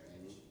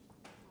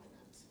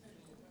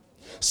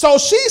 So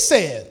she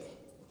said.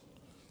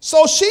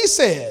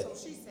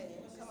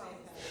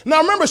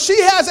 Now remember,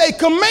 she has a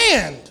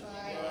command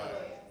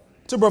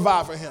to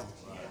provide for him.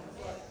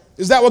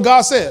 Is that what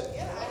God said?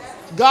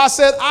 God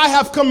said, I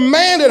have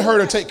commanded her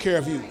to take care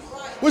of you,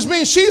 which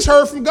means she's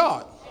heard from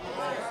God.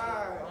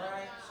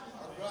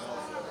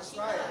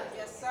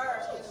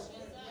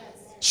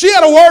 She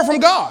had a word from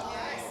God.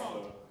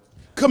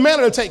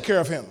 Commanded her to take care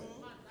of him.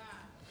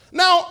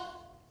 Now,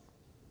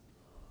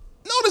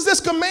 notice this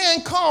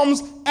command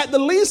comes at the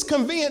least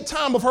convenient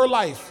time of her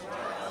life.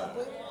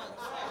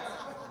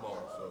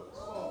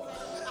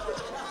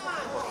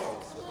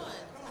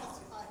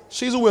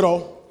 She's a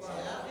widow.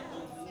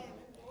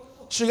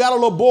 She got a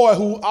little boy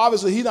who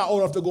obviously he's not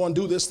old enough to go and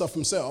do this stuff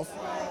himself.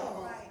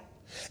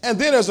 And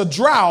then there's a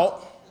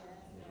drought,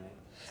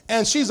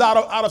 and she's out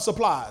of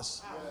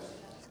supplies.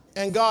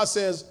 And God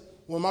says,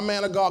 when my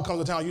man of God comes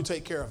to town, you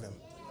take care of him.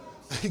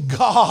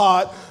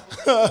 God,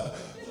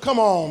 come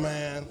on,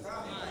 man.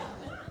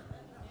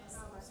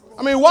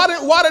 I mean,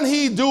 why didn't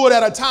he do it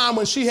at a time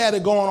when she had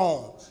it going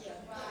on?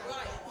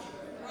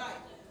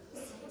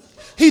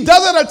 He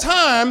does it at a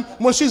time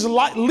when she's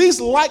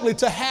least likely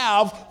to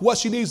have what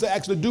she needs to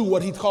actually do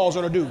what he calls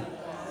her to do.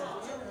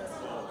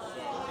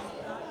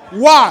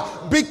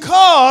 Why?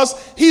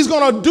 Because he's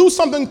going to do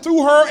something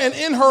through her and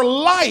in her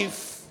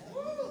life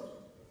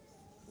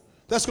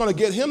that's going to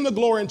get him the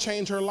glory and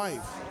change her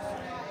life.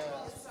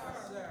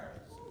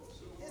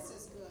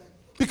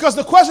 Because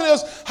the question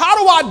is, how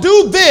do I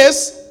do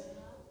this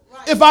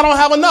if I don't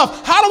have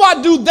enough? How do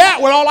I do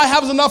that when all I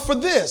have is enough for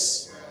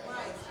this?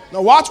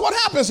 Now watch what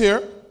happens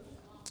here.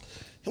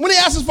 When he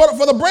asks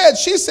for the bread,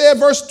 she said,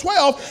 verse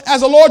 12,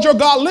 as the Lord your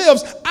God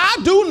lives, I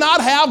do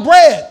not have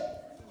bread.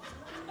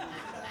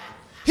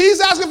 He's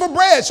asking for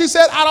bread. She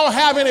said, I don't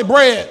have any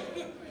bread.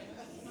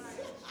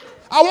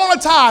 I want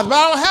a tithe, but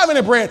I don't have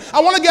any bread.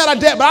 I want to get out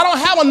of debt, but I don't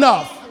have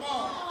enough.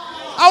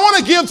 I want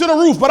to give to the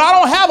roof, but I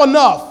don't have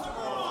enough.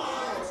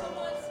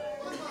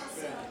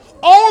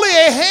 Only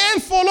a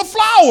handful of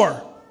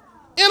flour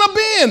in a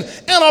bin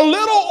and a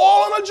little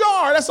oil in a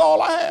jar. That's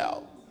all I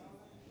have.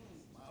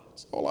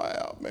 That's all I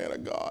have, man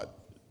of God.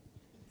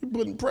 You're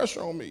putting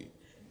pressure on me.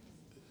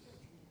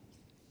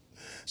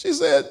 She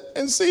said,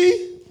 and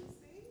see,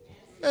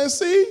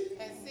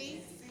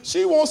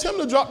 she wants him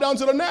to drop down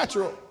to the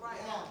natural.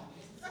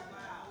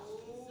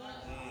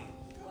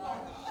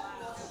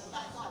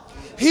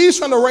 He's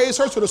trying to raise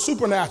her to the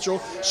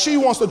supernatural. She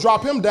wants to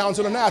drop him down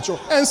to the natural.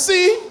 And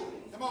see,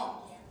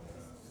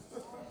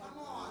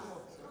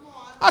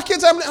 I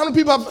can't tell you how many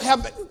people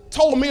have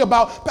told me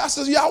about,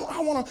 pastors, yeah, I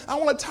want to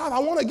tithe, I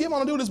want to give, I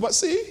want to do this, but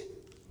see,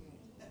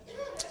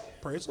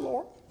 praise the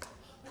Lord.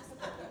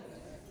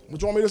 What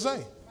do you want me to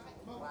say?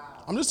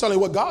 I'm just telling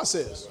you what God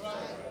says.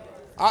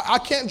 I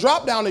can't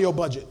drop down to your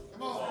budget.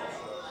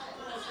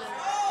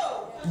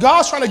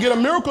 God's trying to get a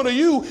miracle to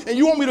you, and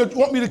you want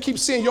me to keep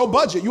seeing your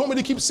budget. You want me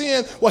to keep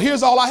seeing, well,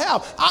 here's all I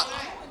have. I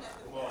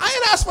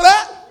ain't asked for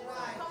that.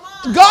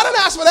 God didn't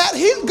ask for that.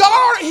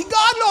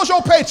 God knows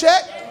your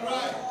paycheck.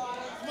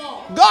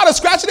 God is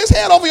scratching his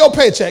head over your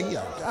paycheck.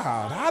 Yeah,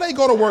 God, how they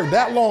go to work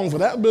that long for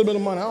that little bit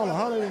of money? I don't know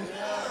how they.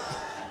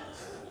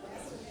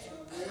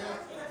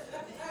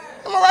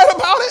 Am I right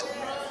about it?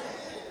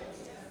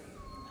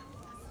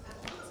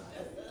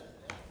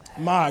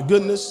 My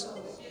goodness.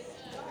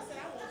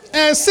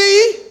 And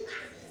see,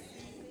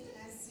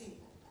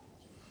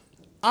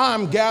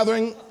 I'm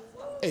gathering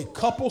a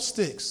couple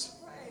sticks.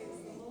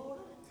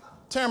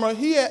 Tamara,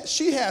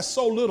 she has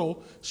so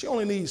little, she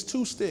only needs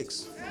 2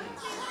 sticks.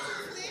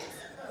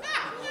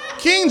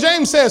 King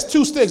James says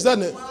 2 sticks,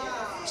 doesn't it?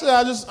 She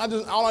said,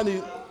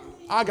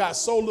 I got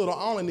so little,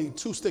 I only need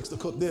 2 sticks to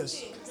cook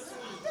this.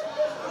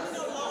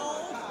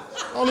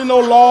 I don't need no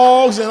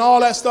logs and all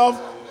that stuff.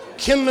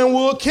 Kindling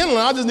wood,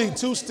 I just need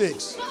 2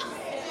 sticks.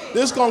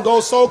 This is going to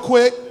go so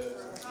quick.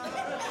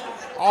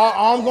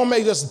 I'm going to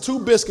make just 2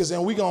 biscuits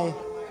and we going to.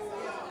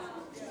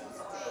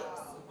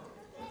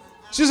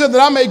 She said that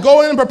I may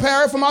go in and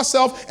prepare it for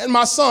myself and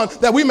my son,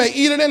 that we may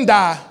eat it and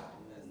die.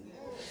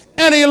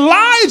 And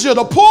Elijah,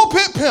 the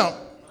pulpit pimp,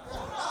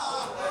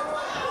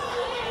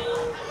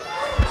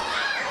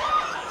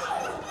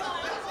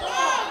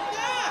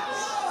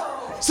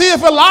 see,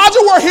 if Elijah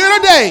were here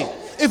today,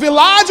 if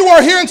Elijah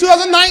were here in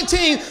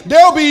 2019,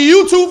 there will be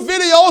YouTube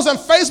videos and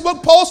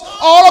Facebook posts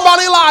all about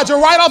Elijah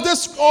right off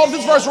this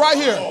verse right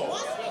here.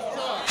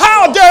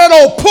 How dare that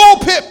old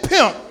pulpit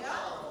pimp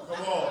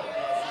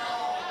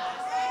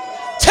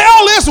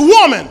tell this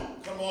woman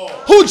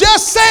who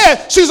just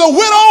said she's a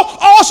widow,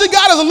 all she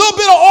got is a little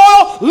bit of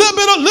oil, little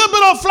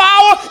bit of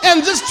flour,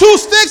 and just 2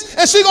 sticks,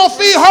 and she gonna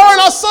feed her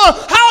and her son.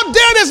 How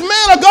dare this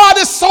man of God,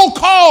 this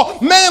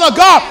so-called man of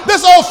God,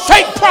 this old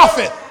fake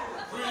prophet?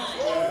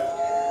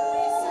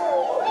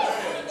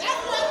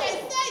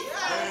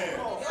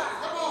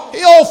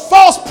 He old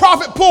false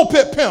prophet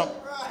pulpit pimp.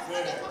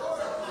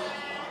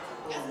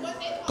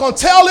 Gonna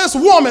tell this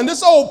woman,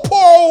 this old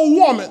poor old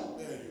woman.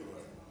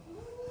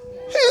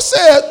 He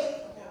said,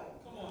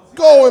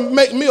 go and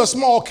make me a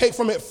small cake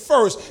from it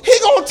first. He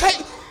gonna take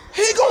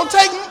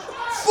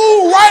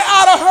food right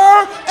out of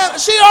her,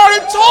 and she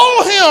already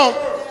told him.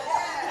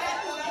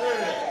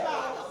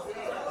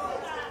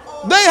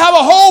 They have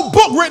a whole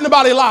book written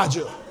about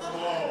Elijah.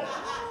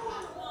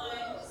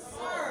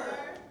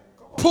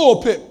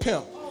 Pulpit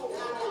pimp.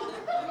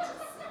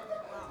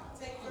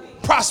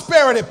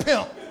 Prosperity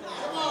pimp.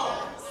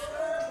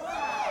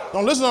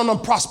 Don't listen to them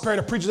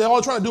prosperity preachers. All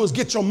they're trying to do is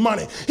get your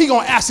money. He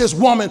gonna ask this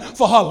woman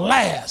for her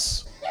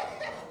last.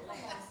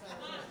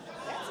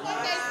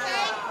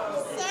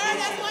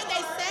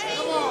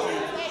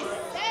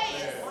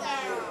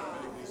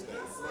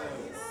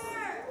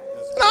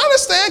 I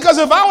understand, because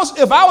if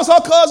I was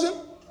her cousin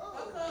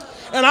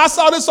and I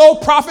saw this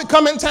old prophet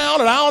come in town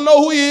and I don't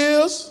know who he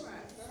is,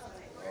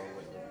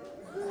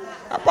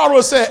 I probably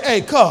would say,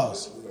 hey,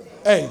 cuz,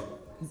 hey,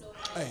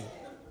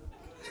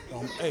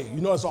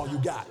 you know that's all you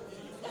got.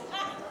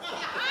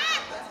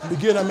 You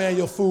get that man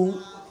your food.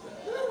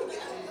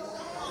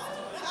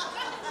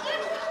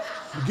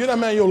 You get that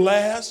man your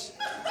last.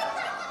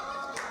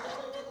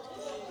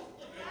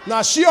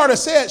 Now, she already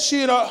said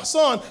she and her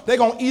son, they're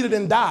going to eat it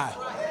and die.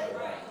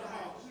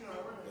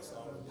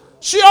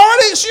 She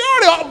already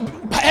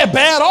had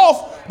bad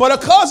off, but her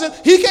cousin,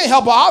 he can't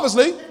help her,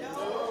 obviously.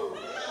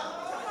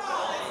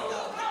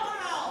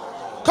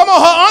 Come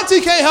on, her auntie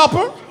can't help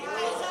her.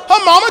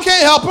 Her mama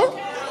can't help her.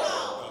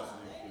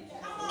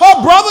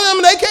 Her brother and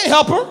them, they can't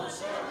help her.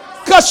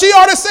 Because she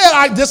already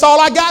said, this all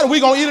I got, and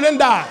we're going to eat it and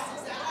die.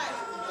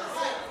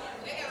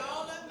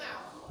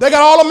 They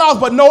got all the mouth,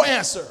 but no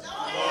answer.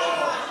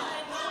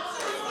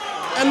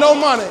 And no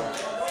money.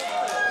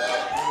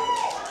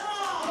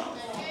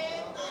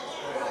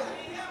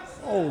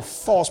 Oh,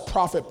 false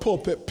prophet,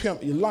 pulpit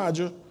pimp,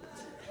 Elijah.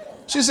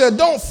 She said,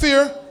 don't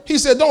fear. He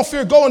said, don't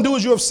fear. Go and do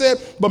as you have said,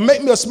 but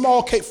make me a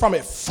small cake from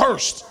it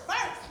first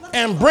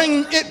and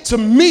bring it to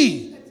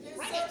me.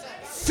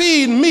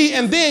 Feed me,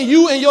 and then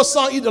you and your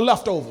son eat the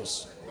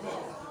leftovers.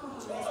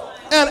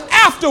 And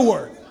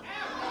afterward,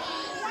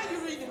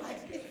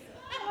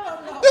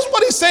 this is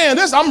what he's saying.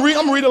 This I'm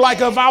reading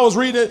like if I was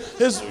reading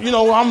his,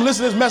 I'm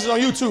listening to his message on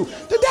YouTube.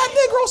 Did that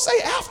Negro say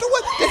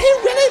afterward? Did he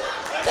really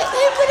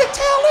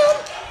tell him?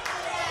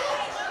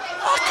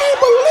 I can't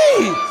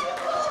believe.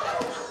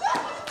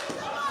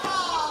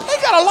 He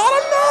got a lot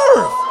of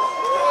nerve.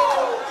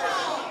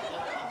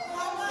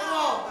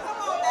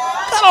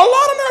 Got a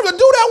lot of nerve to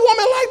do that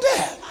woman like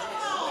that.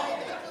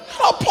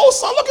 Her poor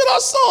son, look at her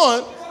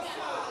son.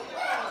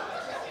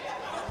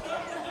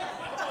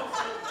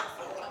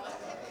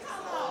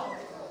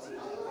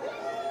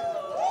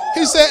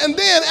 He said, and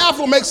then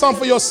after make something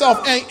for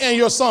yourself and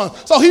your son.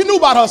 So he knew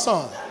about her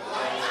son.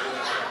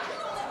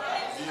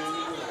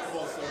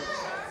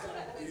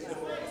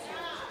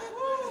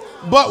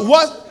 But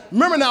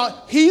remember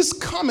now, he's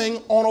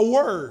coming on a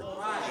word.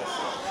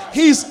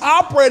 He's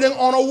operating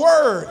on a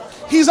word.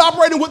 He's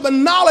operating with the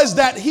knowledge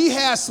that he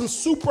has some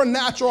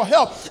supernatural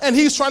help. And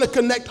he's trying to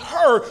connect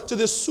her to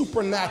this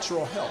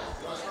supernatural help.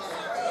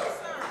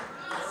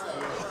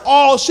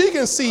 All she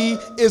can see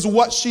is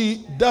what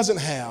she doesn't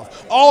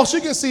have. All she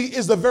can see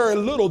is the very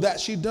little that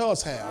she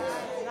does have.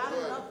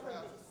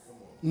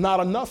 Not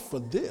enough for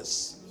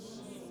this.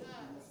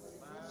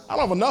 I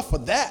don't have enough for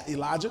that,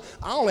 Elijah.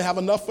 I only have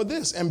enough for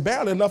this, and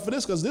barely enough for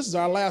this, because this is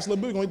our last little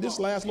bit. We're going to eat this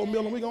last little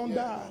meal, and we're going to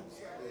die.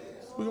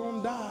 We're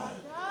going to die.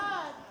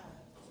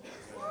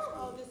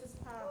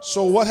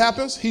 So what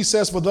happens? He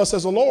says, for thus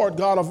says the Lord,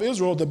 God of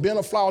Israel, the bin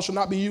of flour shall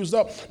not be used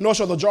up, nor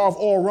shall the jar of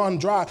oil run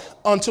dry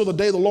until the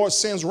day the Lord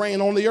sends rain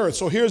on the earth.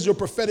 So here's your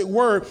prophetic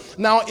word.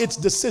 Now it's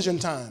decision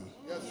time.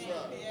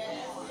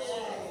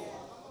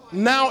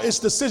 Now it's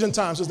decision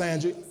time, Sister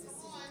Angie.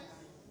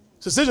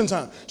 It's decision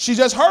time. She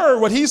just heard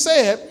what he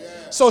said.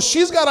 So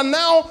she's got to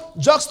now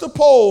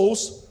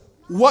juxtapose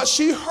what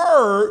she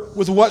heard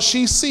with what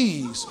she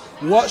sees.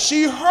 What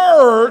she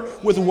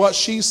heard with what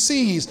she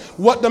sees.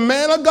 What the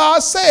man of God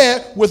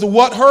said with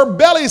what her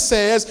belly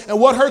says and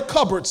what her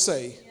cupboards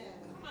say.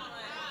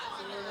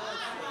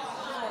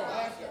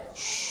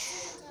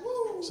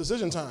 It's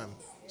decision time.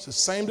 It's the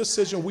same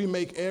decision we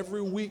make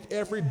every week,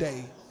 every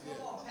day.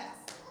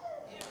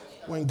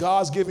 When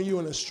God's giving you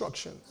an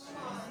instruction.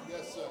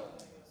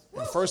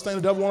 The first thing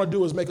the devil want to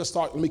do is make us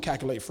start. Let me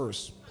calculate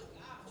first.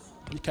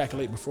 Let me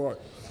calculate before.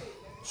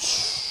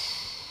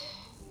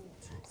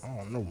 I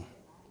don't know.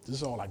 This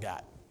is all I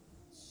got.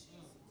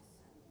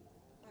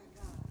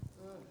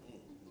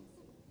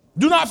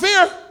 Do not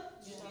fear.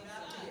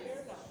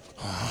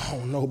 I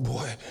don't know,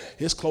 boy.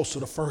 It's close to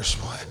the first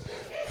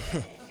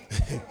one.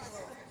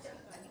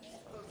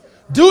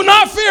 Do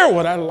not fear.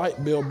 Well, that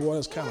light bill, boy,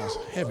 is kind of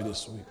heavy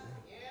this week.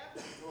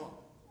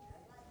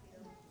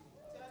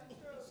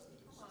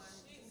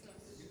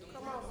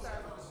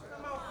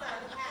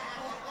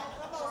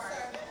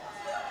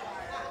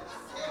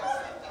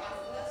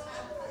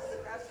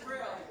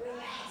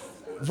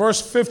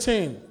 Verse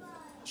 15,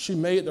 she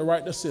made the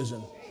right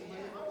decision.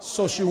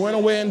 So she went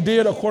away and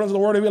did according to the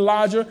word of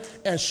Elijah,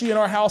 and she and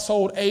her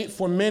household ate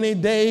for many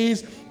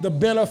days. The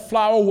bin of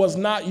flour was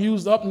not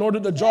used up, nor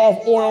did the jar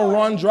of oil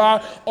run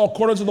dry,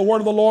 according to the word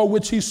of the Lord,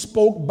 which he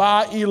spoke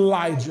by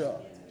Elijah.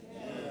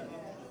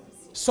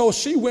 So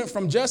she went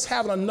from just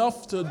having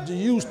enough to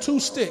use 2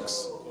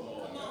 sticks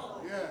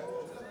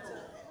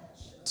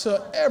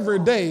to every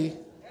day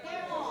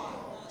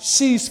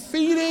she's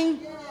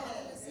feeding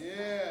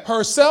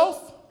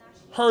herself,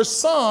 her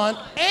son,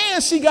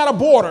 and she got a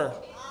boarder.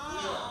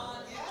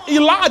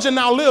 Elijah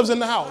now lives in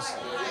the house.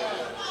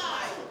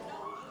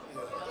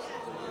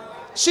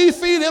 She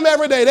feed him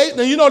every day.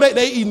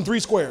 They eating 3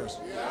 squares.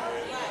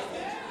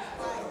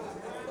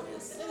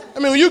 I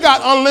mean, when you got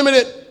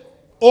unlimited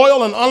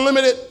oil and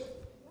unlimited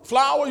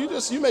flour,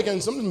 you making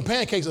some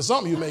pancakes or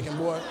something you making,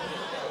 boy.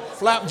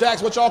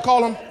 Flapjacks, what y'all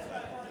call them?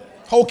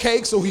 Whole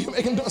cakes, so you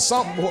making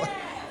something, boy.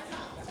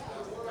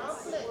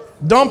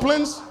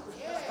 Dumplings.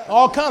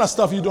 All kind of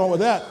stuff you're doing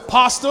with that.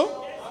 Pasta.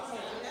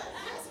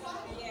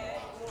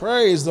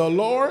 Praise the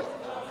Lord.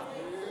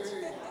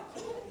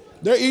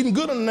 They're eating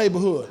good in the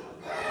neighborhood.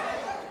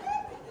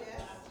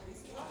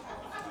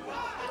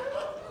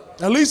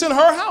 At least in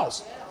her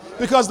house.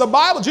 Because the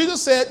Bible,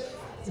 Jesus said,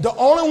 the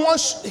only one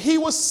he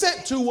was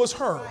sent to was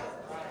her.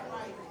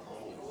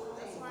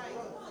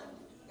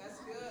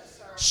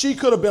 She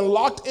could have been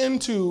locked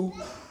into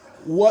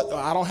what,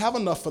 I don't have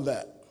enough for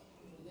that.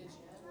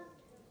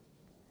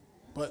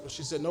 But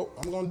she said, nope,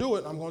 I'm going to do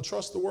it. I'm going to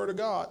trust the word of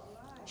God.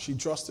 She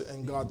trusted,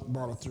 and God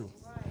brought her through.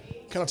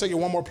 Can I take you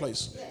one more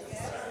place?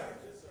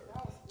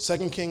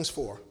 2 Kings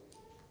 4.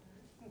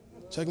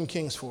 2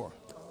 Kings 4.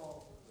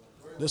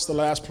 This is the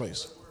last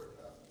place.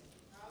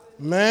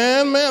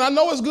 Man, I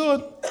know it's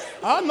good.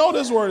 I know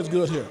this word is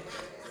good here.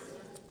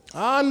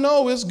 I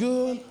know it's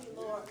good.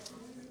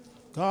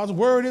 God's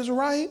word is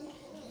right.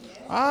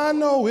 I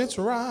know it's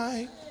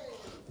right.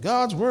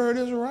 God's word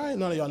is right.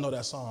 None of y'all know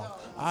that song.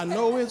 I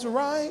know it's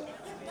right.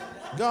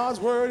 God's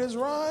word is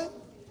right.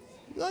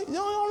 Y'all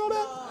know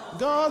that?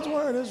 God's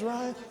word is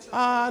right.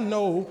 I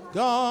know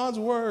God's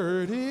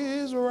word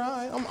is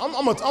right. I'm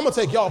gonna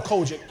take y'all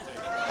Kojic.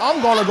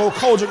 I'm gonna go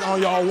Kojic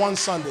on y'all one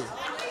Sunday.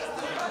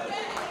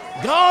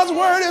 God's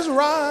word is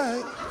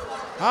right.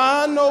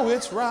 I know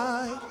it's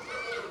right.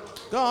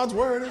 God's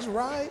word is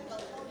right.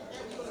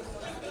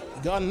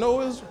 God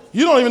knows.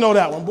 You don't even know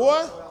that one,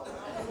 boy.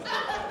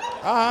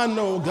 I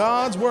know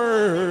God's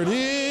word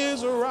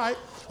is right.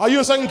 Are you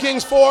in 2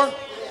 Kings 4?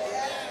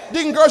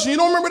 Deacon Gershon, you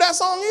don't remember that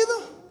song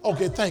either?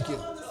 Okay, thank you.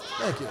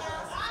 Thank you.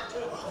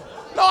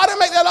 No, I didn't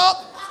make that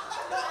up.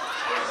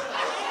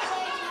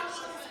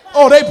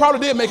 Oh, they probably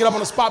did make it up on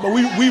the spot, but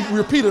we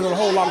repeated it a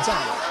whole lot of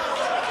times.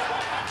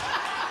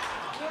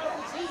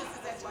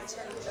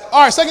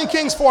 All right, 2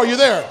 Kings 4, you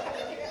there?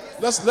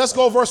 Let's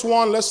go verse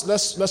 1.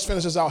 Let's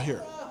finish this out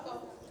here.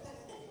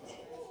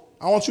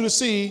 I want you to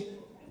see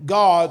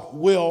God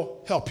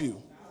will help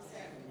you.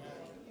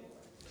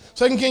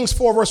 2 Kings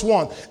 4, verse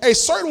 1. A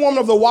certain woman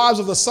of the wives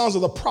of the sons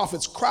of the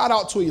prophets cried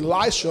out to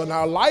Elisha.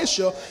 Now,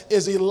 Elisha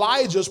is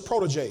Elijah's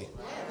protege.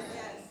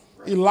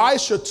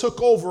 Elisha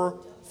took over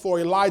for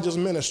Elijah's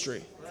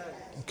ministry.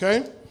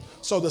 Okay?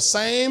 So the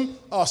same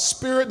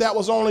spirit that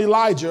was on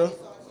Elijah,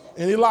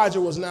 and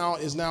Elijah is now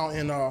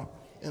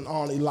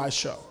on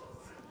Elisha.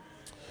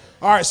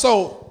 All right,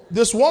 so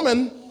this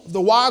woman,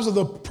 the wives of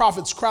the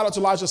prophets, cried out to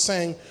Elijah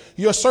saying,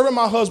 your servant,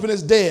 my husband,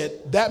 is dead.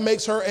 That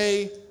makes her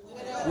a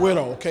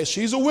widow. Okay,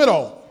 she's a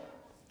widow.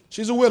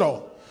 She's a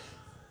widow.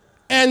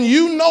 And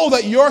you know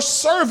that your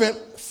servant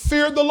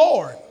feared the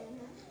Lord.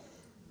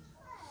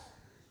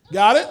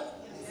 Got it?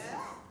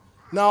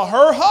 Now,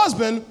 her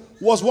husband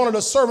was one of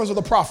the servants of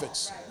the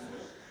prophets.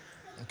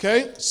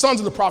 Okay, sons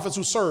of the prophets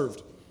who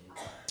served.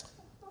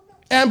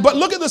 But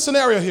look at the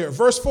scenario here,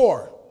 verse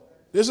 4.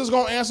 This is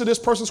going to answer this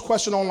person's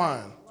question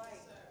online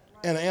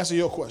and answer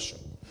your question.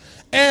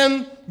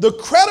 And the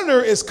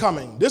creditor is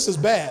coming. This is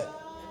bad.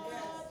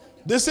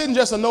 This isn't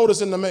just a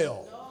notice in the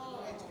mail.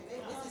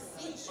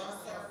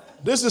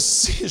 This is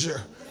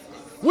seizure.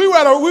 We were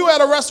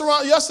at a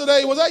restaurant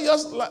yesterday. Was that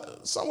yesterday?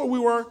 Somewhere we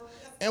were.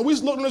 And we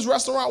looked in this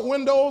restaurant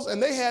windows,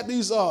 and they had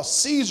these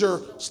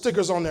seizure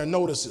stickers on their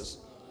notices.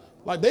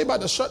 Like they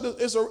about to shut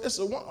this. It's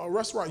a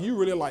restaurant you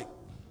really like,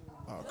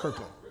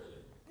 Kirkland.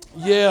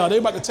 Yeah, they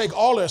about to take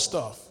all their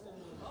stuff.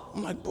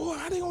 I'm like, boy,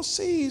 how they gonna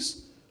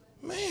seize?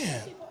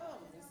 Man,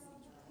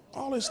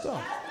 all this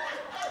stuff.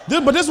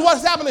 But this is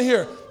what's happening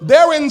here.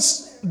 They're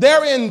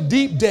in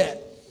deep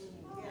debt.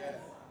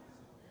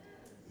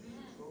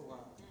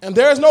 And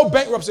there is no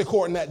bankruptcy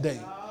court in that day.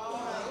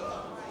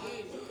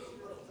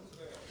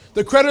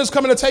 The creditor is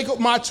coming to take up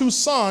my 2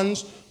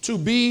 sons to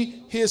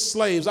be his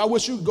slaves. I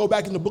wish you could go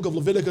back in the book of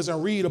Leviticus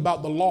and read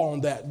about the law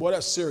on that. Boy,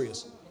 that's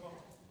serious.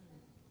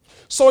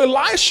 So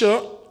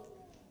Elisha,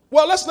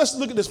 well, let's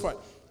look at this part.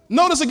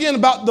 Notice again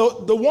about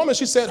the woman.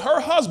 She said her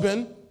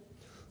husband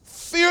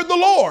feared the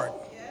Lord.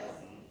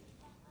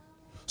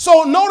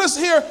 So notice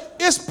here,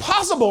 it's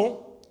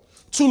possible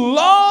to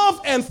love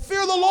and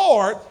fear the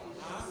Lord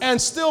and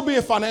still be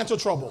in financial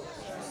trouble.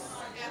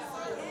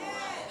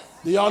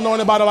 Do y'all know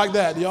anybody like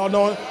that? Do y'all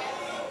know?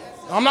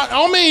 I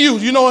don't mean you.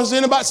 You know, is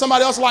anybody,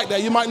 somebody else like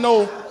that? You might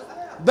know.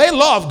 They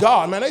love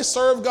God, man. They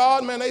serve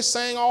God, man. They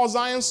sing all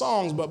Zion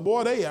songs, but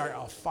boy, they are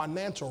a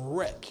financial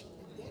wreck.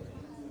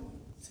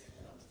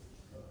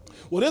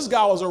 Well, this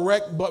guy was a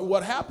wreck, but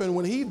what happened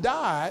when he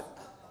died,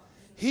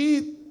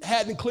 he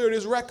hadn't cleared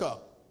his wreck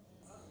up.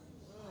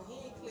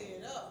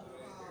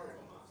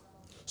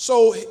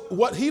 So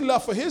what he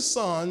left for his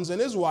sons and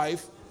his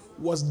wife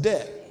was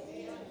debt.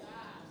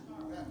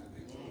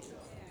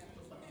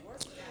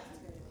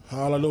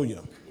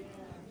 Hallelujah.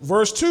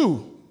 Verse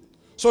 2.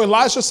 So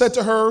Elisha said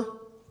to her,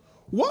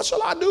 what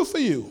shall I do for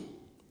you?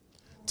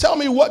 Tell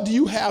me, what do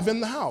you have in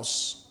the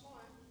house?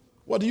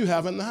 What do you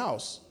have in the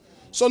house?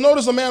 So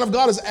notice the man of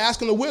God is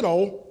asking the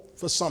widow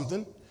for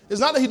something.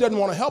 It's not that he doesn't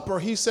want to help her.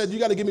 He said, you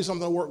got to give me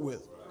something to work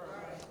with.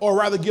 Or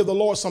rather, give the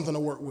Lord something to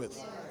work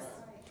with.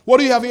 What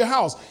do you have in your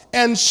house?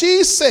 And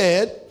she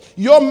said,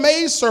 your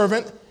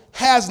maidservant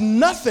has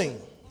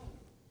nothing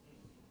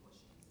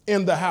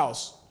in the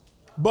house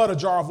but a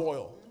jar of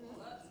oil.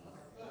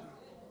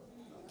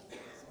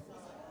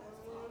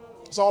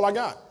 That's all I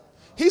got.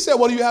 He said,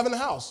 what do you have in the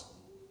house?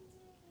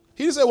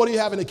 He didn't say, what do you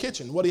have in the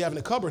kitchen? What do you have in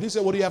the cupboard? He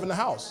said, what do you have in the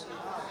house?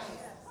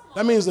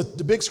 That means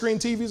the big screen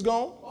TV's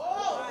gone.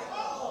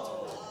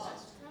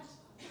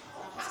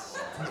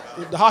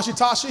 The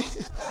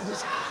Hashitashi.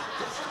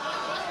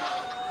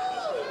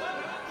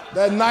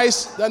 That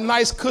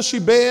nice cushy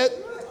bed,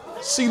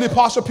 Sealy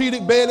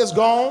Posturepedic bed is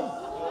gone.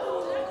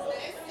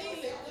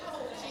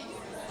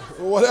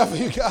 Whatever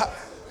you got.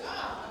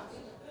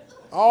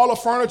 All the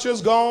furniture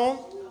is gone.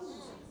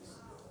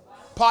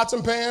 Pots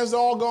and pans, they're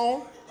all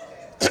gone.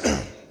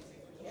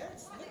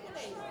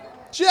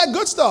 She had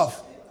good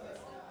stuff.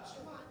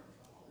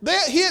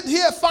 He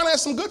had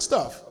financed some good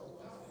stuff.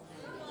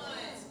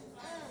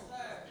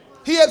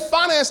 He had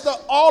financed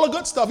all the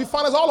good stuff. He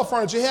financed all the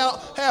furniture. He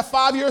had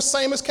 5 years,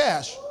 same as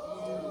cash.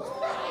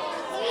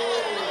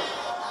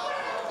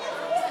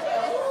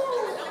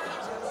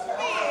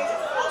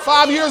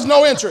 Five years,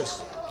 no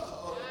interest.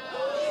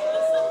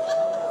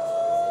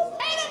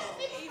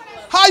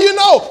 How you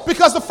know?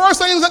 Because the first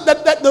thing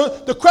that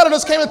the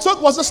creditors came and took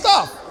was the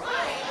stuff.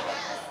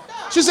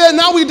 She said,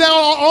 now we down,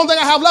 only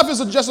thing I have left is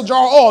just a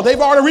jar of oil. They've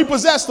already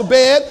repossessed the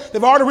bed.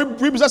 They've already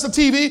repossessed the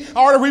TV,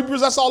 already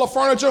repossessed all the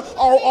furniture,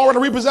 already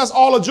repossessed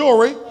all the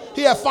jewelry.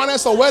 He had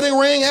financed a wedding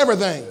ring,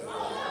 everything.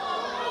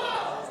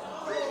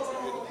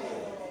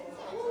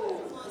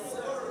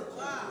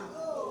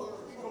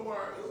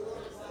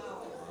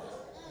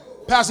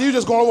 Pastor, you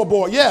just going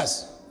overboard.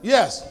 Yes.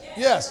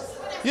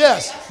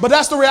 But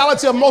that's the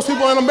reality of most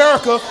people in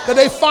America, that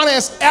they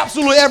finance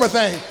absolutely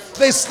everything.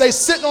 They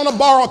sitting on a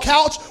borrowed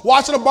couch,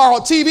 watching a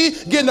borrowed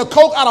TV, getting a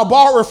Coke out of a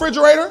borrowed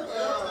refrigerator,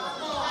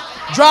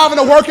 driving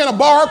to work in a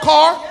borrowed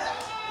car,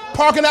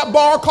 parking that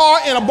borrowed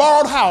car in a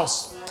borrowed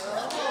house.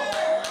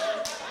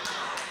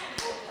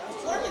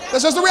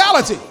 That's just the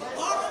reality.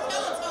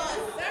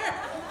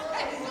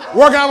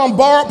 Working out on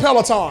borrowed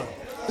Peloton.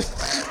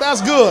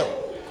 That's good.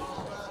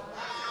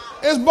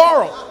 It's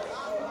borrowed.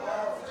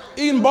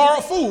 Eating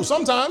borrowed food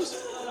sometimes.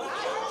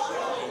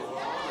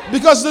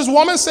 Because this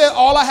woman said,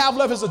 all I have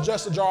left is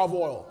just a jar of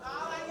oil.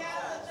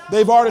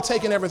 They've already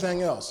taken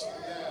everything else.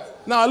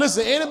 Now,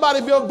 listen, anybody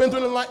ever been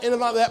through anything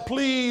like that,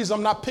 please,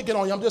 I'm not picking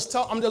on you. I just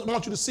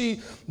want you to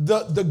see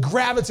the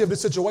gravity of the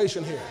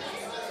situation here.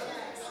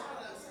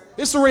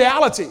 It's a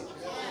reality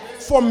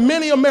for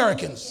many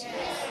Americans.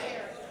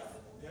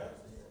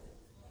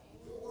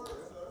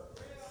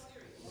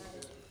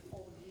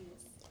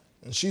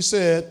 And she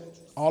said,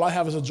 all I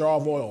have is a jar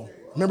of oil.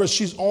 Remember,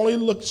 she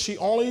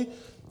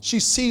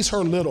sees her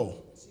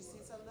little.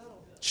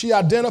 She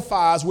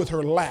identifies with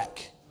her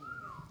lack.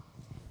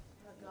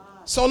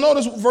 So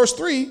notice verse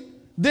 3.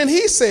 Then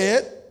he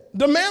said,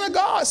 the man of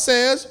God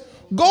says,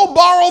 go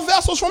borrow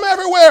vessels from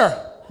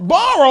everywhere.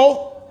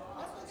 Borrow?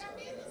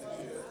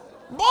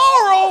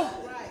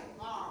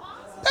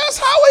 That's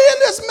how we in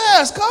this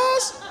mess,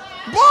 cuz.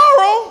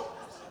 Borrow.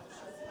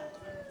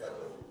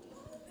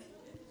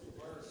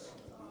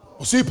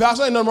 Well, see,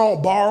 Pastor, ain't nothing wrong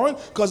with borrowing,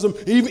 because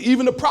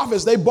even the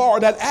prophets, they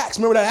borrowed that axe.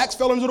 Remember that axe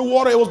fell into the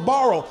water? It was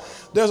borrowed.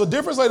 There's a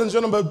difference, ladies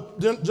and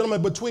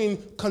gentlemen,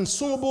 between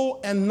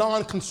consumable and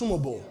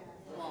non-consumable.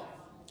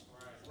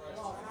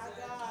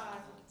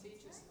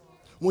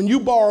 When you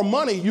borrow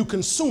money, you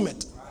consume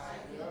it.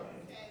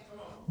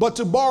 But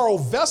to borrow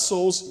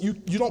vessels, you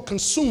don't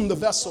consume the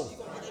vessel.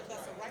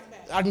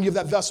 I can give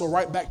that vessel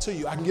right back to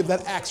you. I can give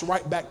that axe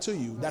right back to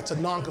you. That's a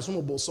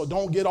non-consumable. So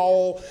don't get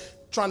all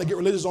trying to get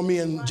religious on me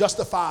and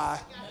justify.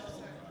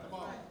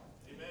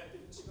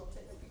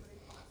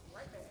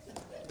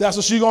 That's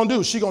what she's going to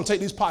do. She's going to take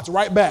these pots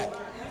right back.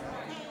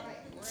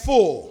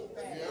 Full.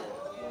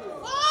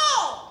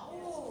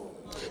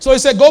 So he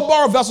said, go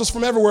borrow vessels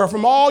from everywhere,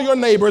 from all your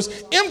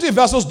neighbors, empty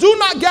vessels. Do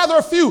not gather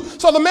a few.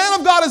 So the man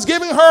of God is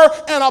giving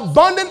her an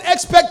abundant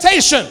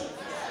expectation.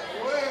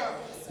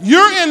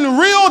 You're in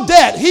real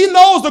debt. He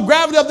knows the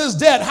gravity of this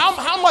debt.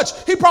 How much?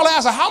 He probably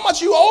asked her, how much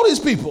you owe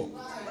these people?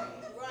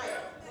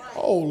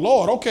 Oh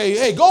Lord, okay.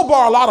 Hey, go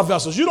borrow a lot of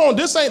vessels.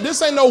 This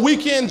ain't no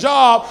weekend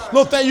job,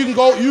 little thing you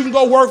can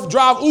go work,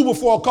 drive Uber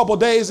for a couple of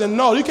days, and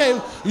no, you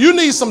can't. You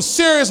need some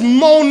serious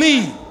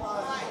money,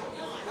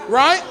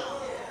 right?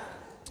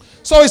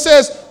 So he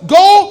says,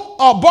 go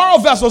borrow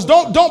vessels.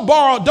 Don't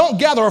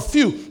gather a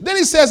few. Then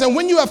he says, and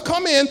when you have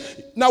come in,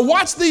 now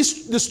watch the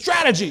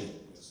strategy.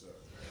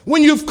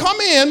 When you've come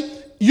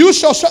in, you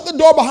shall shut the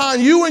door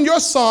behind you and your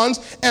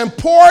sons and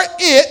pour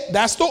it,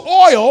 that's the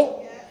oil,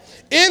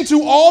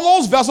 into all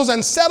those vessels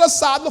and set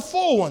aside the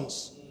full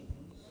ones.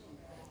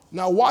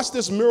 Now watch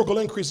this miracle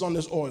increase on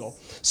this oil.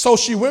 So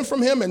she went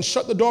from him and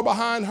shut the door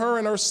behind her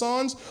and her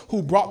sons,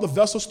 who brought the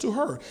vessels to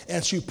her,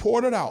 and she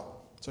poured it out.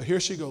 So here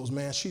she goes,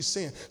 man. She's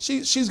seeing.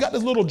 She's got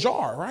this little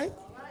jar, right?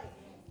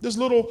 This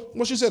little,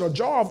 she said, a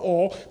jar of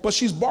oil, but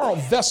she's borrowed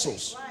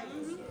vessels.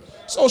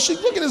 So she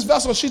look at this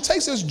vessel. She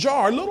takes this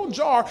jar, little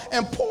jar,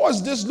 and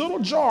pours this little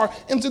jar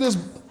into this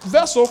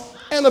vessel,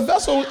 and the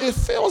vessel, it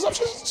fills up.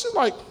 She's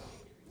like,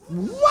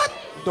 what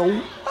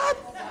the what?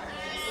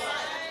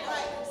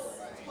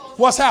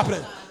 What's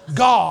happening?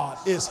 God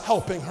is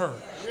helping her.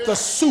 The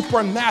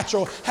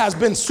supernatural has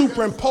been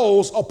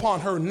superimposed upon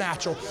her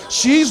natural.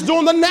 She's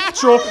doing the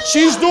natural.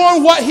 She's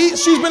doing what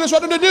she's been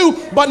instructed to do.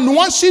 But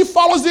once she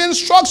follows the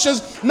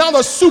instructions, now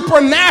the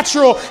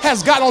supernatural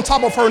has got on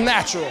top of her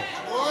natural.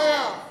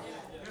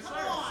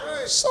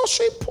 So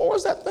she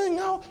pours that thing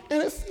out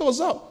and it fills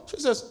up.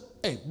 She says,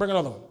 hey, bring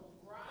another one.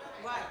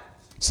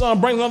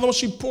 Son brings another one.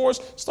 She pours,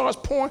 starts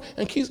pouring,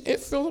 and it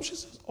fills up. She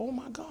says, oh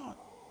my God.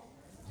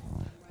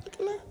 Look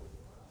in there.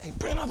 Hey,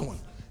 bring another one.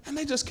 And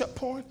they just kept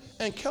pouring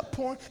and kept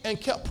pouring and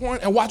kept pouring.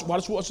 And watch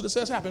what it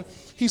says happen.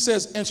 He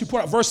says, and she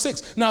poured out. Verse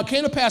 6. Now it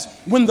came to pass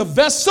when the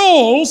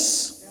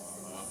vessels,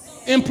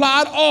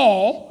 implied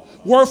all,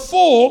 were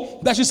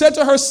full, that she said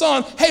to her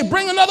son, hey,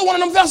 bring another one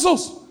of them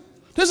vessels.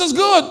 This is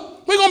good.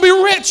 We're going to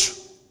be rich.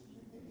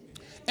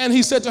 And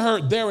he said to her,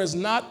 there is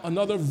not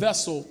another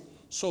vessel.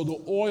 So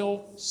the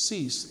oil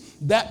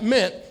ceased. That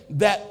meant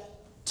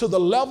that to the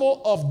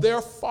level of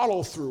their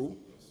follow through,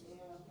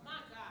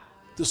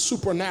 the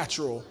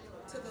supernatural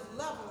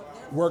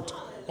worked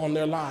on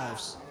their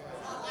lives.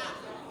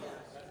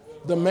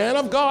 The man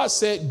of God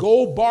said,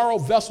 go borrow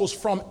vessels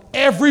from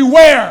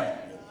everywhere,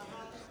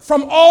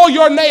 from all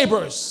your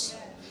neighbors.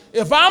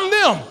 If I'm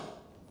them,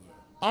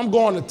 I'm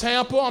going to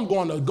Tampa, I'm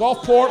going to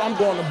Gulfport, I'm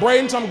going to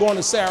Bradenton, I'm going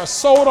to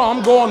Sarasota,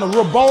 I'm going to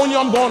Rabonia,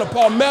 I'm going to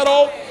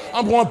Palmetto,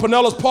 I'm going to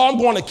Pinellas Park, I'm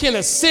going to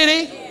Kansas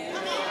City.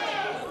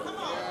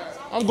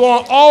 I'm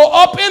going all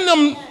up in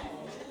them.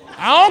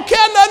 I don't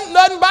care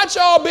nothing about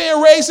y'all being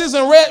racist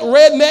and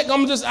redneck.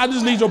 I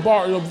just need your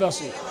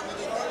vessel.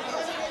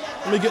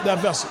 Let me get that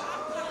vessel.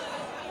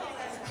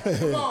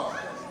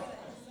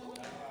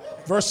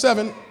 Verse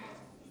 7.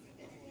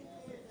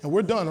 And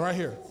we're done right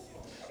here.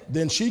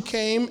 Then she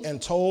came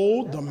and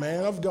told the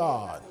man of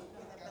God.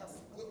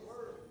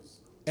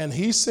 And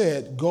he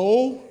said,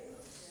 go.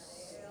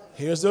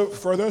 Here's the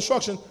further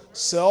instruction.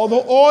 Sell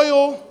the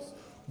oil.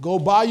 Go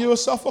buy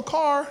yourself a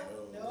car.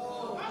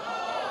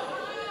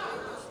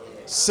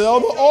 Sell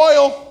the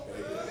oil.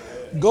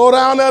 Go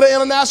down there to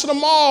International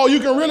Mall.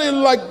 You can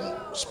really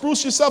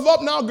spruce yourself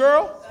up now,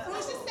 girl.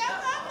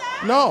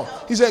 No.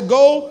 He said,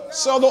 go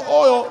sell the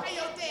oil,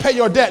 pay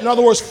your debt. In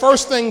other words,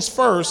 first things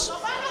first,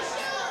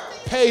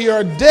 pay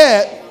your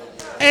debt,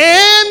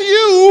 and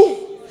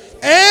you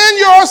and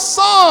your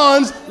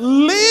sons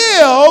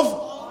live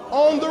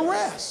on the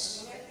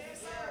rest.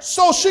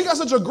 So she got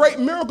such a great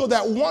miracle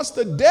that once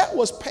the debt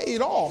was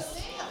paid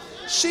off,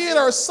 she and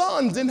her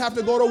sons didn't have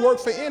to go to work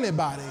for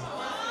anybody.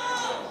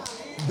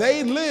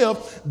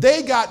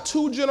 They got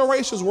 2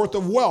 generations worth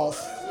of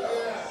wealth.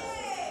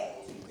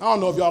 I don't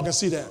know if y'all can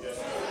see that.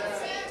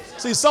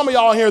 See, some of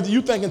y'all here,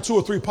 you thinking 2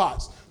 or 3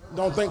 pots.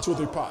 Don't think 2 or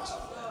 3 pots.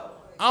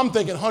 I'm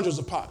thinking hundreds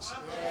of pots.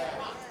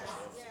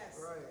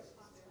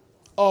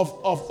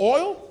 Of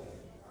oil,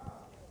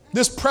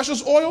 this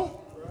precious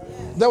oil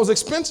that was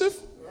expensive,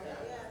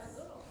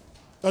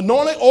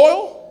 anointed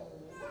oil,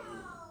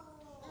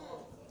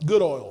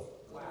 good oil.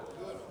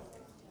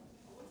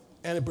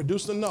 And it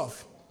produced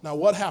enough. Now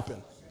what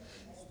happened?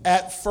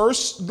 At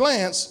first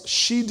glance,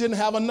 she didn't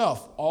have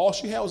enough. All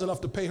she had was enough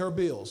to pay her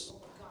bills.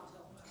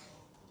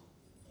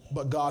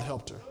 But God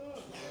helped her.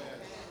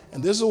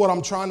 And this is what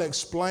I'm trying to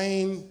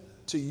explain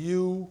to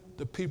you,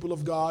 the people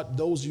of God,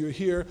 those of you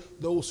here,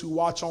 those who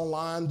watch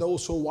online,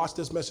 those who watch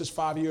this message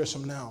 5 years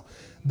from now,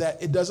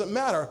 that it doesn't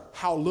matter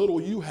how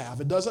little you have.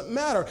 It doesn't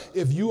matter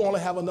if you only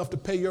have enough to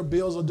pay your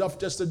bills or enough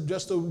just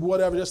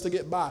to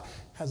get by. It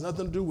has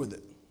nothing to do with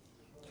it.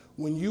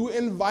 When you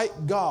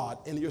invite God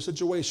into your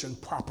situation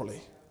properly,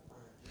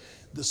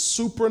 the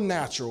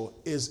supernatural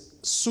is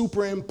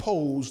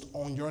superimposed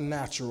on your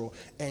natural,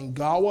 and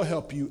God will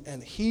help you,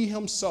 and he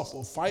himself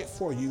will fight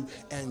for you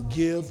and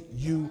give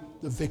you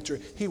the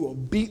victory. He will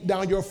beat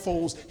down your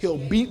foes. He'll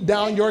beat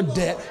down your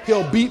debt.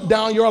 He'll beat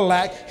down your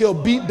lack. He'll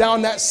beat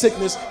down that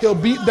sickness. He'll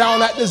beat down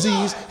that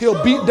disease.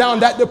 He'll beat down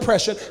that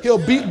depression.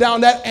 He'll beat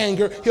down that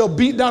anger. He'll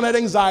beat down that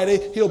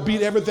anxiety. He'll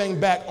beat everything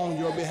back on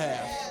your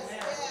behalf.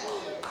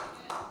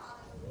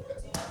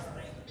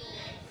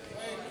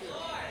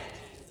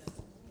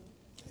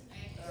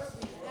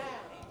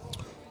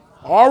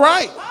 All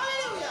right.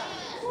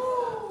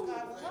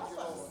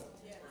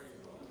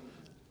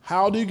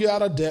 How do you get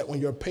out of debt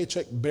when your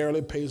paycheck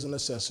barely pays the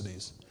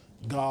necessities?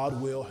 God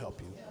will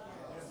help you.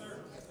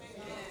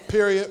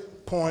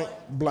 Period, point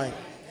blank.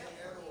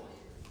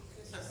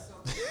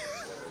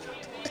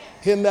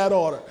 In that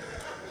order.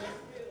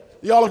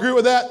 Y'all agree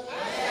with that?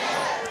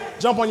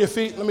 Jump on your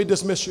feet. Let me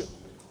dismiss you.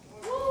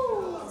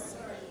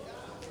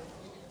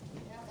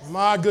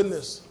 My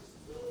goodness.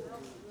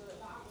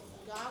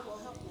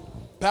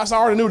 Pastor, I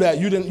already knew that.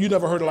 You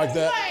never heard it like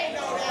that.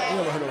 You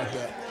never heard it like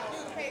that.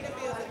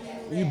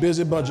 You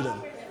busy budgeting.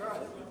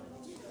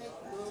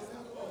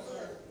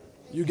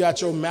 You got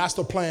your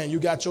master plan.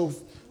 You got your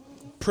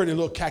pretty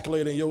little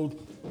calculator and your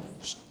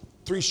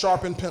 3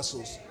 sharpened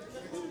pencils.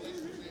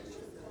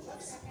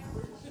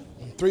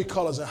 And 3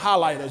 colors and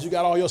highlighters. You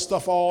got all your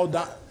stuff all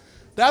done.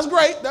 That's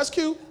great. That's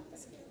cute.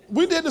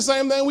 We did the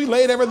same thing. We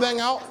laid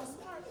everything out.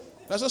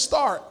 That's a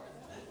start.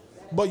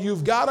 But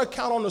you've got to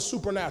count on the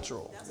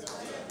supernatural.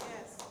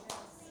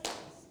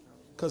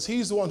 Because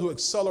he's the one who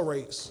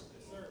accelerates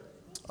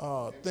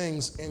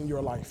things in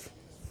your life.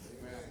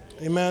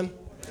 Amen.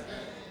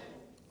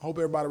 I hope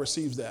everybody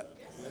receives that.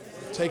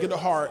 Take it to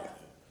heart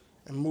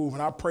and move.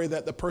 And I pray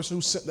that the person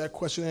who sent that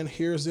question in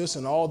hears this,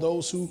 and all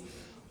those who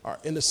are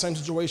in the same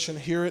situation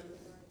hear it,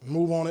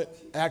 move on it,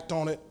 act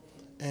on it,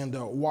 and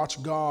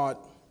watch God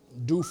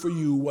do for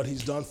you what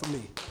he's done for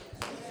me.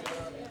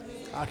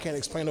 I can't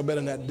explain no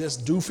better than that. This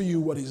do for you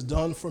what he's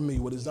done for me,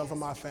 what he's done for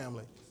my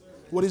family.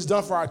 what he's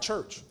done for our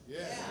church.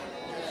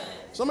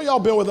 Some of y'all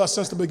been with us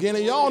since the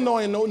beginning. Y'all know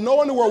ain't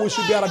nowhere in the world we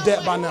should be out of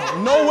debt by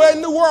now. Nowhere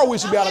in the world we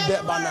should be out of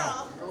debt by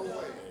now.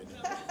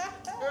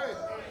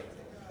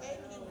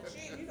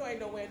 You know ain't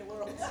nowhere in the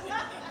world.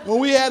 When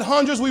we had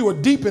hundreds, we were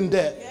deep in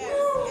debt.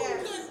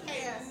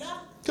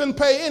 Couldn't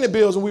pay any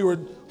bills, and we were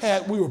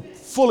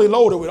fully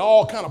loaded with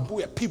all kind of.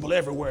 We had people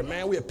everywhere,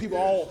 man. We had people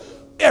all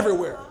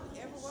everywhere.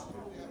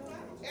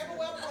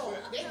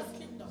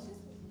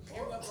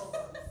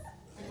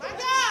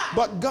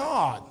 But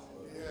God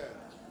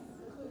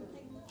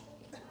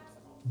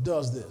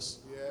does this.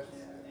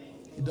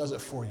 He does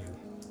it for you.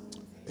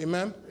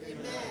 Amen.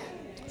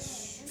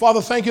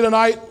 Father, thank you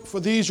tonight for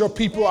these, your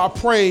people. I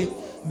pray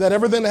that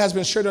everything that has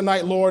been shared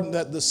tonight, Lord,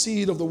 that the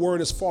seed of the word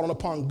has fallen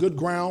upon good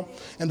ground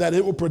and that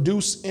it will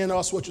produce in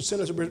us what you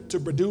sent us to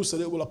produce,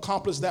 that it will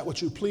accomplish that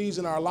which you please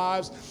in our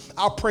lives.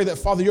 I pray that,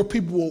 Father, your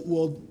people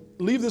will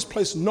leave this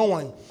place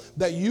knowing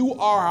that you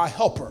are our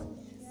helper.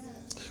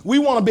 We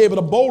want to be able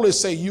to boldly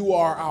say you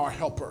are our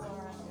helper.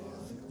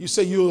 You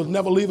say you will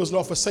never leave us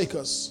nor forsake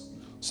us,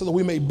 so that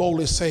we may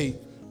boldly say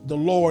the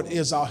Lord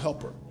is our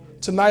helper.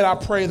 Tonight I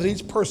pray that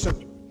each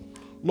person,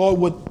 Lord,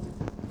 would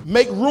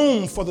make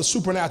room for the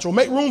supernatural,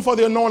 make room for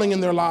the anointing in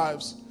their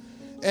lives,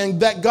 and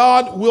that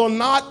God will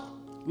not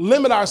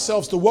limit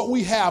ourselves to what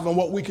we have and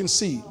what we can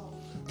see,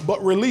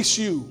 but release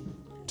you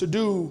to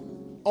do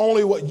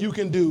only what you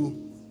can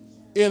do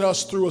in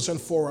us, through us,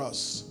 and for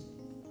us.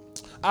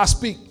 I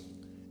speak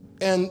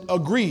and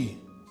agree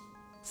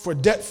for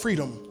debt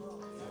freedom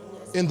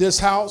in this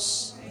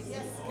house,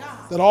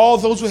 that all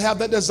those who have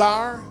that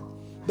desire,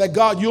 that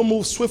God, you'll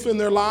move swiftly in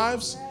their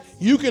lives.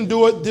 You can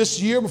do it this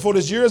year before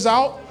this year is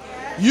out.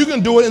 You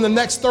can do it in the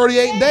next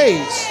 38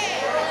 days.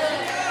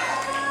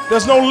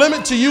 There's no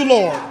limit to you,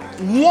 Lord.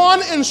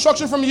 One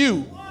instruction from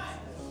you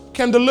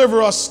can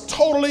deliver us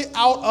totally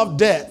out of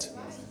debt.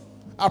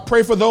 I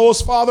pray for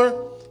those, Father,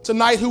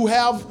 tonight who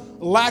have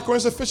lack or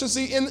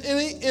insufficiency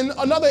in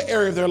another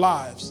area of their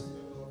lives.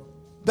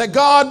 That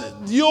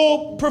God,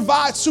 you'll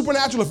provide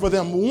supernaturally for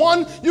them.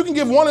 You can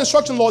give one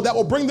instruction, Lord, that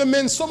will bring them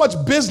in so much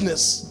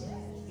business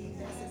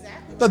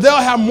that they'll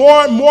have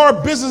more and more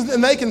business than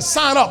they can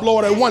sign up,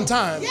 Lord, at one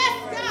time.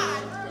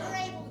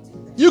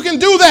 You can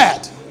do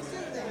that.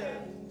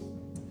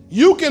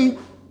 You can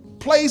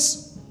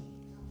place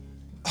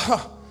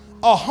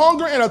a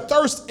hunger and a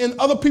thirst in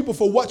other people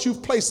for what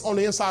you've placed on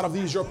the inside of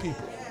these, your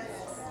people.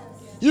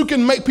 You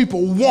can make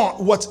people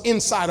want what's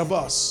inside of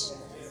us.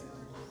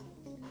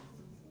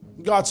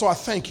 God, so I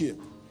thank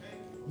you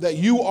that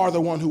you are the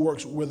one who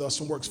works with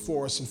us and works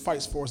for us and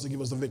fights for us to give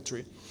us the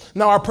victory.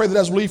 Now I pray that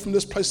as we leave from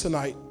this place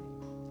tonight,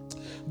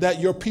 that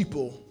your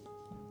people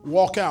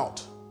walk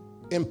out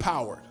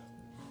empowered,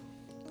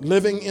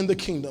 living in the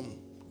kingdom,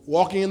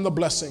 walking in the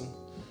blessing,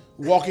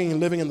 walking and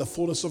living in the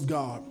fullness of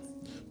God.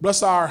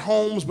 Bless our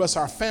homes, bless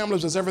our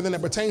families, bless everything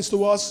that pertains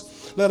to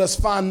us. Let us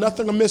find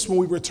nothing amiss when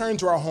we return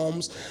to our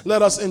homes.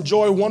 Let us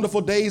enjoy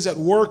wonderful days at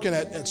work and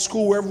at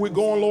school, wherever we're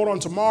going, Lord, on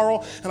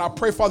tomorrow. And I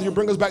pray, Father, you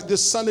bring us back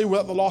this Sunday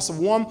without the loss of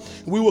one.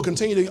 We will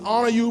continue to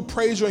honor you,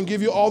 praise you, and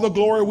give you all the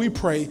glory, we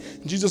pray.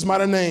 In Jesus'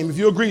 mighty name. If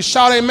you agree,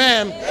 shout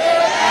amen.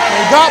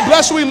 And God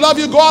bless you. We love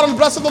you. Go out and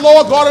bless the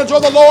Lord. Go out and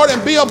enjoy the Lord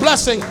and be a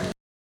blessing.